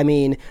forward. I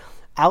mean,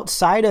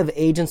 outside of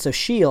Agents of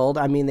S.H.I.E.L.D.,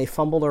 I mean, they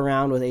fumbled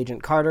around with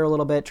Agent Carter a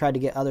little bit, tried to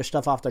get other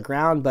stuff off the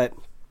ground, but,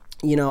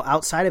 you know,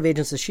 outside of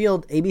Agents of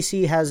S.H.I.E.L.D.,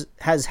 ABC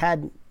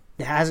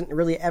hasn't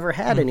really ever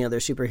had any other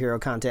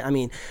superhero content. I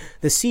mean,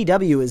 the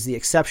CW is the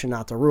exception,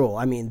 not the rule.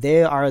 I mean,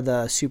 they are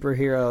the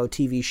superhero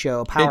TV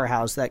show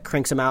powerhouse that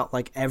cranks them out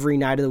like every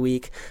night of the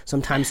week,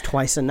 sometimes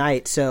twice a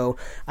night. So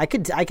I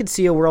could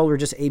see a world where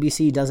just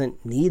ABC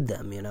doesn't need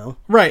them, you know?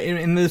 Right,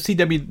 and the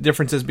CW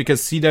difference is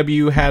because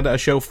CW had a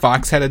show,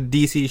 Fox had a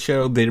DC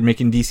show, they're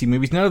making DC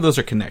movies. None of those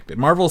are connected.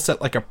 Marvel set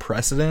like a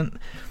precedent,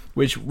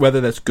 which, whether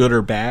that's good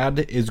or bad,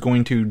 is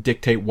going to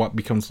dictate what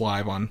becomes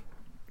live on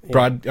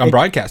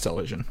broadcast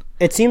television.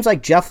 It seems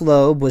like Jeff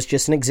Loeb was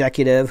just an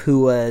executive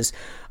who was,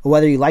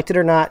 whether you liked it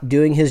or not,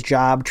 doing his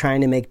job,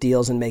 trying to make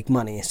deals and make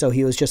money. So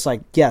he was just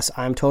like, yes,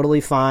 I'm totally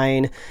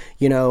fine,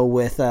 you know,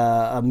 with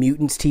a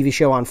Mutants TV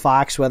show on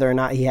Fox, whether or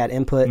not he had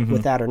input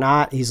with that or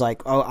not. He's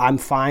like, oh, I'm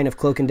fine if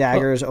Cloak and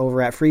Dagger is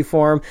over at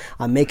Freeform.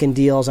 I'm making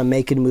deals, I'm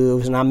making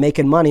moves, and I'm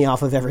making money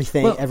off of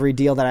everything, every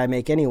deal that I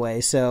make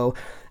anyway. So,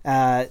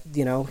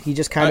 you know, he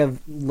just kind of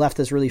left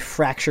this really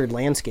fractured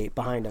landscape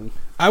behind him.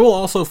 I will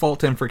also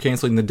fault him for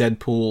canceling the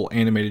Deadpool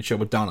animated show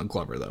with Donald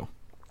Glover, though.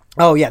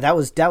 Oh yeah, that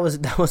was a bad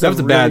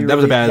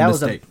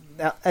mistake.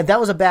 That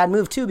was a bad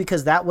move too,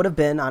 because that would have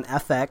been on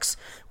FX,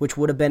 which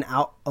would have been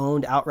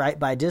owned outright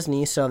by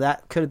Disney. So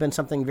that could have been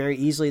something very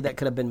easily that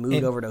could have been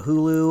moved over to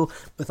Hulu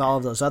with all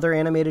of those other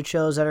animated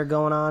shows that are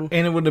going on.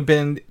 And it would have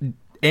been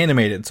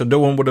animated, so no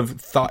one would have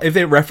thought, if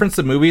they referenced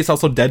the movie, it's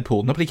also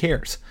Deadpool. Nobody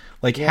cares.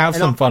 Like, have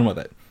some fun with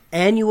it.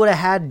 And you would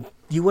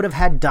have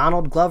had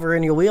Donald Glover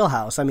in your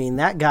wheelhouse. I mean,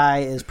 that guy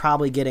is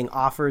probably getting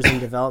offers and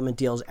development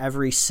deals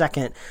every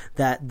second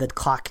that the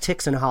clock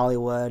ticks in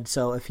Hollywood.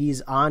 So if he's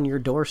on your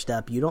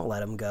doorstep, you don't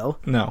let him go.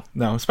 No,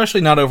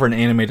 especially not over an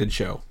animated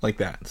show like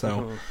that.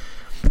 So,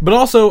 but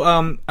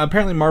also,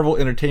 apparently Marvel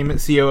Entertainment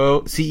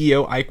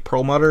CEO Ike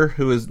Perlmutter,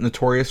 who is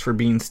notorious for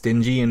being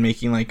stingy and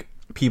making like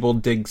people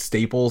dig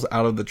staples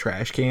out of the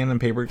trash can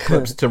and paper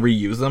clips to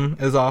reuse them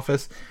as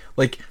office.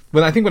 Like,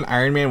 when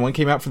Iron Man 1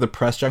 came out for the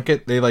press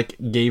junket, they like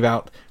gave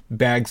out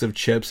bags of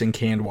chips and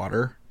canned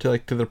water to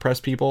the press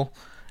people.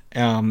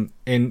 And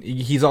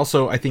he's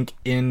also, I think,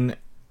 in,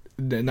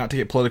 not to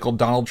get political,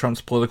 Donald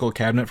Trump's political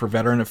cabinet for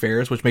veteran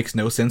affairs, which makes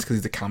no sense because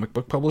he's a comic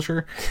book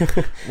publisher.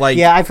 Like,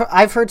 yeah,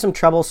 I've heard some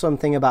troublesome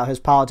thing about his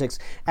politics,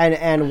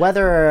 and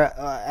whether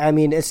I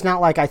mean, it's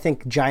not like I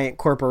think giant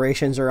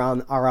corporations are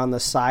on the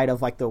side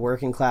of like the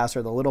working class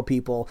or the little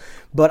people,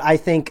 but I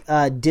think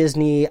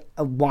Disney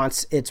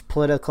wants its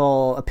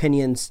political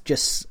opinions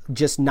just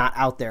not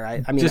out there.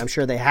 I mean, I'm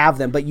sure they have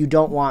them, but you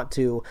don't want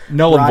to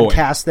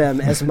broadcast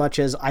them as much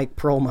as Ike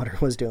Perlmutter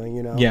was doing,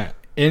 you know? Yeah.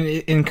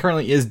 And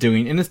currently is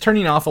doing, and it's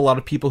turning off a lot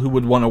of people who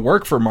would want to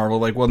work for Marvel.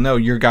 Like, well, no,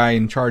 your guy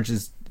in charge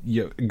is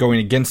going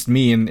against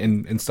me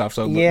and stuff.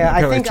 So yeah,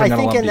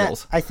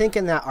 I think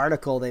in that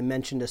article they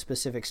mentioned a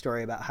specific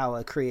story about how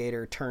a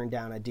creator turned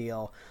down a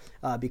deal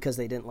because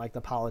they didn't like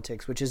the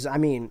politics, which is, I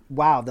mean,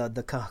 wow, the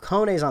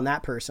cojones on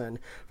that person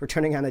for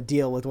turning down a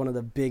deal with one of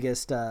the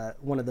biggest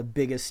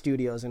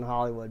studios in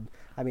Hollywood.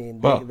 I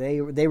mean,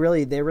 they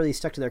really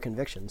stuck to their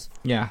convictions.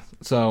 Yeah.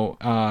 So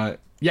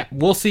yeah,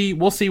 we'll see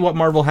what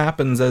Marvel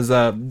happens as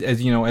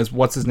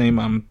what's his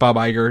name, Bob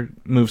Iger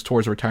moves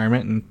towards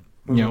retirement,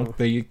 and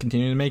they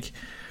continue to make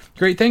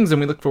great things, and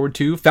we look forward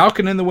to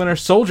Falcon and the Winter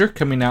Soldier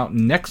coming out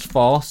next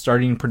fall,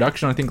 starting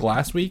production I think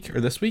last week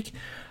or this week.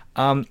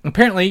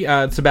 Apparently,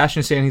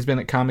 Sebastian Stan, he's been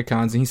at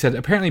Comic-Cons, and he said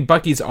apparently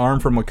Bucky's arm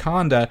from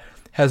Wakanda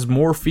has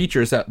more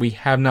features that we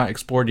have not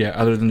explored yet,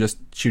 other than just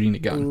shooting a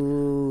gun.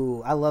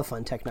 Ooh, I love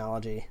fun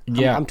technology.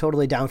 Yeah. I'm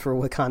totally down for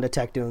Wakanda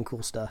tech doing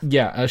cool stuff.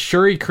 Yeah,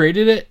 Shuri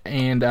created it,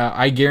 and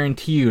I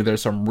guarantee you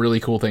there's some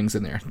really cool things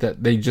in there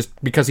that they just,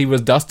 because he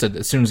was dusted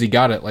as soon as he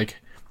got it, like,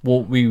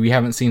 well, we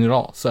haven't seen it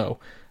all. So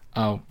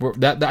I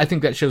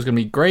think that show's going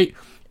to be great,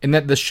 and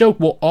that the show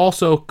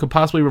could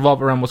possibly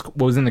revolve around what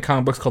was in the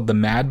comic books called the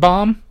Mad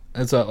Bomb.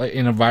 It's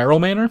in a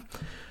viral manner.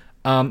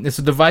 It's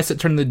a device that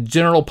turned the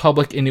general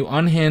public into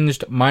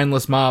unhinged,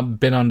 mindless mob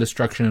bent on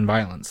destruction and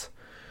violence.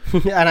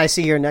 And I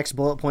see your next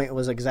bullet point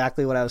was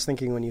exactly what I was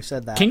thinking when you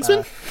said that. Kingsman?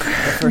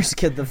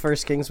 The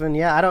first Kingsman.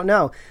 Yeah, I don't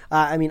know.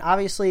 I mean,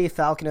 obviously,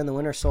 Falcon and the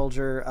Winter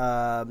Soldier,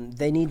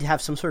 they need to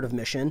have some sort of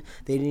mission.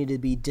 They need to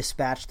be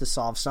dispatched to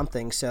solve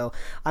something. So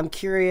I'm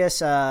curious,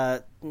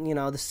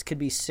 this could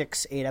be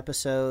 6-8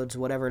 episodes,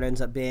 whatever it ends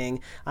up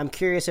being. I'm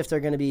curious if they're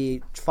going to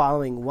be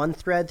following one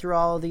thread through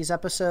all of these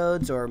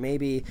episodes, or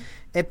maybe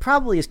it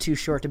probably is too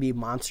short to be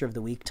Monster of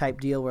the Week type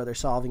deal where they're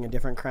solving a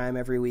different crime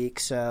every week.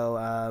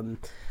 So,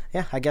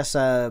 yeah, I guess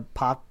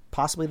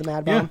possibly the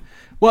Mad Bomb. Yeah.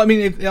 Well, I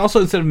mean, it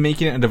also, instead of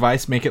making it a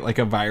device, make it like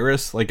a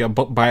virus, like a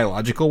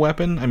biological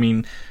weapon. I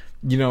mean,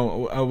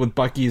 with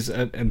Bucky's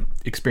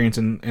experience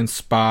in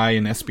spy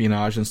and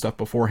espionage and stuff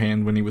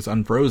beforehand when he was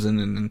unfrozen,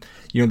 and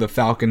the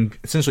Falcon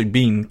essentially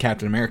being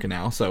Captain America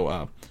now.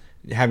 So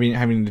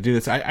having to do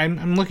this,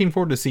 I'm looking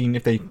forward to seeing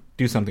if they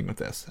do something with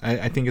this.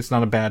 I think it's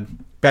not a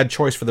bad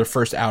choice for their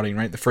first outing,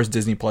 right? The first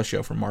Disney Plus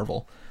show from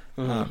Marvel,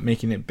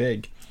 making it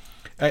big.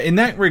 In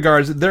that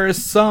regards, there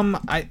is some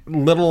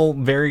little,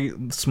 very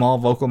small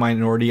vocal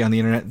minority on the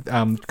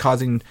internet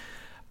causing,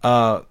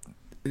 I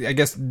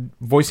guess,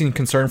 voicing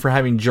concern for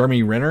having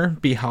Jeremy Renner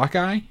be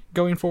Hawkeye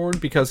going forward,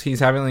 because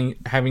he's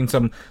having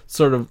some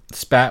sort of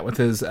spat with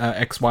his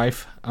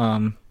ex-wife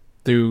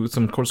through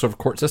some sort of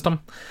court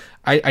system.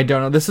 I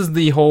don't know. This is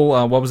the whole,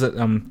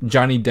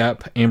 Johnny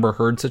Depp, Amber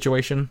Heard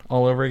situation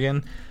all over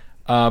again.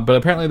 But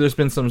apparently there's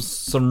been some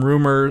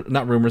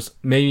not rumors,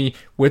 maybe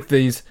with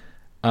these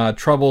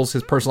troubles,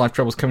 his personal life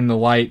troubles coming to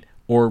light,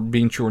 or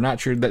being true or not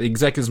true, that the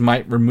executives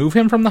might remove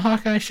him from the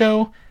Hawkeye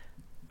show.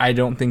 I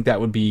don't think that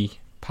would be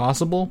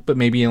possible, but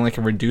maybe in like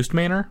a reduced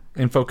manner,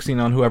 and focusing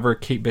on whoever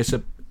Kate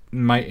Bishop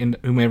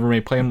whomever may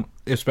play him,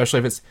 especially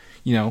if it's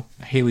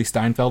Haley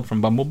Steinfeld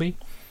from Bumblebee.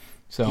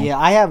 So yeah,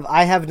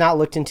 I have not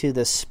looked into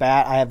this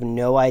spat. I have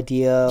no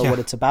idea what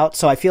it's about,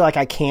 so I feel like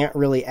I can't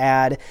really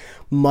add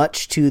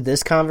much to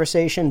this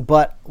conversation.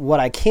 But what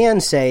I can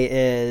say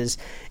is,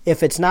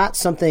 if it's not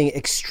something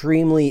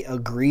extremely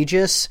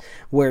egregious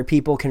where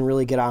people can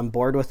really get on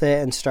board with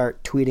it and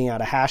start tweeting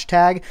out a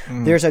hashtag,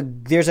 there's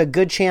a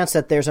good chance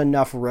that there's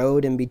enough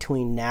road in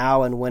between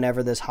now and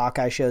whenever this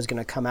Hawkeye show is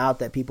going to come out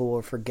that people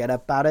will forget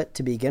about it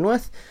to begin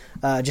with.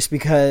 Just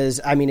because,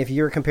 I mean, if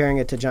you're comparing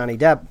it to Johnny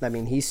Depp, I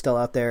mean, he's still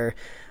out there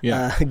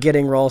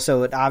getting roles,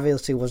 so it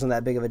obviously wasn't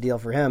that big of a deal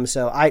for him.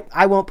 So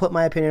I won't put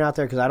my opinion out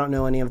there because I don't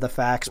know any of the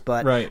facts,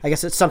 but I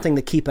guess it's something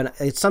to keep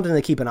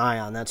an eye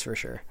on. That's for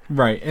sure.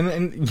 Right,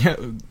 and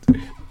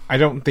I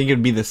don't think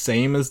it'd be the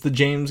same as the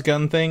James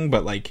Gunn thing,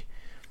 but like,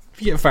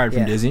 if you get fired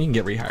from Disney, you can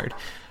get rehired.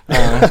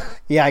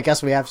 Yeah, I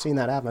guess we have seen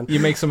that happen. You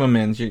make some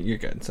amends, you're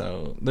good.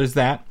 So there's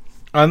that.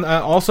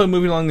 Also,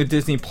 moving along the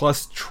Disney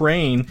Plus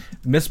train,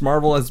 Ms.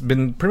 Marvel has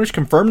been pretty much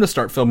confirmed to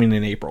start filming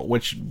in April,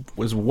 which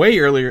was way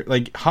earlier.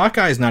 Like,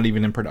 Hawkeye's not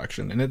even in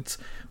production, and it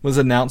was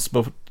announced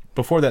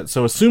before that.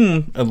 So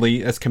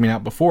assumedly it's coming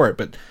out before it,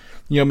 but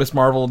Ms.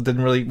 Marvel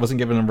wasn't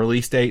given a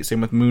release date.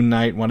 Same with Moon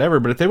Knight, whatever.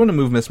 But if they want to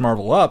move Ms.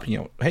 Marvel up,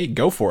 hey,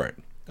 go for it.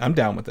 I'm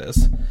down with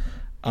this.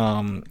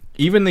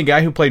 Even the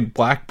guy who played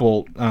Black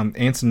Bolt,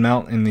 Anson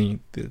Mount, in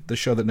the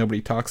show that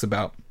nobody talks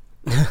about,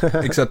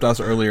 except us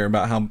earlier,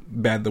 about how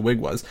bad the wig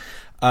was.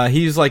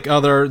 He's like,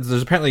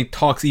 there's apparently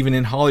talks even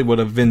in Hollywood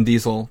of Vin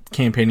Diesel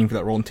campaigning for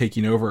that role and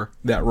taking over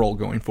that role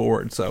going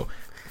forward. So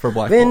for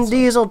Black Bolt,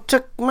 Diesel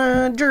took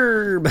my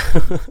job.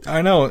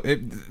 I know.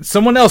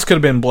 Someone else could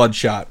have been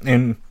Bloodshot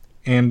and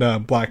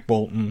Black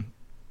Bolt and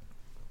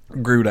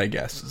Groot, I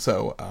guess.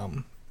 So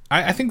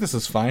I think this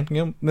is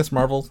fine. Miss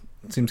Marvel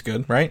seems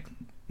good, right?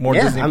 More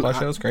Disney Plus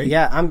shows, great.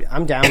 Yeah,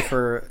 I'm down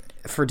for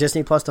for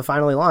Disney Plus to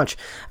finally launch.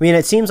 I mean,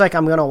 it seems like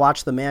I'm going to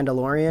watch The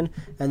Mandalorian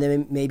and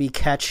then maybe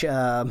catch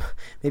 1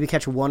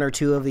 or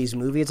 2 of these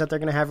movies that they're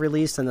going to have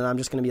released, and then I'm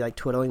just going to be like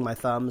twiddling my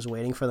thumbs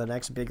waiting for the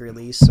next big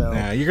release. So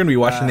you're going to be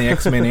watching the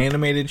X-Men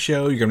animated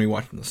show. You're going to be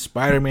watching the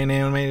Spider-Man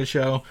animated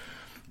show.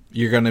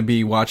 You're going to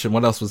be watching,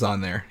 what else was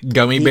on there?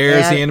 Gummy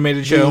Bears, the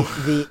animated show.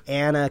 The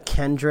Anna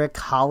Kendrick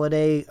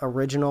holiday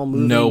original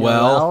movie,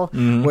 Noelle.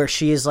 Mm-hmm. Where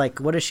she is like,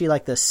 what is she,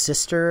 like the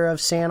sister of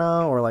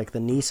Santa or like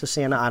the niece of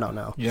Santa? I don't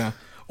know. Yeah.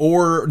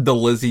 Or the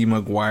Lizzie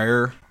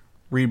McGuire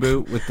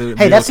reboot with the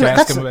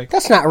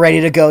that's not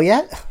ready to go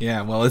yet.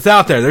 Yeah, well, it's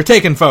out there. They're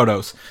taking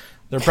photos.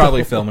 They're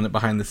probably filming it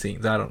behind the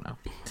scenes. I don't know.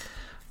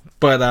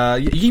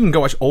 But you can even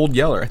go watch Old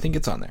Yeller. I think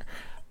it's on there.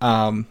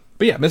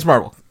 But yeah, Ms.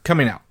 Marvel,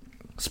 coming out.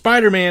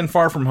 Spider-Man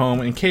Far From Home,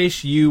 in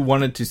case you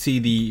wanted to see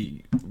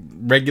the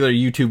regular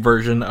YouTube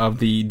version of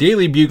the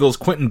Daily Bugle's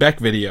Quentin Beck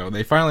video,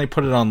 they finally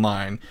put it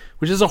online,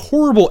 which is a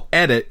horrible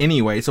edit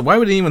anyway, so why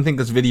would anyone think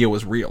this video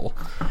was real?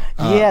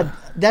 Yeah,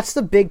 that's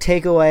the big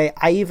takeaway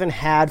I even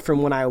had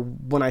from when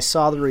I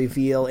saw the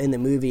reveal in the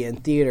movie in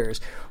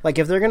theaters. Like,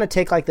 if they're going to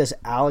take like this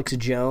Alex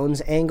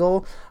Jones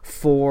angle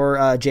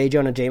for J.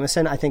 Jonah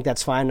Jameson, I think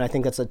that's fine. I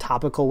think that's a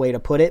topical way to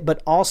put it.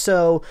 But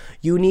also,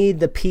 you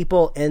need the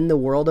people in the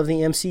world of the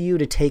MCU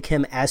to take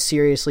him as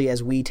seriously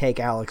as we take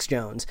Alex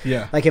Jones.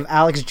 Yeah. Like, if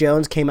Alex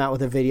Jones came out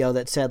with a video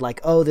that said like,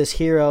 oh, this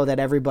hero that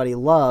everybody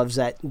loves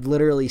that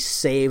literally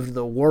saved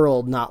the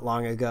world not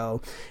long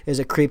ago is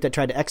a creep that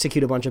tried to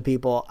execute a bunch of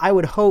people, I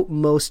would hope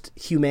most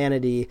of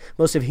humanity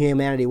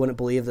wouldn't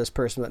believe this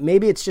person. But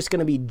maybe it's just going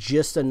to be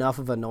just enough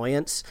of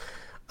annoyance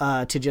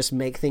to just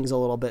make things a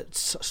little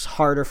bit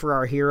harder for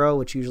our hero,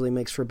 which usually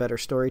makes for better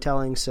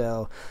storytelling.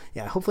 So,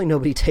 yeah, hopefully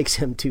nobody takes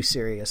him too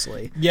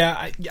seriously.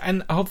 Yeah,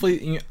 and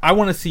hopefully, I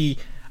want to see...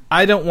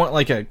 I don't want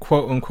like a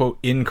quote-unquote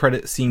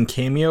in-credit scene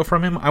cameo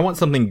from him. I want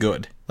something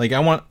good. Like, I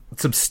want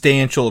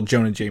substantial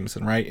Jonah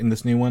Jameson, right, in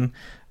this new one.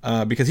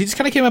 Because he just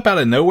kind of came up out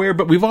of nowhere,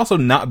 but we've also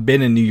not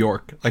been in New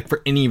York, like,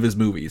 for any of his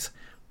movies.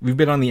 We've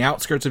been on the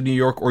outskirts of New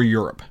York or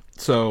Europe.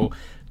 So,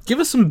 give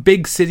us some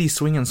big city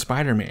swinging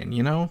Spider-Man,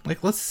 you know?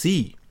 Like, let's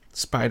see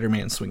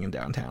Spider-Man swinging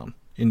downtown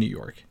in New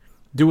York,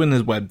 doing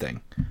his web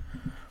thing.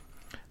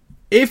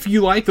 If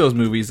you like those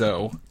movies,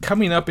 though,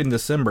 coming up in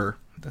December...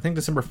 I think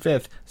December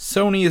 5th,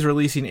 Sony is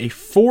releasing a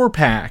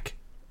 4-pack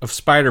of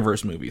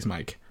Spider-Verse movies,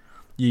 Mike.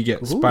 You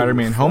get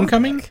Spider-Man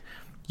Homecoming,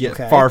 you get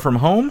Far From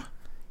Home,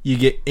 you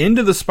get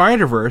Into the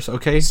Spider-Verse,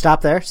 okay? Stop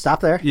there.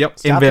 Yep,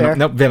 Stop Venom. there.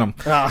 Nope, Venom.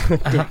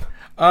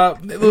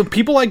 Oh,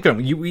 people like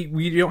Venom.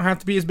 We don't have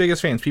to be as big as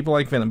fans. People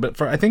like Venom.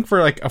 But I think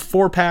for like a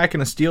 4-pack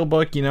and a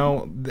steelbook, you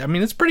know, I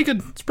mean, it's pretty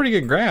good. It's a pretty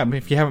good grab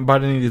if you haven't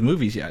bought any of these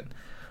movies yet.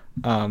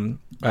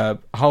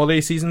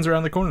 Holiday season's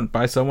around the corner.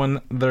 Buy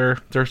someone their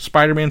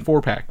Spider-Man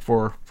 4-pack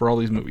for all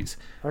these movies,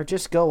 or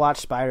just go watch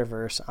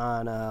Spider-Verse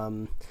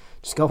on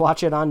just go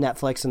watch it on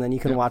Netflix, and then you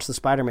can watch the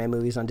Spider-Man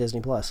movies on Disney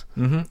Plus.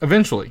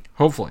 Eventually,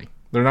 hopefully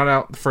they're not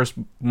out the first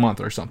month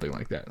or something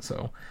like that.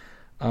 So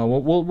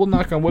we'll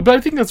knock on wood, but I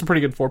think that's a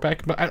pretty good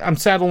 4-pack. But I'm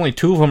sad only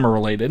 2 of them are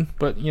related,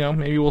 but you know,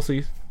 maybe we'll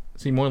see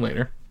more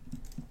later.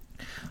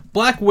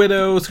 Black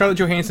Widow, Scarlett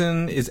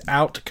Johansson is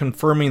out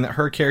confirming that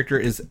her character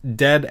is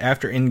dead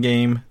after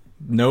Endgame.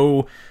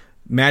 No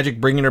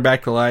magic bringing her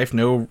back to life.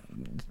 No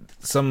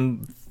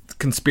some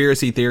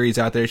conspiracy theories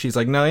out there. She's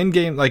like, no,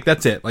 Endgame, like,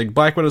 that's it. Like,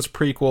 Black Widow's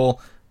prequel,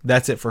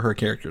 that's it for her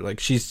character. Like,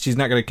 she's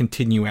not going to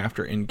continue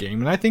after Endgame.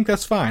 And I think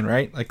that's fine,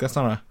 right? Like, that's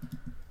not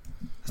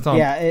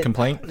a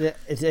complaint.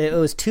 It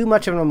was too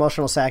much of an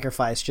emotional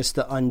sacrifice just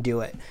to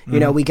undo it. You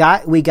know, we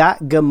got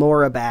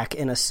Gamora back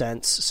in a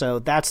sense, so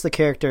that's the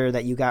character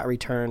that you got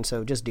returned.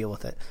 So just deal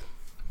with it.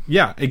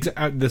 Yeah,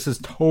 this is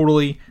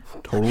totally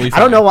fine. I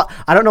don't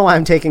know why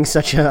I'm taking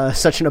such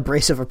an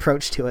abrasive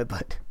approach to it,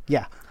 but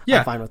yeah,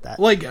 I'm fine with that.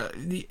 Like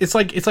it's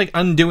like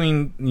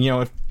undoing. You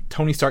know, if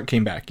Tony Stark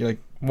came back, you're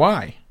like,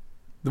 why?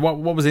 What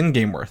was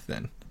Endgame worth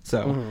then?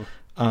 So,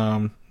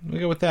 we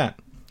go with that.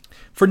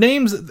 For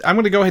names, I'm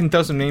going to go ahead and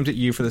throw some names at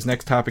you for this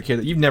next topic here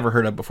that you've never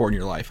heard of before in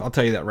your life. I'll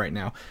tell you that right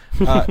now.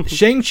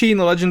 Shang-Chi and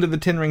the Legend of the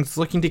Ten Rings is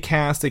looking to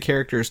cast the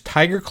characters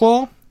Tiger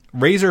Claw,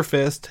 Razor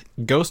Fist,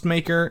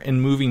 Ghostmaker,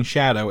 and Moving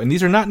Shadow. And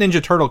these are not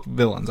Ninja Turtle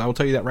villains. I will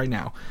tell you that right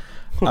now.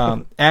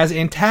 As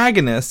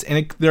antagonists,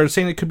 and they're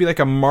saying it could be like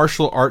a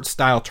martial arts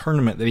style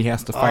tournament that he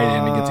has to fight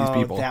in against these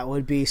people. That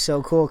would be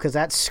so cool, because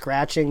that's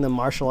scratching the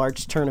martial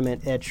arts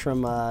tournament itch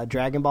from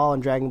Dragon Ball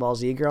and Dragon Ball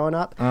Z growing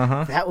up.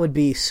 That would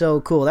be so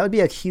cool. That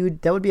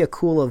would be a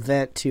cool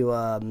event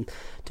to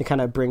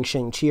kind of bring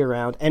Shang-Chi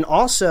around. And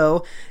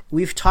also,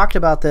 we've talked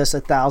about this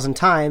 1,000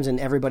 times, and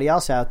everybody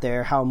else out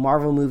there, how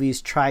Marvel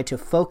movies try to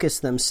focus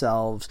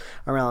themselves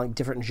around like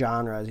different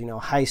genres, you know,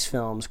 heist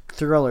films,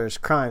 thrillers,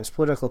 crimes,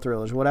 political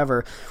thrillers,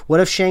 whatever. What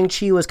if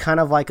Shang-Chi was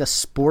kind of like a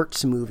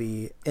sports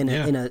movie in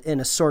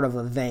a sort of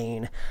a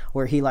vein,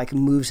 where he like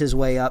moves his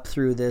way up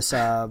through this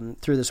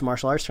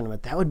martial arts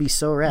tournament? That would be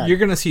so rad. You're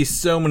gonna see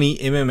so many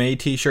MMA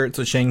t-shirts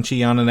with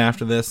Shang-Chi on it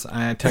after this.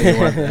 I tell you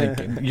what,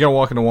 you gotta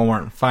walk into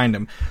Walmart and find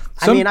them.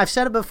 I mean, I've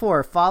said it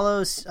before.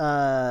 Follow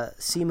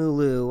Simu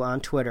Liu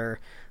on Twitter.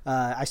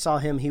 I saw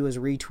him. He was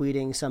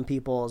retweeting some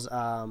people's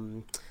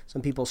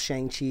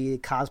Shang-Chi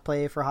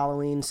cosplay for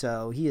Halloween.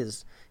 So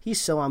he's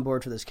so on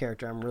board for this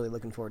character. I'm really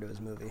looking forward to his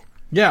movie.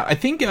 Yeah, I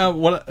think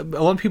what a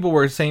lot of people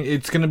were saying,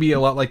 it's going to be a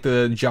lot like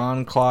the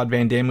Jean-Claude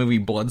Van Damme movie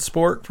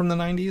Bloodsport from the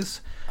 90s.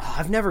 Oh,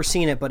 I've never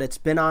seen it, but it's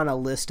been on a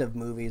list of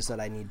movies that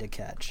I need to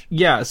catch.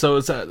 Yeah, so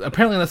it's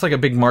apparently that's like a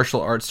big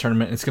martial arts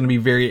tournament. It's going to be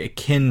very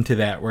akin to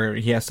that, where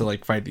he has to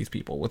like fight these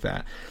people with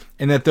that.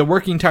 And that the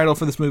working title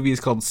for this movie is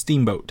called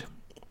Steamboat,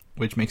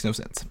 which makes no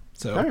sense.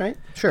 So, all right,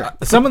 sure.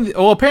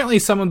 Apparently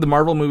some of the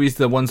Marvel movies,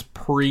 the ones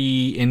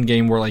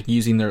pre-Endgame, were like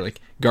using their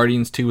like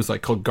Guardians 2 was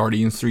like called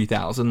Guardians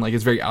 3000. Like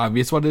it's very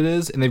obvious what it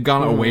is, and they've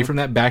gone away from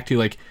that back to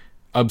like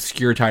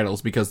obscure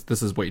titles because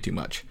this is way too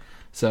much.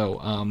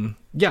 So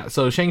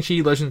so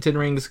Shang-Chi Legend of Ten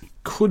Rings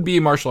could be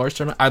a martial arts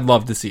tournament. I'd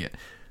love to see it.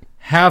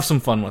 Have some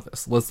fun with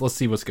this. Let's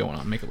see what's going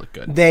on. Make it look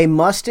good. They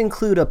must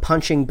include a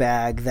punching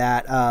bag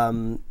that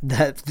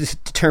that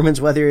determines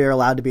whether you're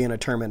allowed to be in a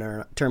tournament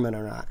or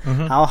not.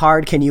 Mm-hmm. How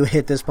hard can you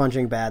hit this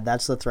punching bag?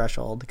 That's the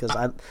threshold. Because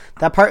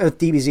that part of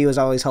DBZ was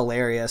always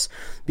hilarious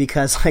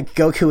because like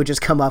Goku would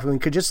just come up and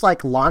could just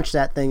like launch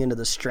that thing into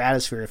the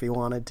stratosphere if he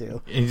wanted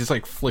to. And he just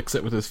like flicks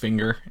it with his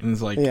finger and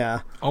he's like,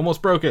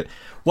 almost broke it.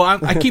 Well,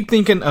 I keep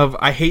thinking of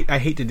I hate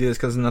to do this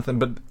because of nothing,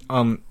 but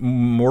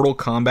Mortal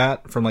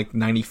Kombat from like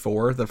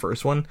 '94, the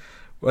first one,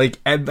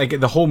 like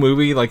the whole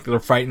movie, like they're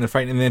fighting,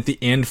 and then at the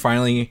end,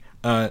 finally,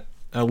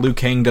 Liu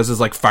Kang does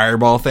his like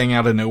fireball thing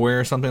out of nowhere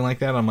or something like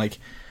that. I'm like,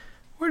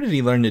 where did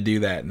he learn to do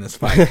that in this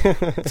fight?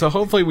 So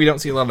hopefully we don't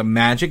see a lot of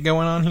magic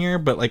going on here,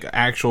 but like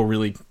actual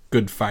really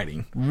good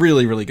fighting,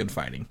 really really good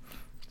fighting.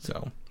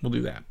 So we'll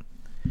do that.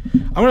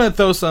 I'm going to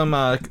throw some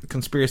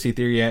conspiracy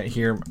theory at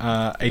here.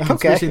 A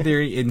conspiracy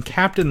theory in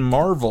Captain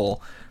Marvel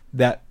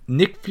that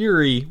Nick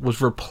Fury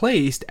was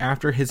replaced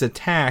after his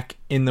attack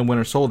in the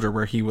Winter Soldier,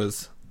 where he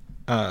was,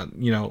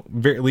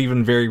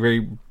 leaving very,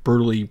 very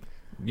brutally,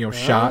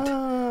 shot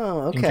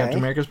in Captain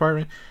America's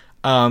apartment.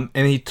 And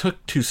he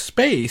took to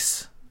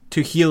space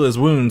to heal his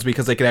wounds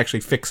because they could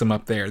actually fix him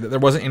up there. That there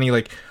wasn't any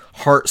like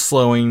heart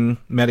slowing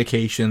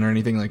medication or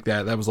anything like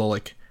that. That was all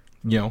like,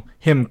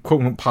 him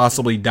quote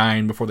possibly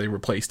dying before they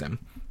replaced him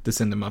to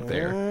send him up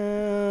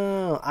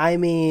there. I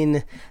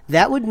mean,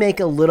 that would make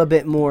a little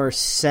bit more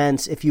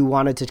sense if you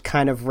wanted to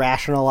kind of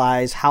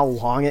rationalize how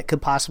long it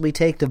could possibly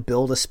take to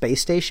build a space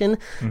station.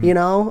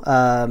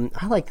 Mm-hmm.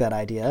 I like that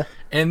idea.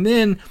 And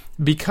then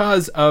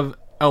because of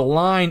a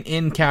line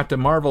in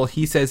Captain Marvel,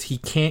 he says he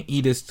can't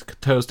eat his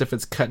toast if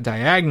it's cut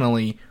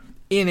diagonally.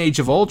 In Age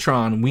of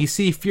Ultron, we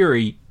see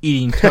Fury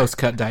eating toast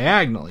cut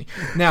diagonally.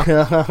 Now,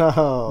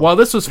 while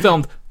this was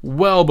filmed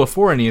well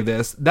before any of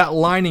this, that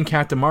line in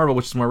Captain Marvel,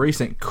 which is more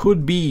recent,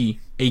 could be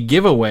a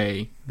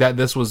giveaway that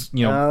this was,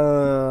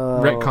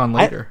 retcon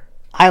later.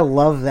 I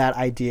love that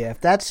idea. If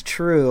that's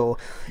true,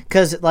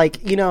 because,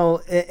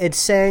 it's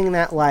saying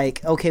that,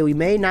 okay, we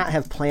may not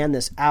have planned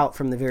this out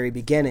from the very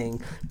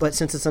beginning, but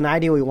since it's an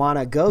idea we want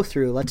to go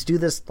through, let's do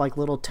this,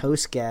 little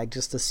toast gag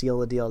just to seal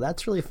the deal.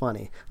 That's really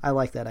funny. I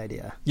like that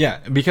idea. Yeah,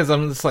 because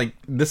I'm just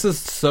this is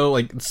so,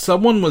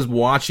 someone was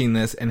watching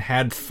this and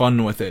had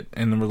fun with it,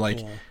 and we're like...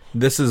 Yeah.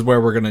 This is where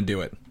we're going to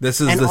do it.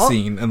 This is the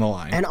scene in the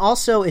line. And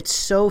also, it's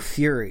so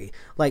Fury.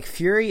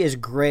 Fury is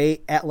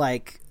great at,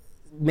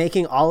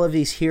 making all of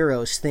these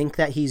heroes think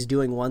that he's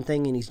doing one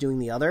thing and he's doing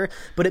the other,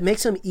 but it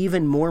makes him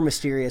even more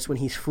mysterious when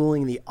he's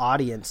fooling the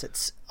audience.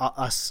 It's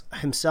us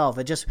himself.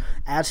 It just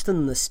adds to the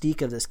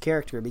mystique of this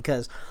character,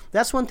 because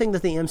that's one thing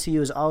that the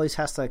MCU always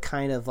has to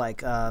kind of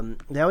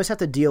they always have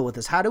to deal with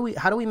is how do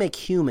we make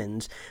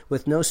humans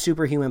with no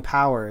superhuman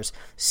powers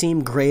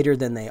seem greater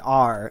than they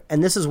are?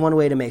 And this is one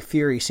way to make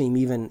Fury seem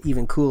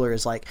even cooler,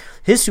 is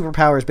his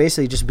superpower is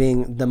basically just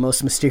being the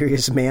most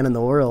mysterious man in the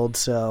world.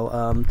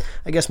 So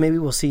I guess maybe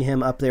we'll see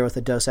him up there with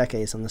the Dos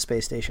Equis on the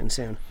space station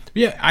soon.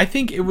 Yeah, I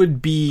think it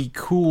would be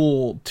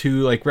cool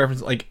to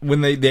reference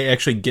when they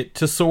actually get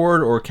to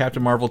Sword or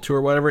Captain Marvel 2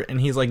 or whatever, and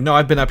he's like, no,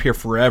 I've been up here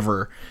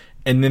forever,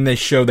 and then they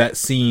show that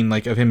scene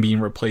of him being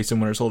replaced in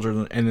Winter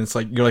Soldier, and it's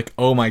you're like,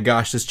 oh my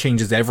gosh, this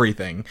changes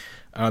everything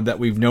that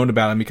we've known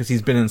about him, because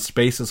he's been in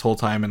space this whole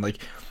time, and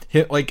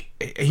he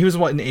was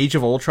in Age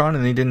of Ultron,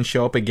 and he didn't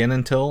show up again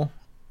until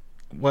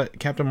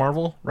Captain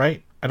Marvel,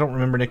 right? I don't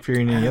remember Nick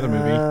Fury in any other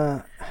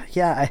movie.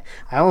 Yeah,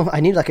 I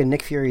need a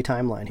Nick Fury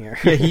timeline here.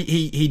 Yeah,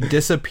 he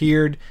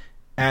disappeared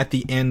at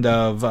the end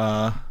of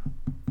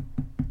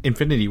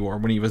Infinity War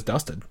when he was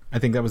dusted. I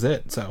think that was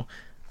it. So,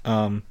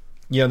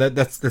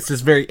 that's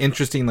just very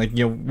interesting.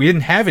 We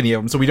didn't have any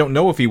of them, so we don't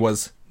know if he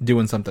was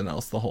doing something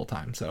else the whole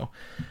time. So,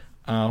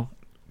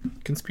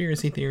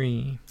 conspiracy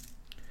theory.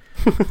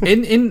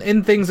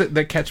 in things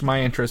that catch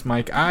my interest,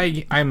 Mike,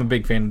 I'm a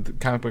big fan,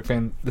 comic book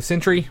fan. The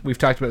Sentry, we've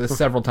talked about this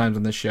several times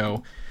on this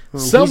show.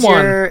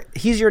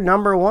 He's your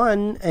number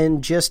one,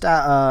 and he just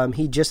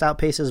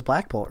outpaces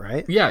Black Bolt,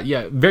 right?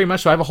 Yeah, very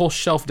much so. I have a whole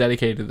shelf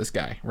dedicated to this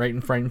guy right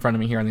in front of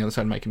me here on the other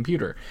side of my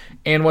computer.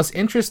 And what's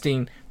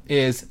interesting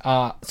is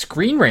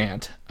Screen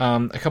Rant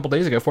a couple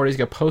days ago, 4 days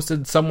ago,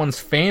 posted someone's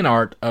fan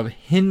art of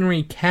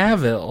Henry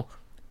Cavill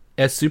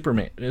as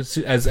Superman, as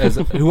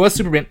who was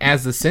Superman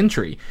as the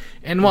Sentry.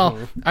 And while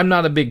I'm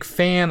not a big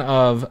fan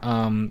of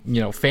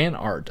fan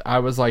art, I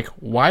was like,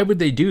 why would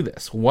they do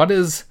this? What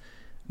is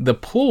the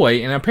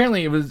ploy? And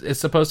apparently it's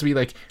supposed to be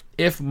like,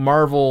 if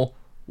Marvel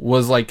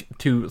was like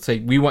to say,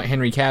 we want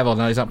Henry Cavill,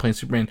 now he's not playing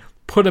Superman,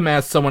 put him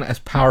as someone as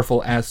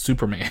powerful as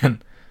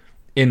Superman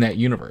in that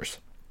universe,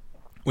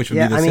 which would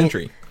be the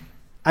Sentry.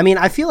 I mean,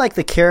 I feel like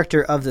the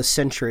character of the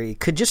Sentry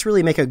could just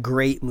really make a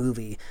great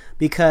movie,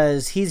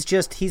 because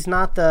he's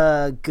not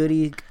the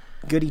goody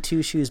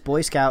two-shoes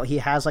Boy Scout. He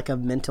has like a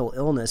mental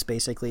illness,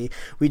 basically.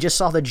 We just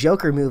saw the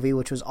Joker movie,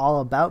 which was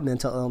all about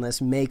mental illness,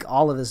 make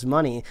all of his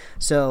money.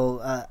 So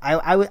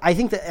I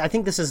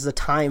think this is the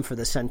time for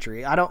the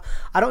Sentry. I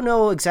don't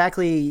know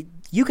exactly.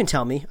 You can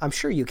tell me. I'm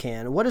sure you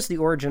can. What is the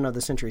origin of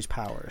the Sentry's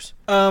powers?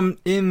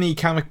 In the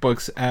comic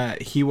books,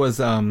 he was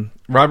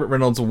Robert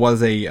Reynolds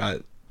was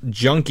a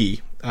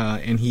junkie,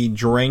 and he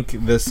drank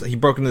this. He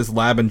broke into this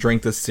lab and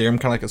drank this serum,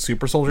 kind of like a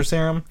super soldier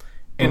serum,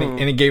 and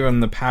it gave him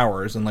the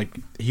powers. And like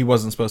he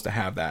wasn't supposed to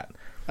have that.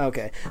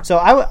 Okay,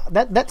 so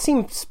that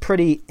seems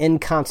pretty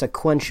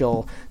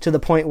inconsequential to the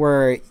point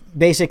where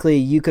basically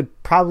you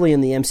could probably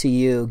in the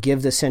MCU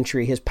give the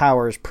Sentry his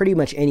powers pretty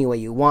much any way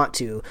you want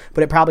to,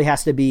 but it probably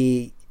has to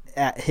be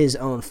at his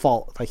own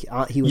fault,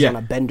 like he was on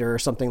a bender or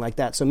something like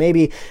that. So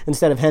maybe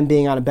instead of him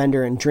being on a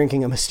bender and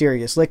drinking a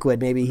mysterious liquid,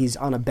 maybe he's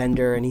on a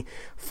bender and he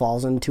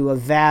falls into a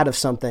vat of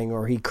something,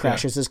 or he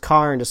crashes his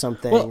car into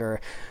something, or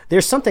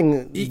there's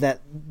something that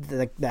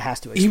has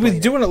to explain. He was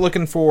doing it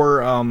looking for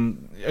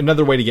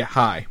another way to get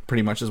high,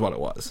 pretty much is what it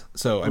was.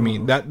 So I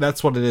mean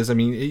that's what it is. I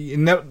mean,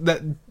 and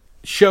that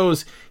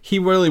shows he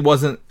really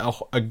wasn't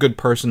a good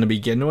person to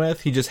begin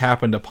with. He just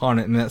happened upon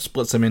it, and that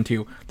splits him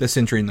into the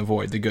Sentry and the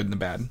Void, the good and the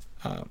bad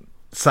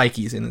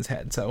psyches in his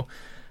head. So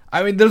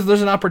I mean,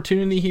 there's an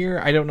opportunity here.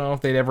 I don't know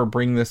if they'd ever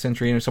bring the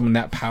Sentry in or someone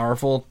that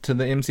powerful to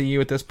the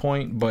MCU at this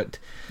point, but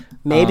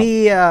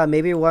maybe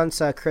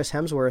once Chris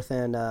Hemsworth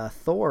and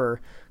Thor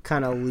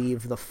kind of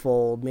leave the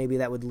fold, maybe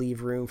that would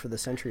leave room for the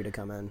Sentry to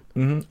come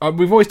in.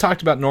 We've always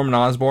talked about Norman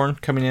Osborn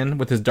coming in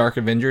with his Dark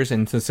Avengers,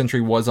 and the Sentry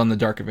was on the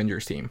Dark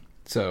Avengers team.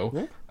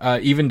 So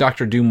even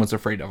Doctor Doom was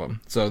afraid of him.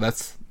 So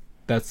that's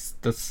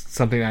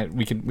something that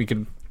we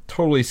could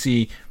totally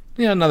see,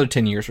 another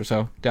 10 years or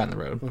so down the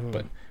road.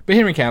 But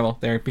Henry Cavill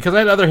there, because I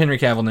had other Henry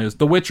Cavill news.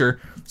 The Witcher,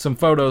 some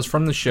photos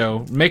from the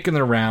show making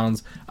their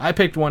rounds. I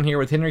picked one here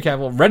with Henry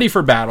Cavill ready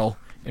for battle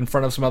in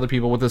front of some other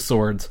people with his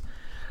swords.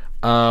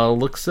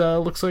 Looks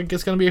like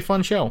it's going to be a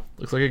fun show.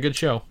 Looks like a good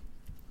show.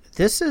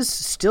 This is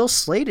still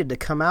slated to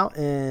come out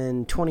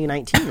in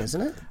 2019,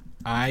 isn't it?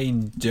 I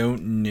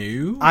don't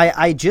know.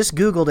 I just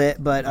Googled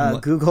it,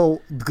 but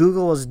Google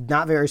was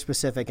not very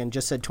specific and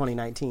just said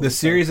 2019. The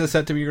series is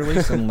set to be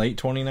released in late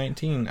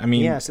 2019. I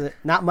mean, so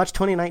not much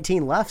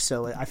 2019 left,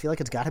 so I feel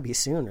like it's got to be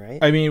soon, right?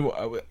 I mean,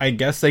 I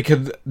guess they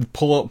could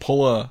pull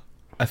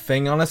a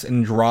thing on us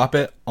and drop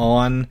it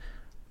on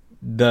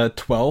the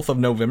 12th of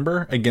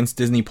November against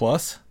Disney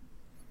Plus.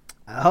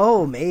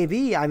 Oh,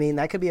 maybe. I mean,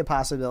 that could be a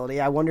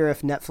possibility. I wonder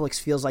if Netflix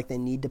feels like they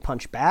need to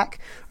punch back,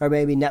 or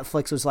maybe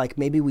Netflix was like,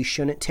 maybe we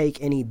shouldn't take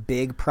any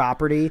big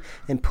property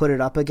and put it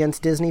up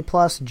against Disney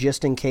Plus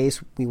just in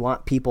case we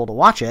want people to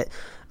watch it.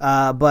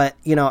 But,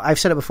 I've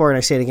said it before and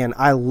I say it again.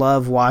 I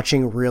love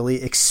watching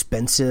really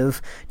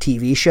expensive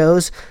TV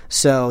shows.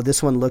 So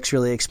this one looks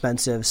really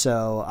expensive.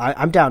 So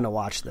I'm down to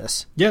watch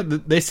this. Yeah,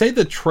 they say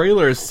the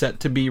trailer is set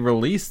to be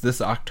released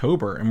this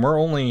October, and we're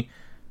only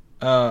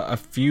a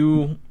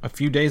few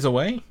days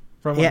away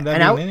from that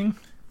beginning.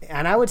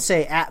 And I would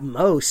say at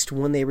most,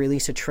 when they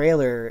release a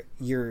trailer,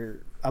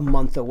 you're a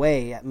month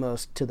away at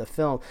most to the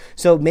film.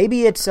 So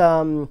maybe it's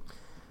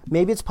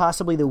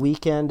possibly the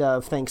weekend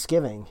of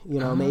Thanksgiving.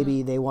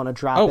 Maybe they want to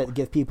drop it,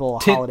 give people a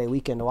holiday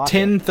weekend to watch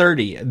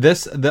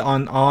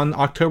 10/30. On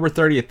October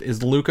 30th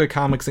is Luca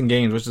Comics and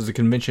Games, which is a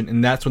convention,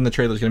 and that's when the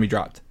trailer is going to be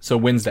dropped. So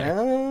Wednesday.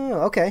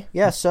 Oh, okay.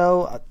 Yeah.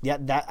 So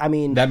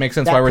that makes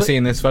sense why we're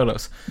seeing these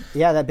photos.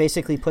 Yeah, that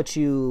basically puts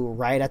you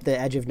right at the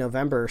edge of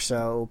November.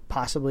 So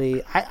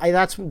possibly,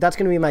 that's going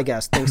to be my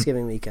guess.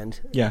 Thanksgiving weekend.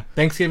 Yeah,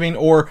 Thanksgiving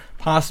or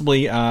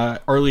possibly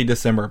early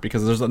December,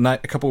 because there's a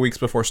couple weeks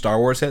before Star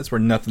Wars hits where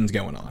nothing's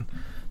going on.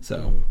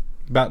 So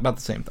about the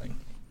same thing.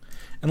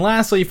 And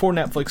lastly, for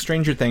Netflix,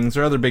 Stranger Things,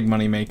 their other big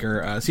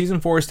moneymaker,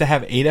 season 4 is to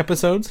have 8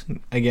 episodes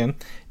again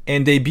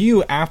and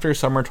debut after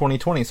summer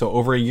 2020. So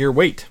over a year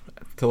wait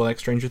till the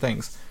next Stranger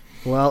Things.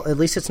 Well, at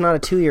least it's not a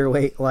 2-year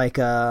wait like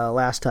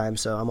last time,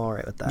 so I'm all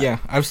right with that. Yeah,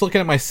 I was looking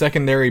at my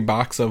secondary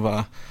box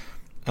of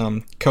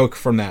Coke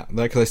from that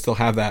because I still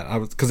have that.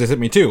 Because they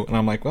sent me 2, and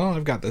I'm like, well,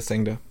 I've got this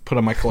thing to put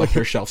on my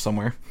collector's shelf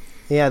somewhere.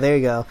 Yeah, there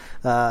you go.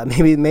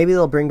 Maybe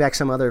they'll bring back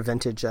some other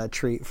vintage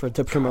treat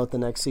to promote the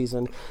next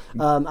season.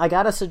 I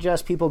gotta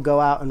suggest people go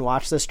out and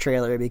watch this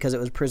trailer because it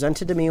was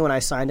presented to me when I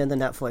signed into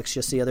Netflix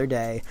just the other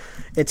day.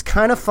 It's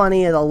kind of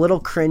funny and a little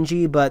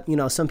cringy, but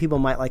some people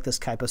might like this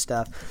type of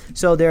stuff.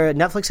 So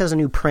Netflix has a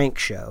new prank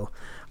show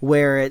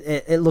where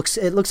it looks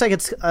like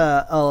it's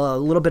a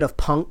little bit of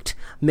punked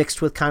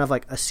mixed with kind of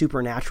like a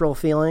supernatural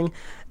feeling.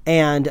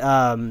 And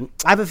I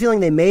have a feeling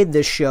they made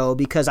this show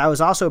because I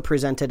was also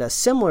presented a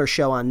similar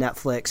show on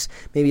Netflix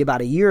maybe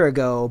about a year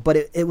ago, but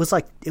it was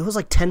like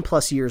 10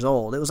 plus years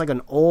old. It was like an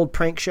old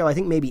prank show. I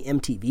think maybe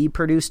MTV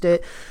produced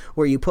it,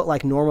 where you put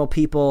like normal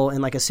people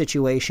in like a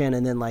situation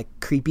and then like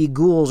creepy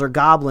ghouls or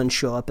goblins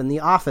show up in the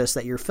office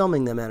that you're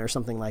filming them in or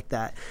something like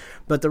that.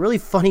 But the really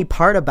funny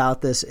part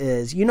about this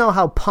is, you know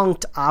how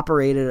Punk'd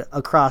operated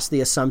across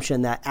the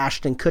assumption that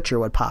Ashton Kutcher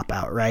would pop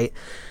out, right?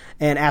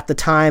 And at the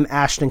time,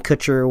 Ashton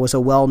Kutcher was a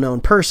well-known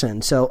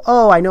person. So,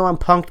 I know I'm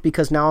punked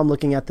because now I'm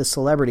looking at this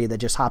celebrity that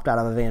just hopped out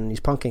of a van and he's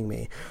punking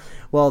me.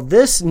 Well,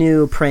 this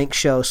new prank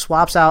show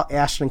swaps out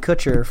Ashton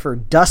Kutcher for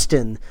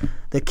Dustin,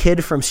 the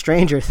kid from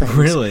Stranger Things.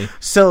 Really?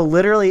 So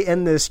literally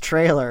in this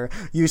trailer,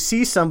 you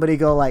see somebody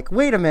go like,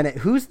 wait a minute,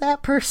 who's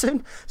that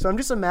person? So I'm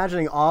just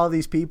imagining all of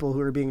these people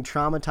who are being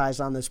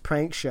traumatized on this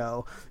prank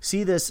show,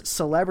 see this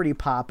celebrity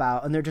pop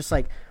out, and they're just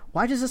like,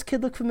 why does this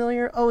kid look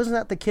familiar? Oh, isn't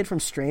that the kid from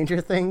Stranger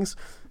Things?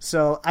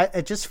 So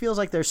it just feels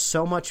like there's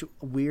so much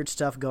weird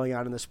stuff going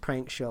on in this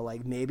prank show.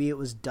 Like maybe it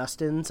was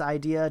Dustin's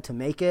idea to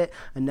make it,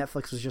 and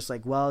Netflix was just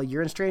like, well,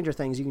 you're in Stranger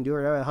Things. You can do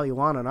whatever the hell you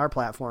want on our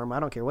platform. I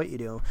don't care what you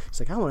do.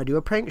 It's like, I want to do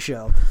a prank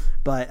show.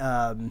 But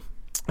I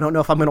don't know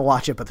if I'm going to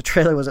watch it, but the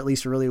trailer was at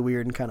least really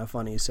weird and kind of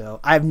funny.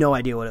 So I have no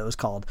idea what it was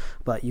called,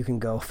 but you can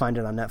go find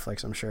it on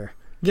Netflix, I'm sure.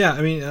 Yeah,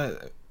 I mean...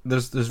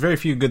 There's very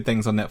few good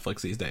things on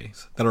Netflix these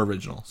days that are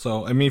original.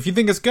 So, I mean, if you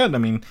think it's good, I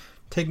mean,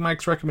 take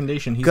Mike's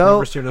recommendation. He's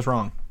never steered us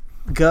wrong.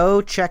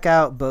 Go check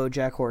out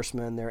BoJack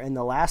Horseman. They're in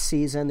the last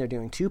season. They're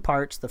doing 2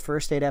 parts. The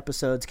first 8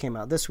 episodes came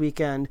out this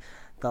weekend.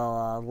 The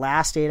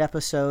last 8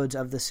 episodes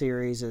of the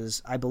series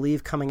is, I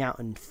believe, coming out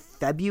in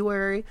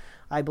February,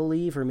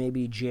 or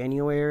maybe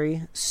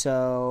January.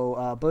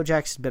 So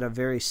BoJack's been a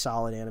very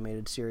solid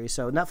animated series.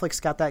 So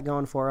Netflix got that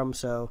going for them.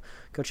 So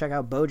go check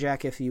out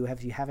BoJack if you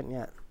haven't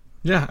yet.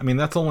 Yeah, I mean,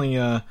 that's only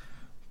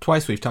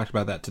twice we've talked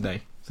about that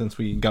today since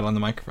we got on the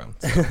microphone.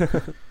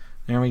 So.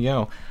 There we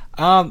go.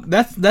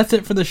 That's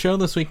it for the show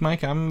this week,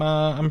 Mike.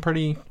 I'm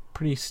pretty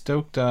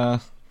stoked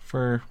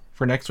for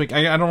next week.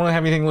 I don't really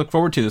have anything to look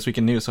forward to this week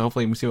in news, so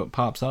hopefully we can see what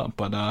pops up.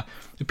 But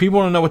if people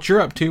want to know what you're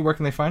up to, where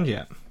can they find you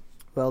at?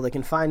 Well, they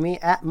can find me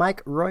at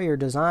Mike Royer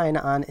Design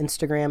on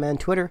Instagram and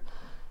Twitter.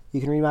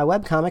 You can read my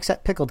webcomics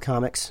at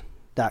pickledcomics.com.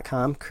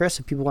 Chris,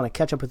 if people want to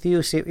catch up with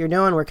you, see what you're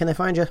doing, where can they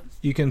find you?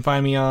 You can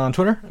find me on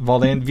Twitter,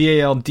 Valdan,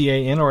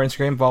 Valdan, or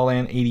Instagram,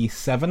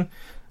 Valdan87.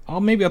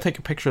 Maybe I'll take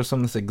a picture of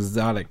some of this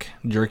exotic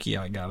jerky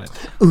I got at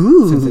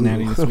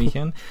Cincinnati this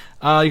weekend.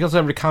 You can also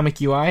have the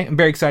Comic UI. I'm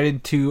very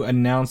excited to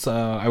announce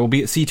I will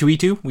be at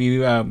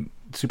C2E2.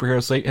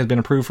 Superhero Slate has been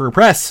approved for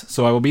press,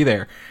 so I will be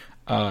there.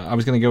 I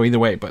was going to go either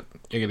way, but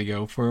I got to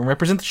go and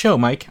represent the show,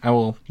 Mike. I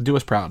will do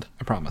us proud.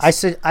 I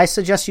promise. I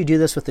suggest you do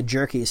this with the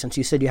jerky, since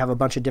you said you have a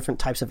bunch of different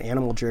types of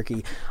animal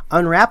jerky.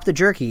 Unwrap the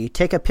jerky,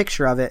 take a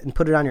picture of it, and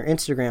put it on your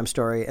Instagram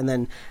story, and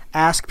then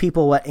ask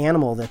people what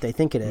animal that they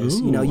think it is.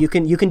 Ooh. You know, you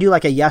can do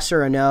like a yes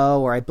or a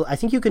no, or I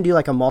think you can do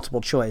like a multiple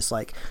choice,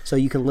 like so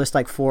you can list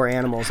like 4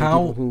 animals and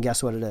people can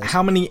guess what it is.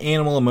 How many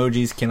animal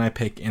emojis can I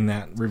pick in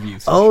that review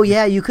session? Oh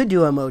yeah, you could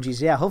do emojis.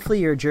 Yeah, hopefully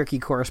your jerky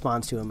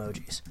corresponds to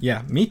emojis.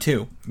 Yeah, me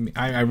too.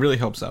 I really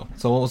hope so.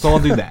 So I'll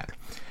do that.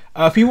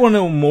 If people want to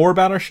know more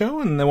about our show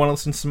and they want to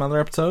listen to some other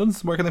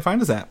episodes, where can they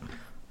find us at?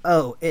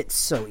 Oh, it's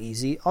so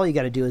easy. All you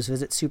got to do is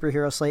visit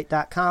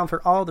superheroslate.com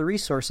for all the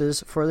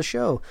resources for the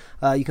show.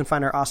 You can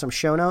find our awesome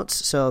show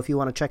notes. So if you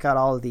want to check out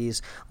all of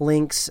these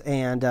links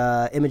and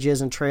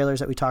images and trailers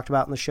that we talked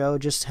about in the show,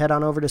 just head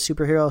on over to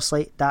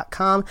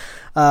superheroslate.com.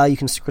 You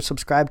can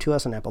subscribe to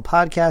us on Apple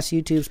Podcasts,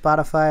 YouTube,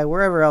 Spotify,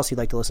 wherever else you'd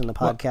like to listen to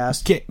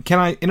podcasts. Well, can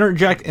I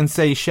interject and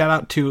say shout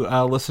out to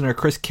listener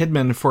Chris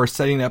Kidman for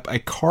setting up a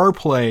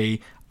CarPlay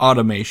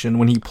automation.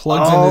 When he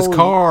plugs in his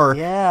car,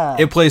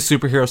 it plays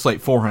Superhero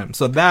Slate for him.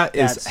 So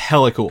that's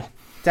hella cool.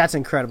 That's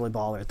incredibly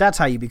baller. That's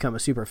how you become a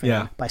super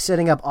fan. By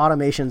setting up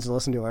automations to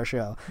listen to our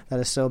show. That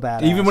is so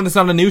badass. Even when it's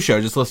not a new show,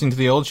 just listening to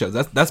the old shows.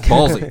 That's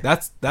ballsy.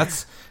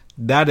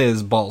 that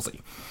is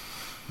ballsy.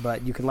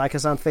 But you can like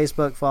us on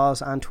Facebook, follow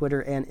us on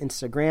Twitter and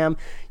Instagram.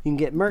 You can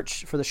get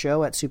merch for the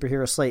show at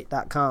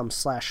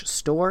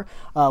superheroslate.com/store.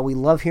 We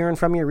love hearing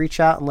from you.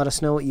 Reach out and let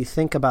us know what you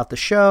think about the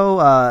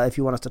show. If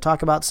you want us to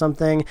talk about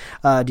something,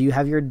 do you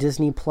have your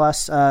Disney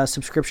Plus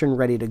subscription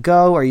ready to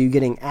go? Are you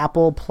getting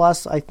Apple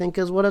Plus, I think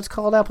is what it's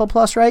called, Apple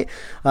Plus, right?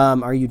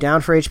 Are you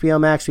down for HBO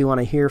Max? We want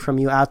to hear from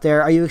you out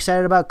there. Are you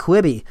excited about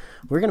Quibi?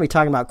 We're going to be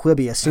talking about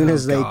Quibi as soon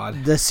as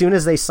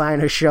they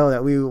sign a show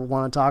that we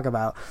want to talk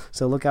about.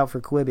 So look out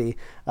for Quibi.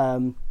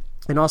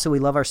 And also, we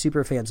love our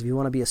super fans. If you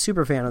want to be a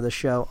super fan of the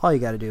show, all you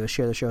got to do is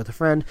share the show with a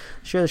friend,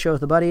 share the show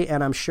with a buddy,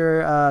 and I'm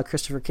sure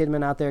Christopher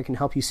Kidman out there can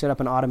help you set up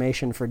an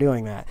automation for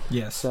doing that.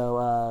 Yes.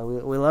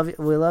 So we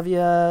love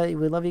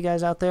you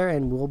guys out there,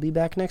 and we'll be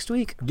back next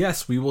week.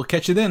 Yes, we will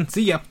catch you then.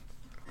 See ya.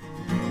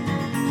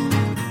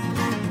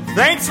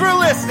 Thanks for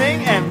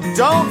listening, and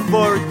don't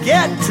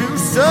forget to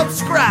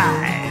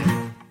subscribe.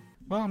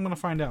 Well, I'm gonna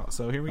find out.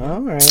 So here we go.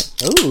 All right.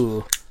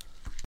 Ooh.